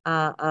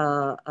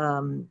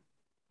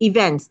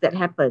events that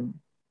happened,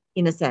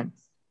 in a sense,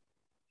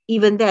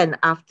 even then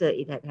after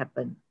it had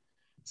happened.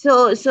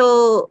 So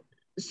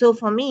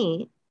for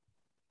me,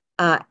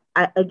 I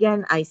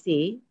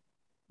say,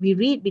 we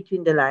read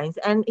between the lines,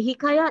 and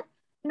hikayat,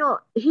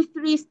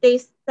 history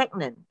stays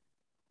stagnant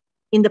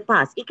in the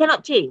past. It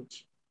cannot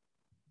change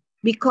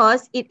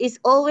because it is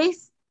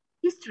always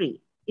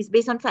history. It's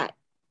based on fact.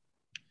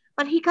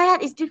 But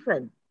hikayat is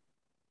different.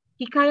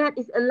 Hikayat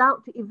is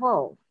allowed to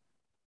evolve.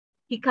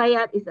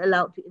 Hikayat is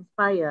allowed to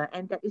inspire,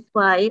 and that is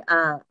why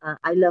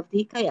I love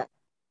the hikayat,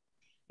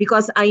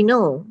 because I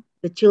know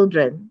the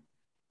children,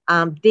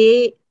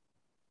 they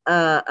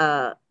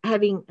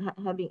having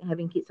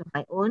kids of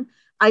my own,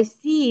 I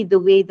see the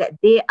way that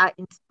they are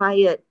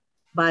inspired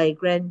by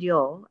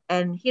grandeur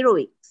and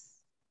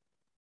heroics,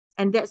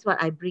 and that's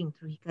what I bring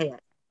to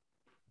hikayat.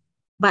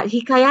 But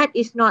hikayat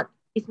is not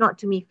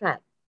to me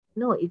fact.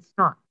 No, it's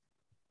not.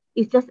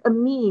 It's just a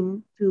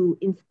mean to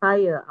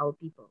inspire our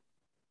people.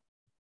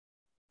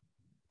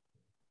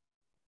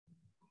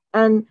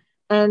 And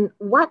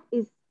what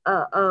is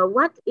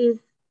the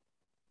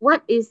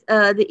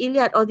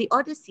Iliad or the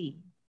Odyssey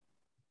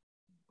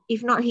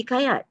if not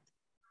hikayat?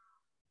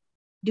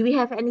 Do we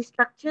have any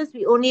structures?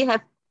 We only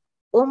have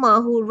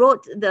Omar, who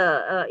wrote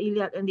the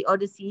Iliad and the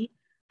Odyssey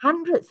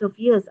hundreds of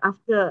years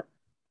after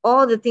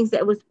all the things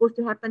that were supposed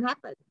to happen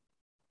happened.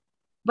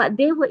 But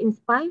they were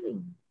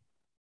inspiring.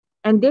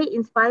 And they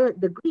inspired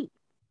the Greeks,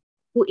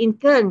 who in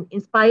turn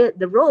inspired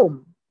the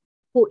Rome,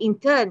 who in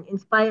turn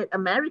inspired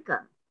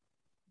America.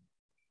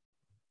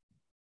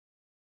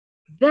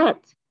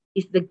 That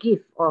is the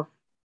gift of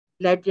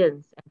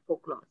legends and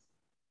folklore.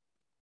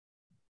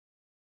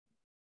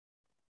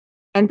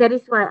 And that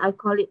is why I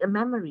call it a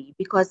memory,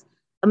 because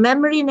a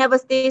memory never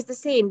stays the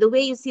same. The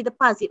way you see the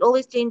past, it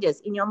always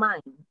changes in your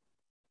mind.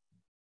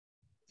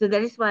 So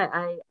that is why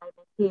I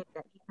maintain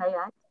that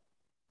hikayat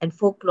and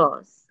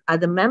folklore are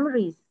the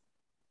memories,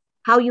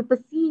 how you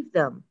perceive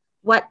them,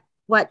 what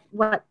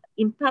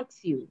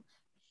impacts you,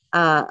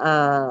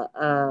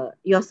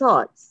 your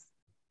thoughts,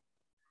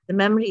 the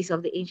memories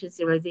of the ancient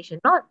civilization,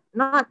 not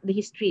the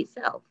history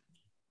itself,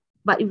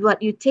 but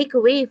what you take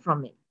away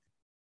from it.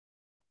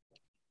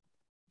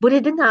 Boleh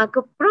dengar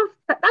ke, Prof?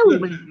 Tak tahu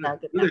boleh dengar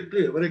ke? Very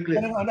clear, very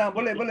clear.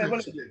 Boleh.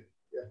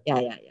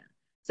 Yeah.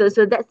 So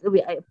that's the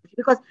way I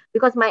approach,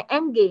 because my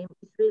end game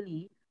is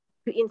really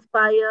to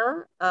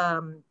inspire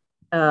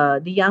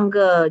the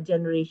younger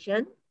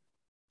generation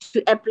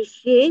to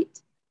appreciate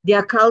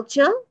their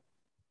culture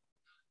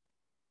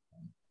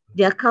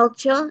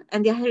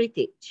and their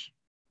heritage.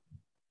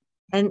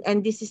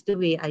 And this is the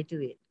way I do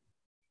it.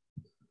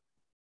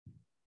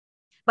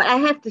 But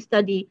I have to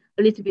study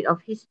a little bit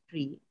of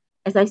history.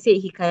 As I say,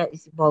 hikayat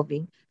is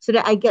evolving, so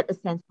that I get a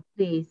sense of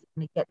place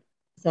and I get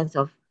a sense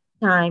of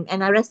time,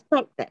 and I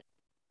respect that.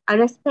 I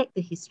respect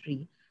the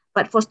history.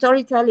 But for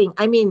storytelling,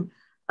 I mean,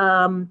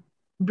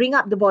 Bring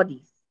Up the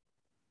Bodies,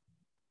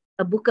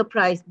 a Booker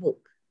Prize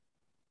book,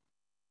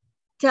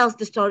 tells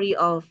the story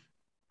of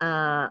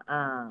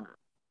Anne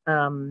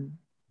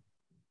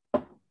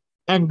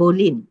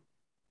Boleyn.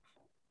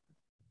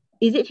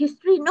 Is it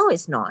history? No,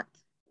 it's not.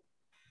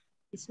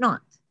 It's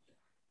not.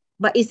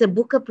 But it's a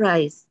Booker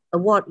Prize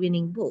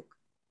award-winning book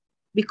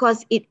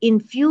because it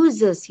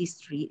infuses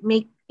history.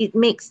 It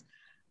makes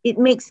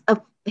a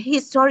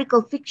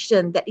historical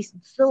fiction that is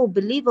so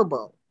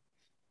believable.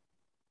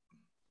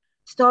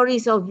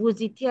 Stories of Wu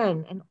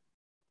Zetian and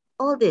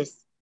all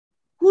this.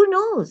 Who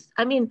knows?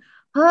 I mean,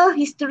 her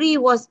history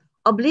was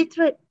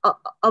obliterated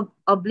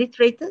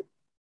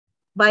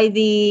by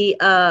the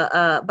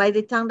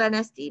Tang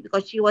Dynasty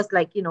because she was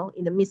like,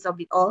 in the midst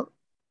of it all.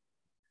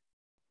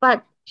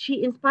 But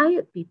she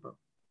inspired people.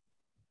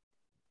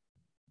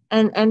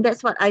 And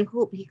that's what I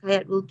hope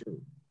Hikayat will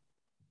do.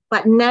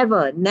 But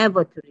never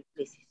to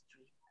replace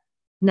history.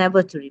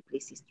 Never to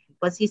replace history.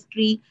 Because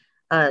history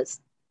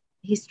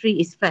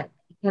is fact.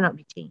 It cannot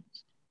be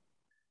changed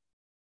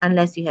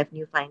unless you have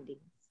new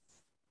findings.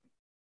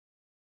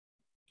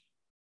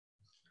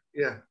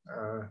 Yeah.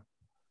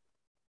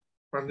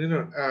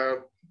 Ninot,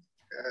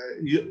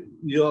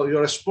 your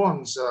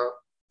response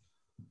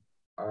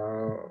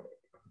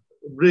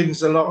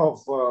brings a lot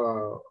of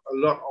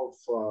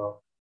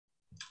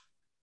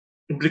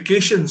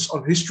implications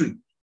on history,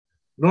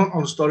 not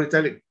on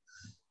storytelling.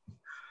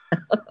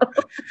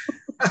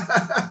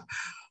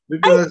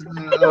 Because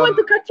I don't want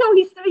to kacau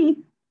history.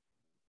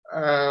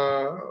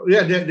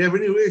 Yeah, there are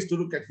many ways to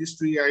look at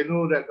history. I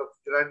know that Dr.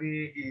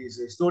 Kirani is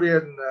a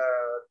historian,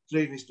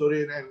 trained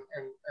historian,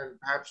 and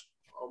perhaps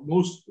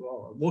most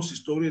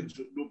historians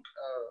would look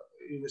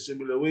in a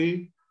similar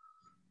way.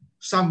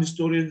 Some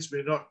historians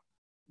may not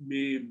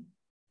be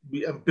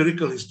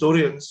empirical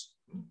historians.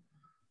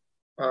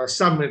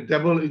 Some may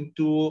dabble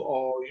into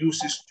or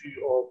use history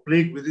or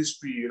play with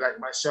history, like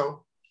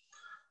myself.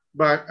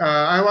 But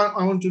I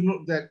want to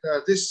note that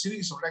this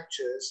series of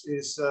lectures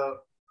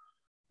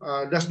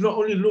does not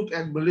only look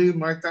at Malay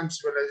Maritime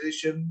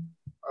civilization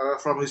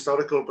from a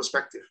historical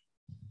perspective.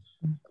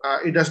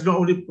 It does not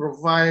only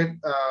provide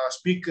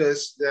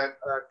speakers that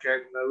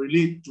can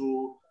relate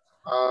to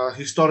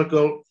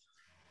historical,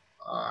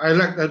 I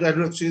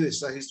don't say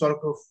this,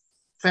 historical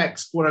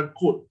facts, quote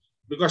unquote,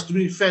 because to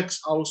me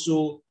facts are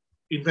also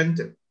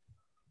invented.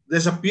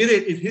 There's a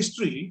period in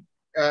history,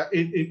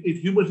 in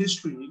human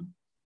history,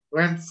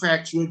 when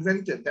facts were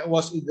invented. That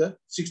was in the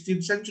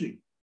 16th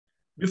century.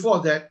 Before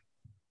that,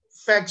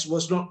 facts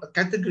was not a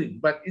category,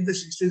 but in the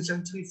 16th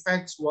century,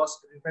 facts was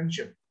an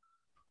invention.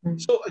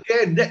 So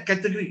again, that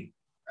category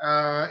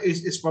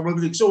is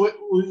probably, so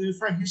we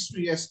find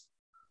history as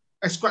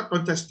quite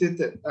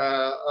contested in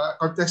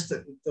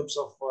terms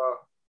of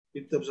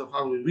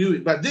how we view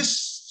it. But this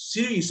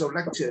series of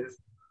lectures,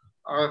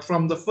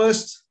 from the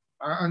first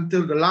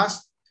until the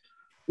last,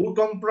 will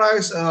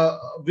comprise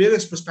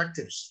various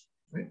perspectives.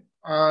 Right?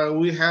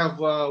 We have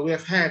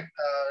had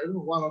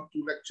one or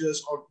two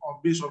lectures on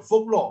based on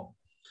folklore,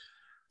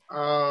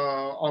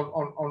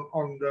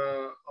 on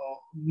the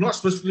not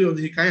specifically on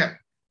the hikayat,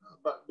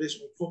 but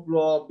based on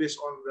folklore, based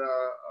on the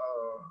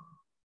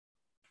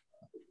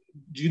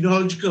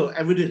genealogical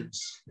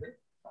evidence,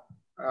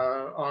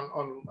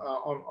 on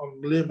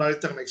Malay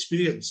Maritime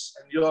experience,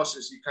 and yours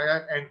is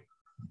hikayat. And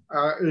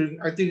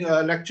I think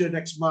a lecture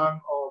next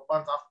month or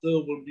month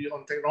after will be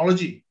on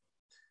technology.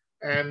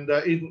 And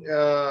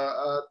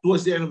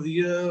towards the end of the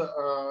year,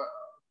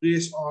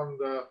 based on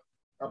the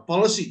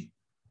policy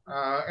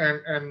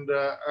and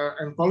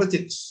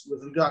politics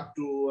with regard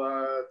to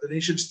the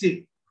nation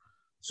state.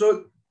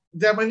 So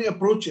there are many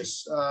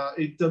approaches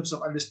in terms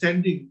of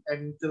understanding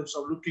and in terms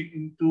of looking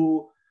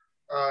into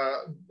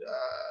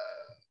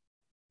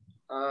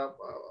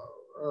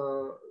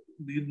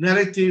the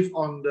narrative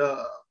on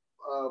the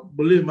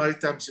Malay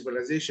Maritime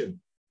civilization.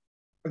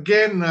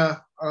 Again,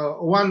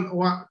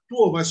 two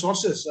of my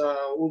sources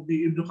will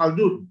be Ibn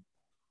Khaldun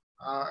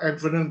and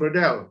Fernand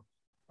Braudel.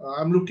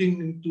 I'm looking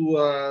into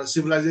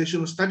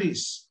civilizational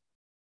studies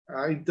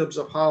in terms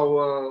of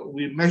how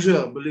we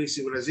measure Malay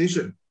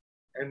civilization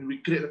and we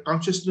create a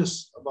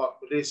consciousness about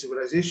Malay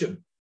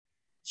civilization.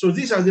 So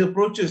these are the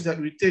approaches that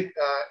we take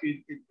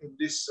in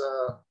this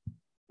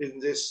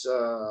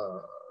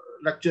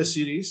lecture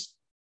series.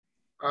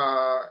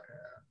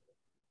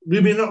 We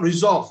may not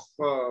resolve,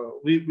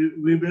 we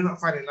may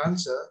not find an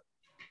answer,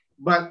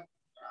 but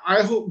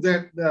I hope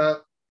that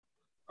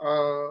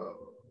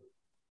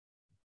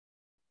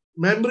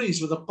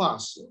memories of the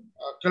past,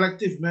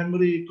 collective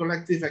memory,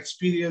 collective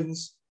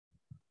experience,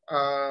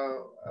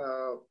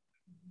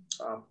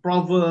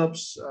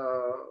 proverbs,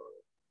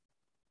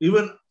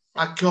 even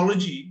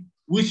archaeology,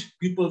 which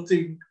people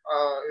think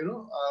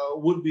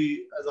would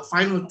be the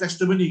final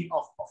testimony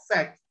of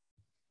fact,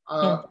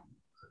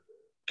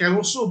 can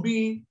also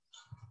be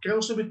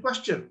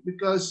questioned,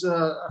 because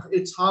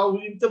it's how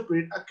we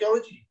interpret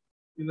archaeology.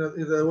 In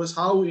other words,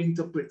 how we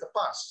interpret the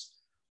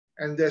past,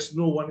 and there's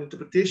no one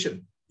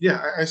interpretation.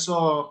 Yeah, I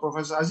saw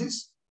Professor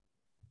Aziz.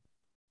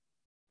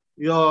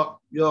 You're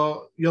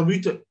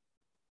muted.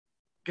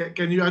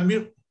 Can you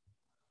unmute?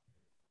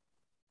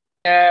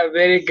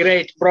 Very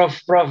great,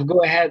 Prof.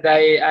 Go ahead.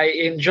 I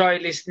enjoy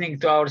listening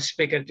to our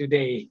speaker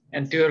today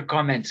and to your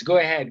comments. Go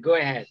ahead.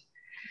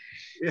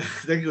 Yeah,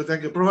 thank you.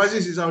 Prof.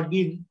 Aziz is our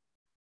dean.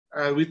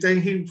 We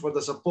thank him for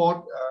the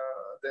support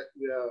that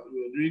we are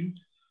doing.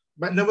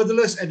 But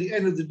nevertheless, at the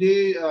end of the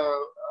day,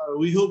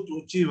 we hope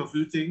to achieve a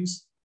few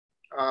things.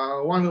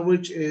 One of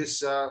which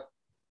is a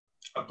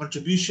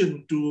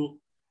contribution to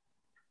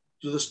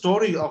the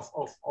story of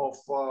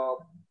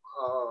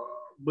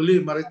Malay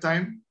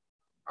Maritime,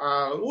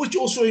 which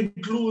also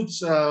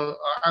includes,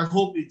 I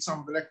hope, in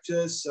some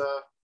lectures,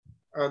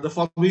 the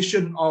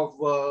formation of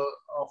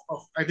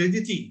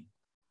identity,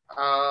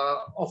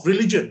 of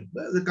religion.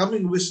 The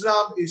coming of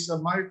Islam is a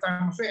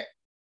maritime affair.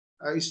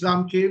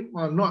 Islam came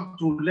not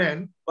through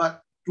land,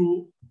 but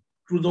through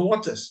the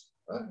waters,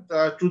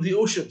 through the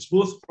oceans,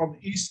 both from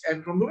the east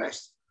and from the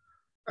west.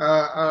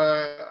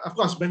 Of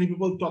course, many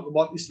people talk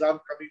about Islam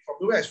coming from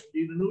the west, from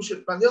the Indian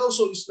Ocean, but there are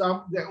also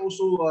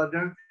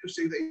narratives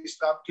saying that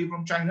Islam came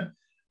from China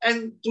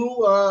and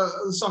through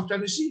the South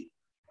China Sea,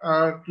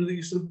 to the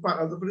eastern part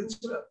of the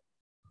peninsula.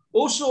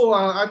 Also,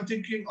 I'm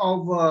thinking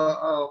of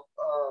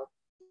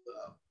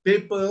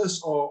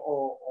papers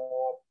or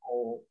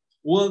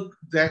work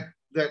that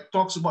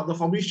talks about the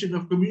formation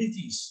of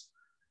communities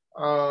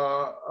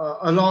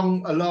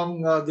along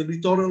the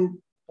littoral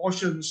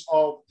portions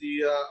of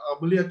the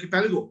Malay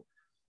archipelago.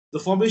 The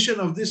formation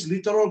of these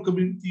littoral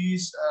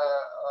communities,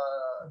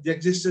 the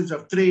existence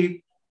of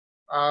trade,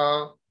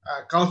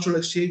 cultural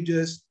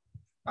exchanges,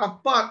 are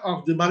part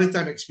of the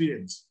maritime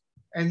experience.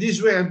 And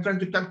this way I'm trying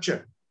to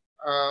capture.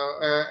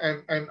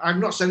 And I'm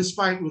not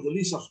satisfied with the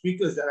list of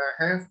speakers that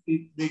I have.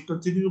 It may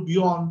continue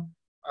beyond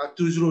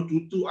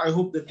 2022. I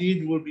hope the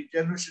Dean will be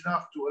generous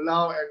enough to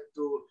allow and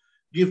to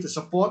give the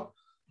support.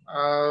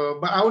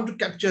 But I want to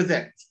capture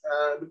that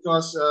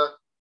because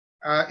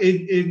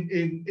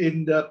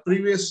in the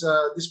previous,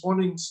 this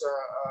morning's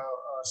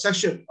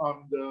session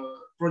on the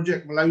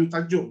project MELAYU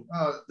Tanjung,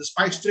 the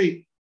Spice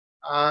Trade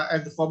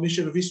and the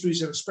formation of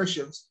histories and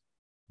expressions,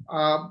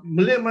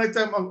 Malay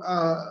Maritime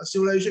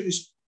civilization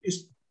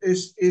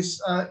is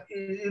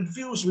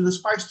infused with the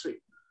spice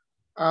trade.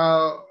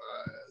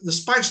 The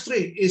spice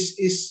trade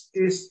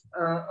is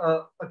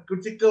a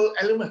critical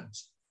element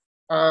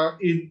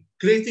in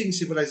creating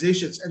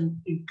civilizations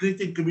and in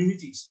creating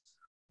communities.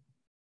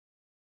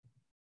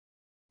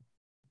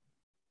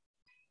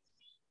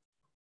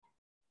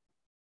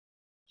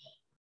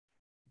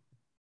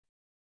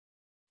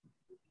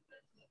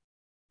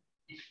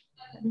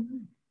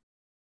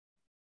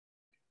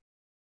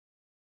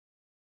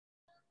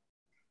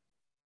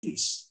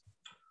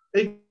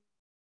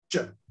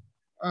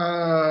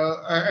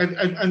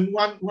 And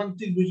one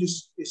thing which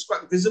is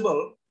quite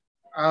visible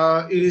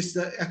is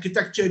the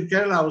architecture in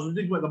Kerala. I was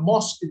thinking about the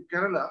mosque in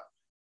Kerala,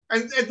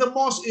 and the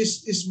mosque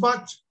is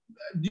much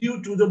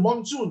due to the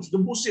monsoons, the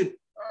musim,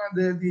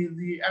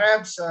 the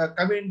Arabs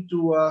coming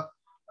to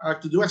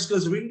the west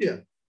coast of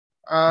India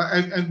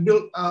and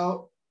built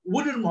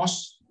wooden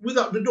mosques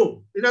without the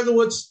dome. In other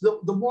words,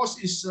 the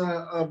mosque is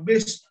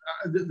based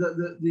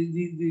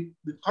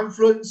the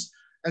confluence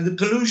and the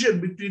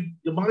collusion between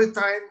the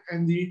maritime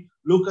and the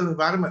local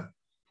environment.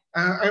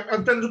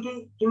 I'm trying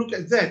to look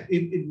at that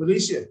in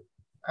Malaysia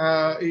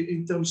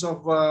in terms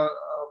of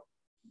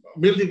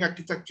building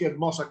architecture and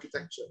mosque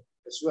architecture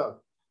as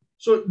well.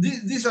 So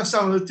these are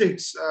some of the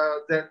things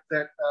that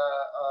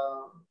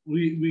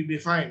we may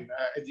find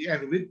at the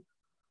end of it.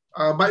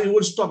 But it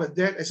won't stop at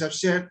that. As I've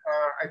said,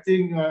 I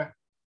think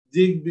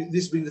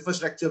this being the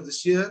first lecture of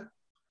this year,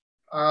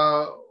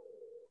 I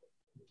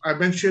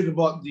mentioned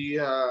about the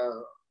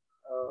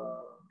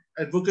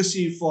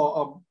advocacy for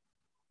a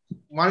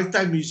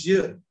maritime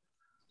museum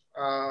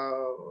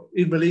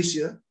in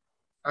Malaysia.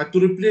 to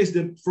replace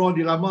the Flor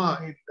de Lama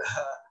in,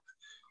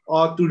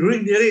 or to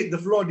regenerate the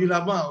Flor de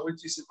Lama,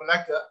 which is in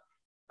Malacca,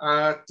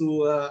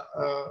 to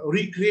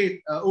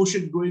recreate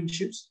ocean-going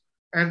ships.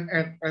 And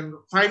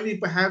finally,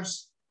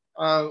 perhaps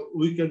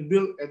we can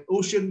build an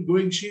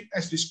ocean-going ship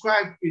as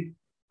described in,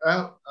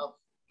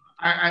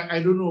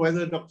 I don't know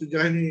whether Dr.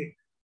 Jalani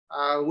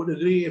would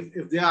agree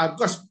if they are,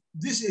 because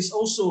this is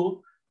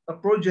also a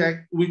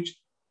project which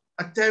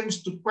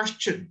attempts to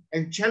question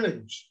and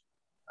challenge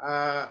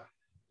the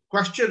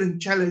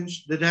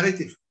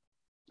narrative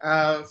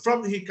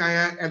from the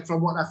Hikayat and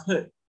from what I've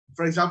heard.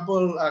 For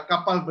example,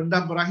 kapal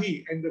Bendam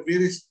Merahi and the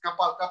various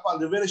kapal,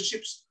 the various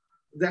ships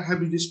that have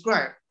been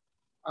described.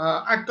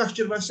 I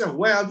question myself,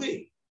 where are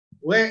they?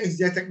 Where is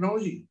their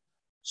technology?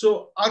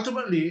 So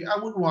ultimately, I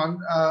would want,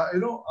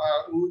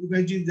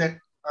 imagine that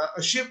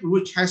a ship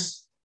which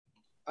has,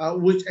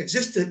 which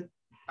existed,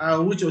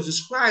 which was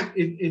described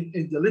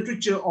in the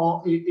literature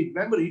or in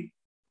memory,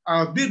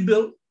 be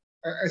built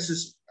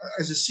as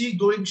a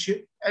sea-going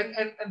ship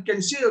and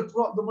can sail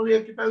throughout the Malay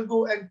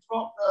archipelago and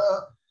throughout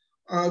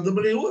the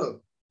Malay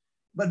world.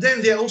 But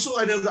then there also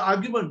another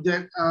argument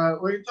that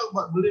when you talk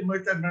about Malay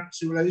Maritime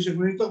civilization,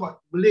 when you talk about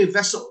Malay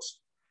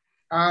vessels,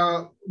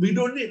 we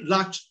don't need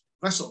large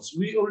vessels.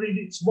 We only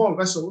need small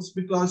vessels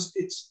because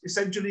it's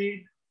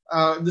essentially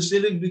the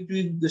sailing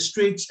between the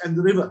straits and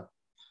the river.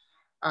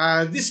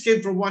 This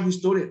came from one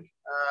historian.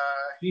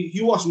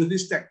 He was with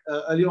this tech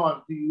early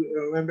on. He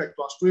went back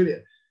to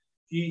Australia.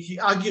 He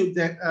argued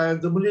that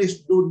the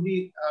Malays don't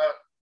need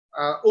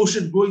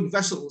ocean-going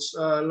vessels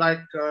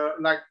like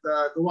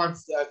the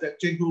ones that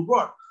Cenggu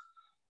brought.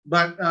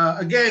 But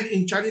again,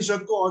 in Chinese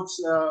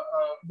records,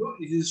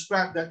 it is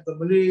described that the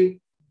Malay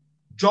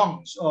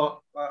jongs, or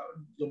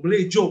the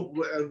Malay jog,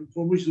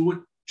 from which the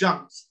word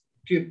junks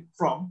came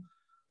from,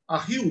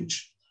 are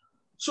huge.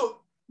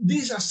 So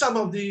these are some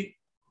of the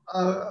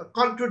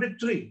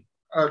contradictory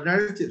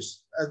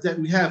narratives that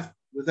we have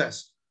with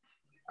us.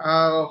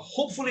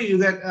 Hopefully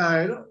that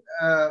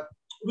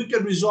we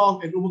can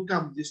resolve and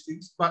overcome these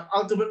things, but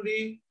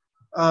ultimately,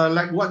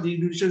 like what the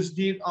Indonesians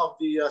did of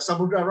the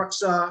Samudra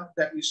Raksa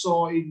that we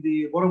saw in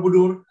the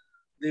Borobudur,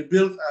 they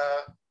built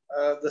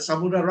the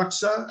Samudra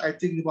Raksa, I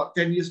think about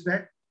 10 years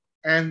back,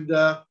 and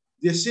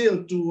they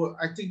sailed to,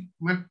 I think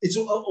it's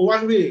a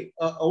one-way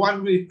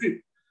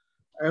trip.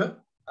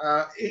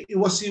 It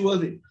was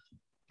seaworthy,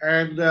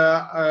 and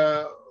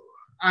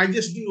I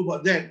just knew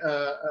about that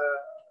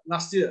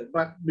last year.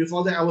 But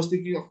before that, I was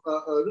thinking of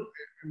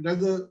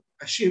another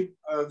ship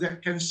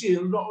that can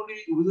sail not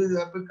only within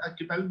the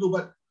archipelago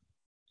but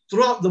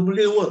throughout the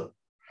Malay world.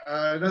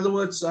 In other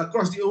words,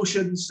 across the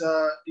oceans,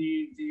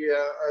 the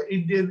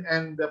Indian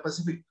and the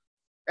Pacific.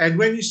 And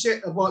when you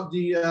said about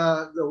the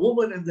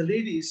women and the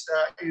ladies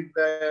in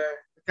the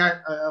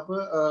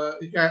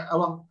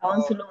Awang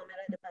Sulung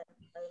Merah Depan.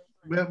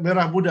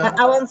 Merah Muda,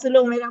 Awang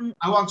Sulung Merah.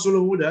 Awang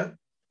Sulung Muda,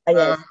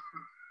 Yes.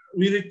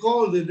 we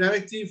recall the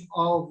narrative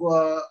of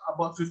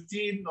about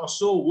 15 or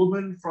so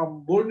women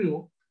from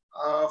Borneo,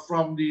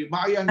 from the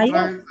Mayan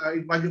tribe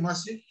in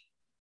Banjarmasin,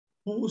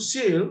 who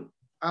sailed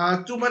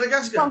to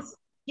Madagascar.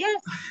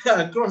 Yes.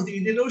 Across the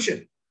Indian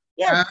Ocean.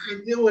 Yes.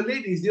 And they were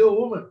ladies, they were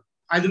women.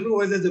 I don't know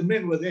whether the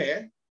men were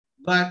there,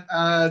 but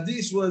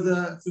these were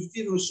the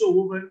 15 or so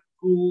women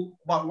who,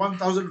 about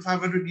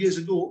 1,500 years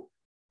ago,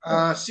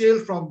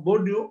 sailed from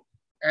Borneo,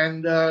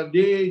 and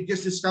they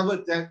just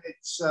discovered that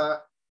it's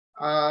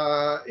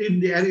in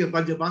the area of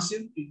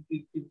Banjarmasin in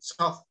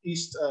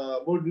southeast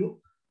Borneo,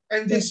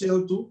 and they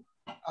sailed to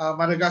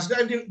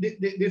Madagascar, and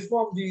they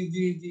formed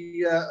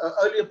the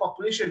earlier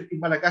population in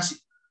Malagasy.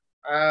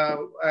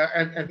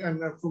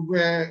 And from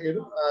where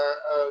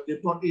they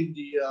brought in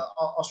the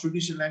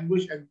Austronesian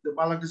language, and the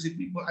Malagasy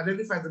people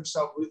identified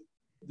themselves with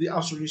the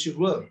Austronesian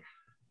world.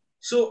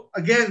 So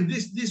again,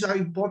 these are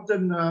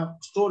important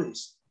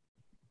stories.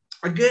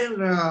 Again,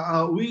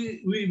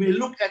 we may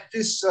look at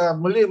this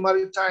Malay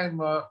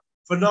maritime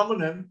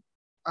phenomenon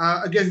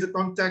against the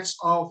context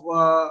of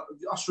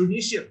the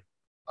Austronesian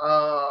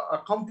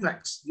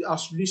complex, the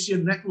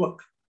Austronesian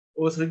network,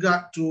 with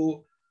regard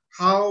to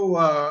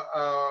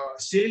how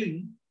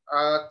sailing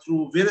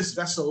through various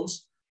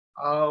vessels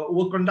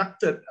were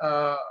conducted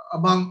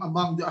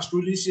among the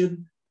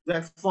Austronesian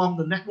that formed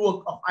the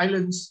network of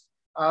islands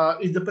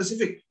in the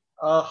Pacific,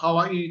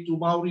 Hawaii to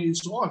Maori and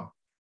so on.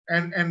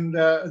 And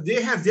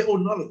they have their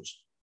own knowledge.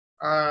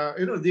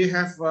 They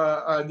have.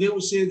 They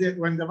would say that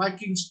when the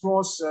Vikings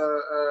crossed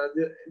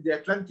the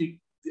Atlantic,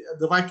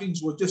 the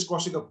Vikings were just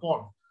crossing a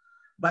pond,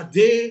 but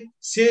they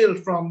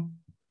sailed from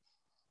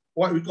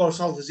what we call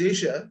Southeast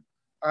Asia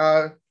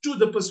to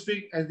the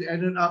Pacific, and they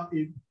ended up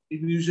in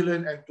New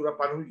Zealand and to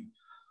Rapa Nui.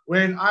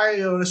 When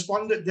I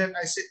responded that,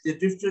 I said they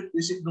drifted.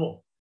 They said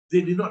no,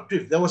 they did not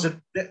drift.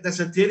 There's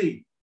a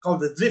theory called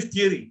the drift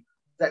theory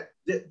that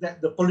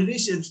the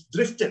Polynesians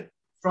drifted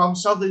from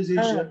Southeast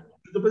Asia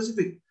to the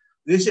Pacific.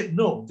 They said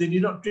no, they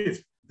did not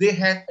drift. They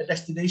had a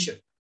destination,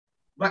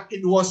 but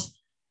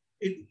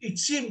it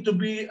seemed to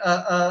be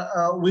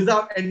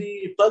without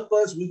any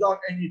purpose, without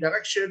any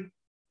direction.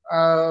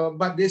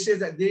 but they say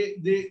that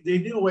they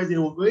knew where they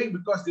were going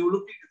because they were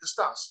looking at the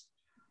stars,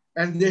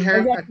 and they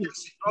had a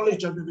tacit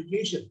knowledge of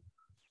navigation.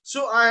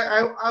 So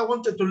I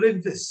wanted to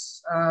link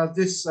this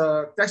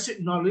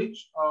tacit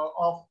knowledge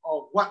of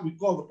what we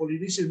call the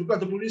Polynesian, because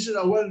the Polynesians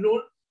are well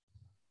known.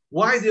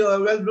 Why they are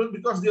well known?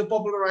 Because they are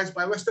popularized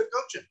by Western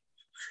culture.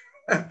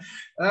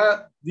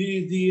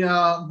 The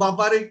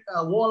barbaric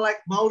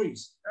warlike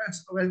Maoris.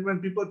 When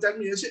people tell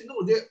me, I said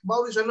no,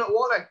 Maoris are not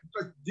warlike,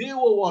 because they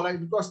were warlike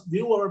because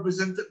they were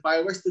represented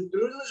by Western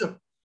colonialism.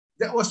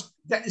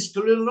 That is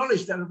colonial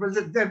knowledge that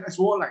represents them as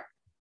warlike.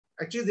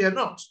 Actually, they are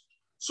not.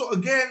 So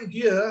again,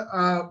 here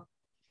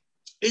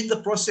in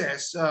the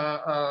process,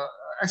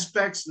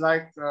 aspects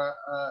like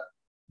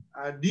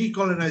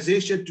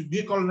decolonization, to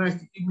decolonize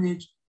the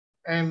image,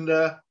 and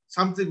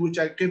something which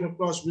I came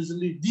across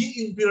recently,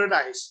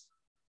 de-imperialize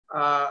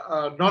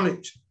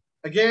knowledge.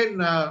 Again,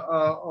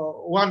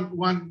 one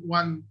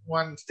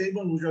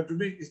statement which I want to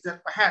make is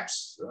that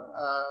perhaps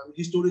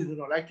historians will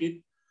not like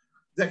it,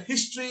 that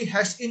history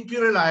has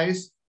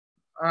imperialized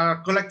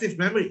collective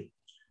memory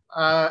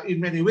in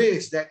many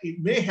ways, that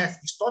it may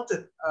have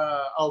distorted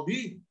our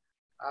being.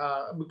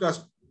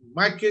 Because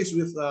my case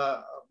with,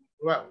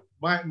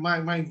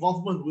 my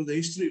involvement with the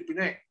history of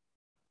Penang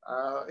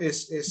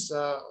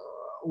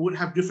would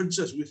have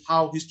differences with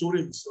how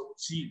historians would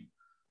see.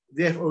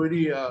 They have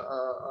already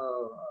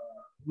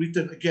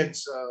written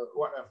against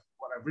what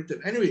I've written.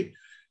 Anyway,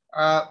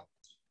 I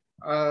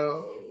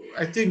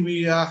think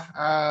this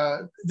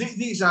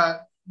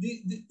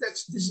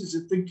is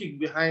the thinking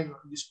behind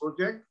this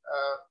project,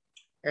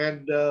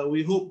 and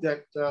we hope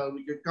that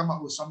we can come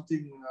up with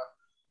something,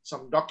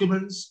 some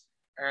documents,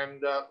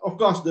 and of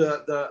course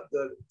the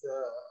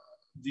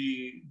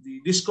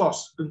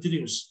discourse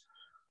continues.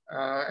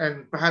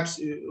 And perhaps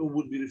it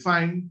would be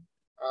refined.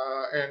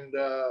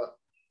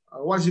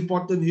 What's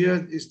important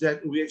here is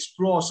that we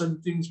explore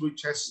some things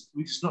which is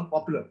not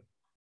popular.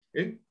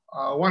 Okay?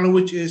 One of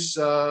which is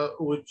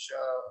will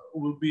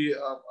be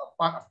a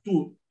part of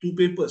two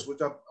papers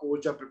which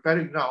are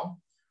preparing now.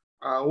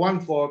 One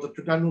for the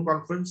Terengganu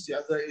conference, the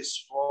other is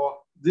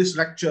for this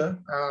lecture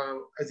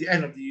at the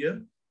end of the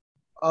year.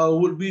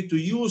 Would be to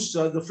use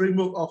the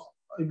framework of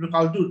Ibn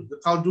Khaldun, the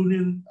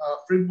Khaldunian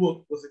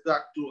framework with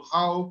regard to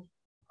how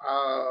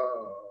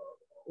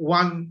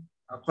one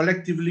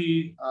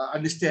collectively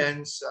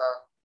understands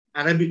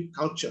Arabic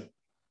culture,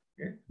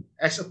 okay,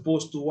 as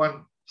opposed to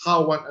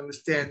how one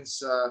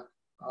understands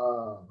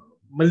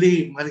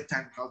Malay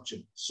maritime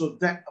culture. So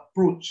that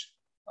approach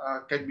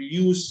can be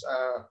used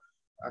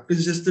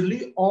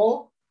consistently,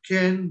 or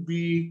can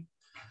be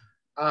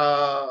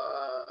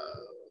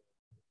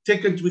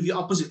taken with the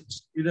opposite.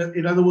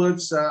 In other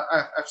words,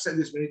 I've said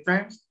this many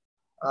times.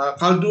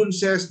 Khaldun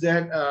says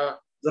that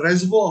the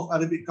reservoir of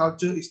Arabic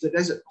culture is the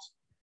desert.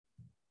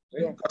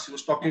 Okay? Yeah. Because he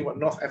was talking about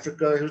North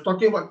Africa. He was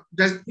talking about,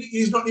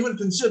 he's not even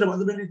concerned about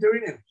the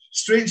Mediterranean.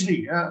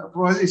 Strangely,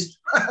 for Aziz,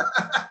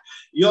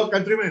 your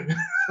countrymen.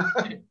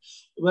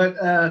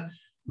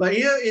 But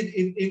here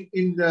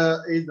in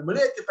the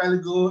Malay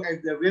archipelago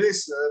and the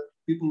various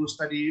people who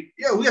study,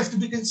 we have to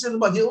be concerned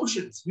about the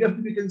oceans. We have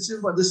to be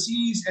concerned about the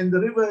seas and the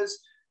rivers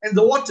and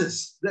the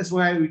waters. That's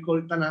why we call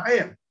it Tanah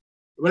Air.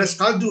 Whereas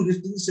Khaldun is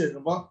concerned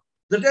about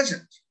the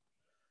desert.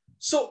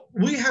 So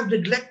we have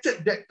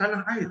neglected that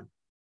Tanah Air,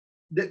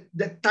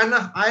 that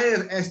Tanah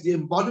Air as the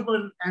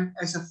embodiment and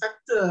as a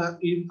factor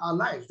in our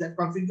lives, that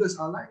configures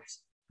our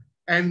lives.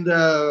 And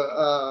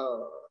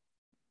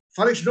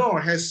Farish Noor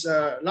has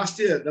the last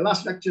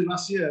lecture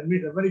last year,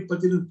 made a very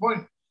pertinent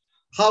point,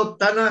 how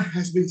Tanah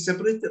has been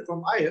separated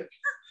from Air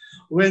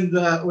when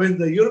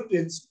the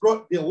Europeans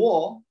brought their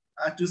war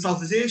to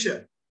Southeast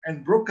Asia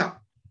and broke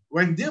up.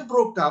 When they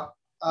broke up,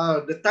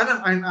 the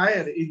Tanah and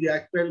Air in the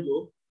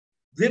archipelago,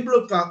 they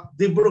broke up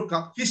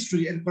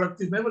history and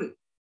collective memory.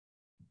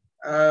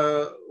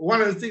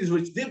 One of the things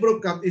which they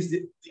broke up is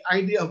the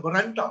idea of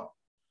merantau.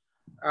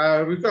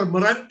 Because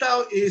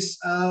merantau is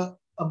a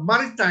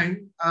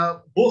maritime,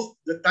 both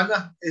the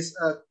Tanah is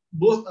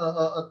both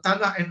a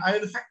Tanah and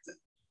Air factor.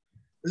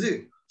 You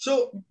see?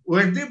 So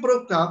when they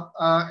broke up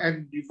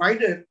and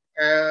divided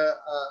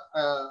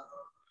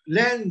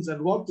lands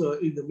and water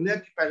in the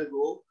Malay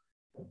archipelago,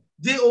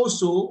 they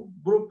also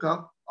broke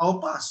up our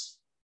past.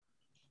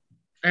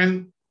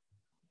 And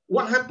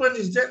what happened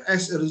is that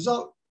as a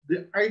result,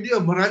 the idea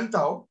of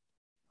merantau,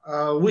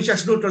 which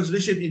has no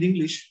translation in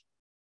English,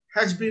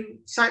 has been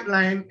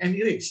sidelined and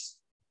erased.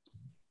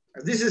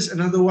 And this is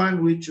another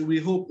one which we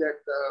hope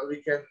that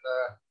we can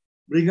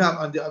bring up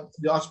on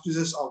the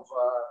auspices of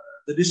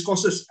the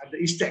discourses at the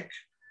ISTEC,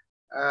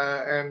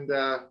 and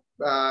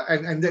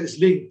that is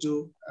linked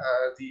to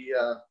the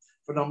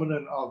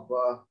phenomenon of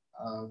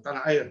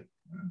Tanah Air,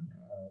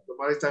 the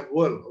maritime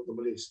world of the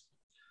Malays.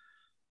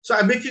 So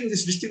I'm making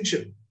this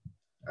distinction.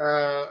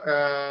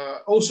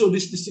 Also,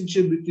 this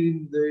distinction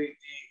between the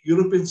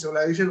European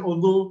civilization,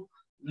 although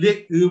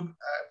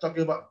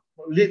talking about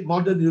late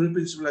modern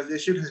European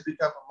civilization has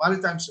become a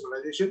maritime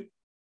civilization,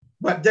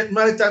 but that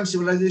maritime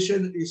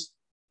civilization is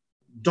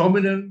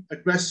dominant,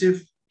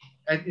 aggressive,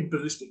 and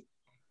imperialistic.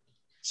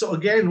 So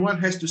again, one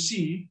has to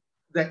see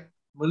that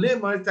Malay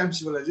maritime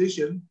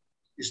civilization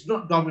is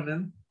not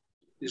dominant,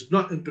 is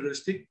not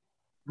imperialistic.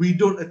 We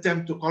don't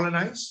attempt to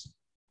colonize,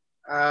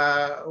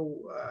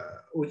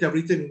 which I've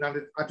written in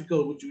an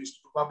article which is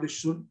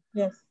published soon.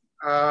 Yes.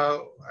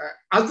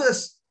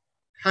 Others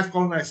have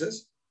colonized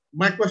us.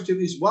 My question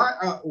is,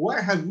 why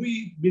have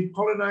we been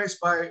colonized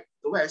by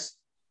the West,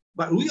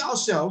 but we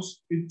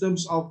ourselves, in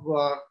terms of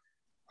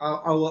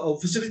our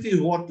facility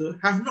of water,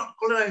 have not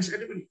colonized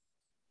anybody?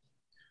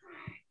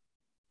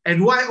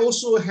 And why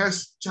also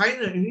has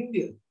China and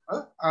India?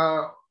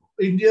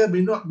 India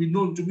may not be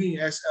known to me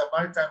as a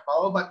maritime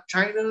power, but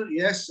China,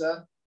 yes.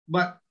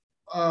 But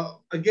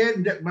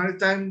again, that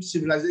maritime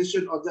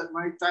civilization or that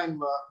maritime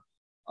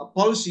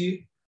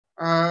policy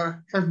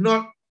have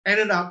not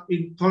ended up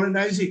in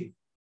colonizing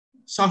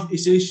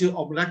Southeast Asia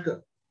or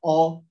Malacca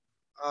or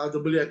the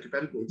Malay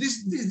archipelago.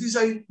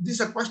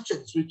 These are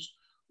questions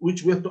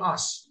which we have to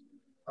ask.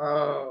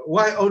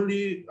 Why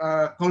only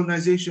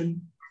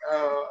colonization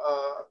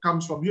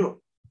comes from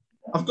Europe?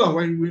 Of course,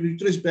 when we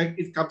trace back,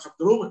 it comes from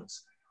the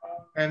Romans.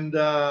 And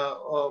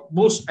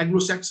most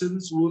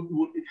Anglo-Saxons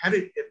would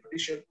inherit their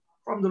tradition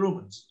from the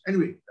Romans.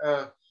 Anyway,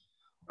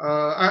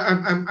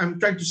 I'm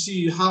trying to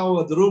see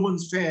how the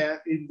Romans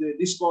fare in the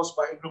discourse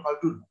by Ibn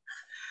Khaldun.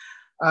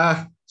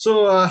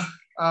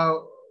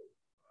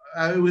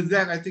 With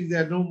that, I think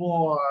there are no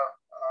more.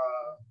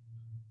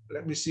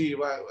 Let me see if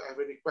I have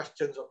any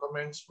questions or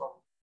comments from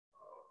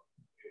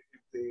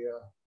yeah.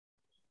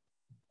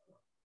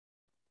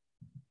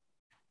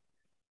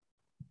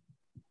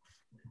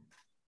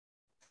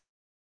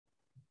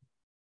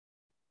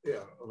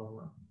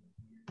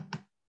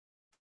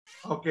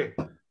 Okay.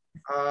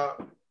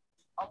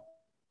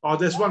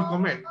 There's one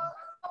comment.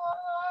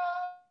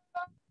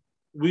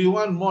 We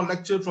want more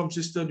lecture from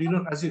Sister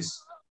Ninot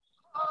Aziz.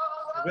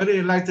 Very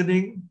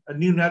enlightening, a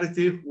new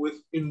narrative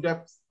with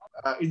in-depth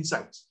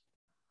insights.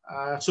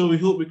 So we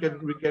hope we can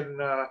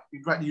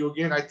invite you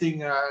again. I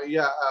think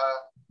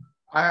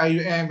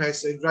IIUM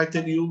has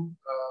invited you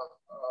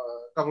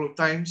a couple of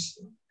times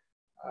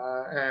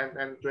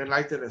and to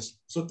enlighten us.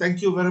 So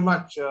thank you very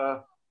much,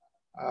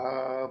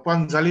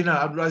 Puan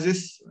Zalina Abdul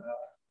Aziz,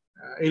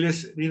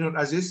 alias Ninot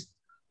Aziz,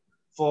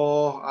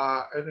 for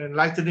an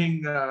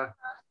enlightening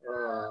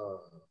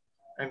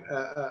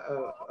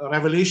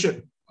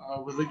revelation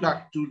with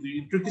regard to the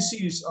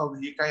intricacies of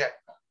the HIKAYAT.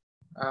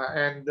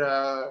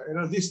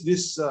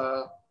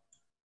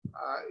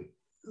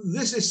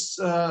 This is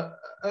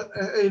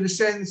in a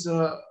sense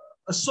a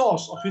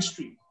source of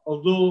history,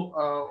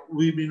 although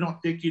we may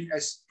not take it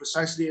as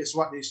precisely as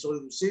what the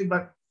historians say,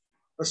 but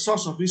a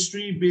source of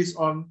history based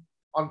on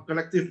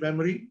collective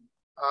memory,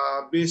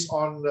 based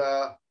on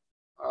the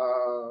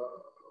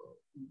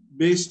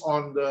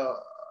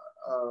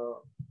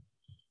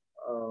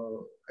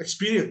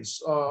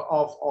experience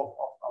of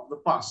the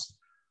past.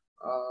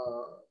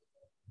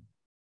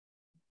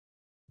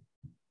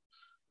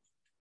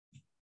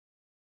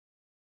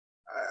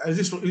 Is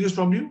this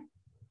from you?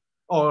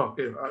 Oh,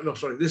 okay. No,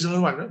 sorry. This is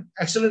another one.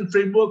 Excellent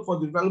framework for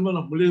development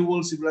of Malay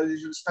world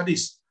civilization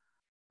studies.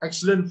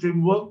 Excellent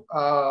framework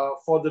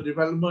for the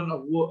development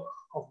of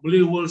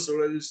Malay world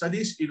civilization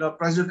studies in a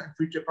present and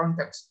future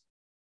context,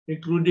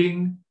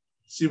 including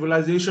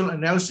civilization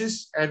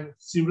analysis and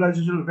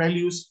civilizational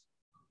values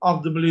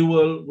of the Malay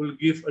world will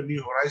give a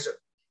new horizon.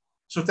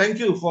 So thank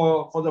you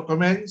for the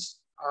comments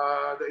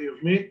that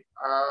you've made.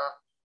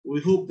 We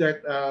hope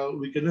that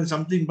we can learn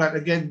something, but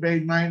again, bear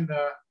in mind,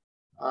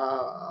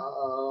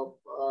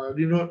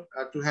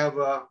 to have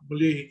a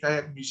Malay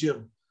HIKAYAT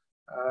museum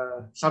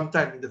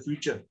sometime in the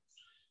future.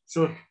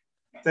 So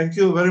thank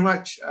you very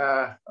much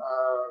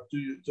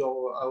to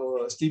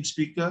our esteemed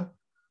speaker.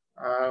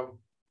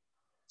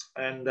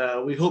 And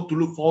we hope to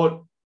look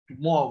forward to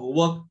more of her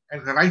work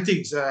and her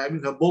writings, her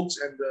books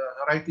and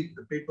her writing,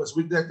 the papers.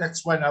 With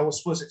that's when I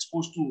was first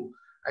exposed to,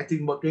 I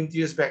think about 20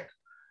 years back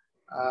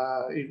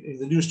in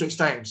the New Straits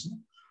Times.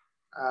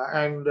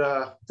 And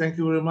thank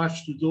you very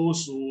much to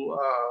those who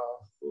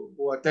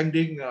are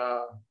attending,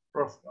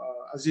 Prof.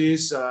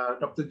 Aziz,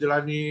 Dr.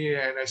 Jelani,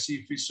 and I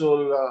see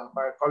Fisul,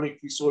 my colleague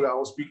Fisul,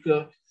 our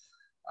speaker,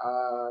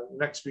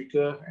 next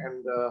speaker,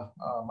 and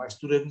my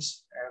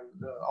students,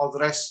 and all the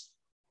rest.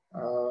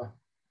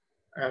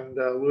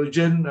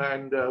 Wiljan,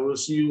 and we'll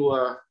see you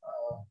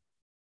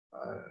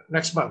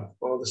next month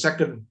for the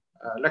second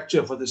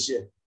lecture for this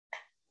year.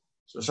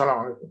 So,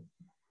 Assalamualaikum.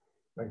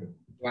 Thank you.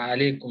 Wa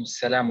alaikum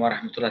salam wa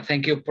rahmatullah.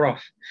 Thank you,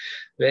 Prof.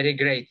 Very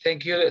great.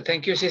 Thank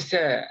you,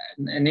 Sister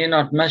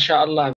Ninot. MashaAllah.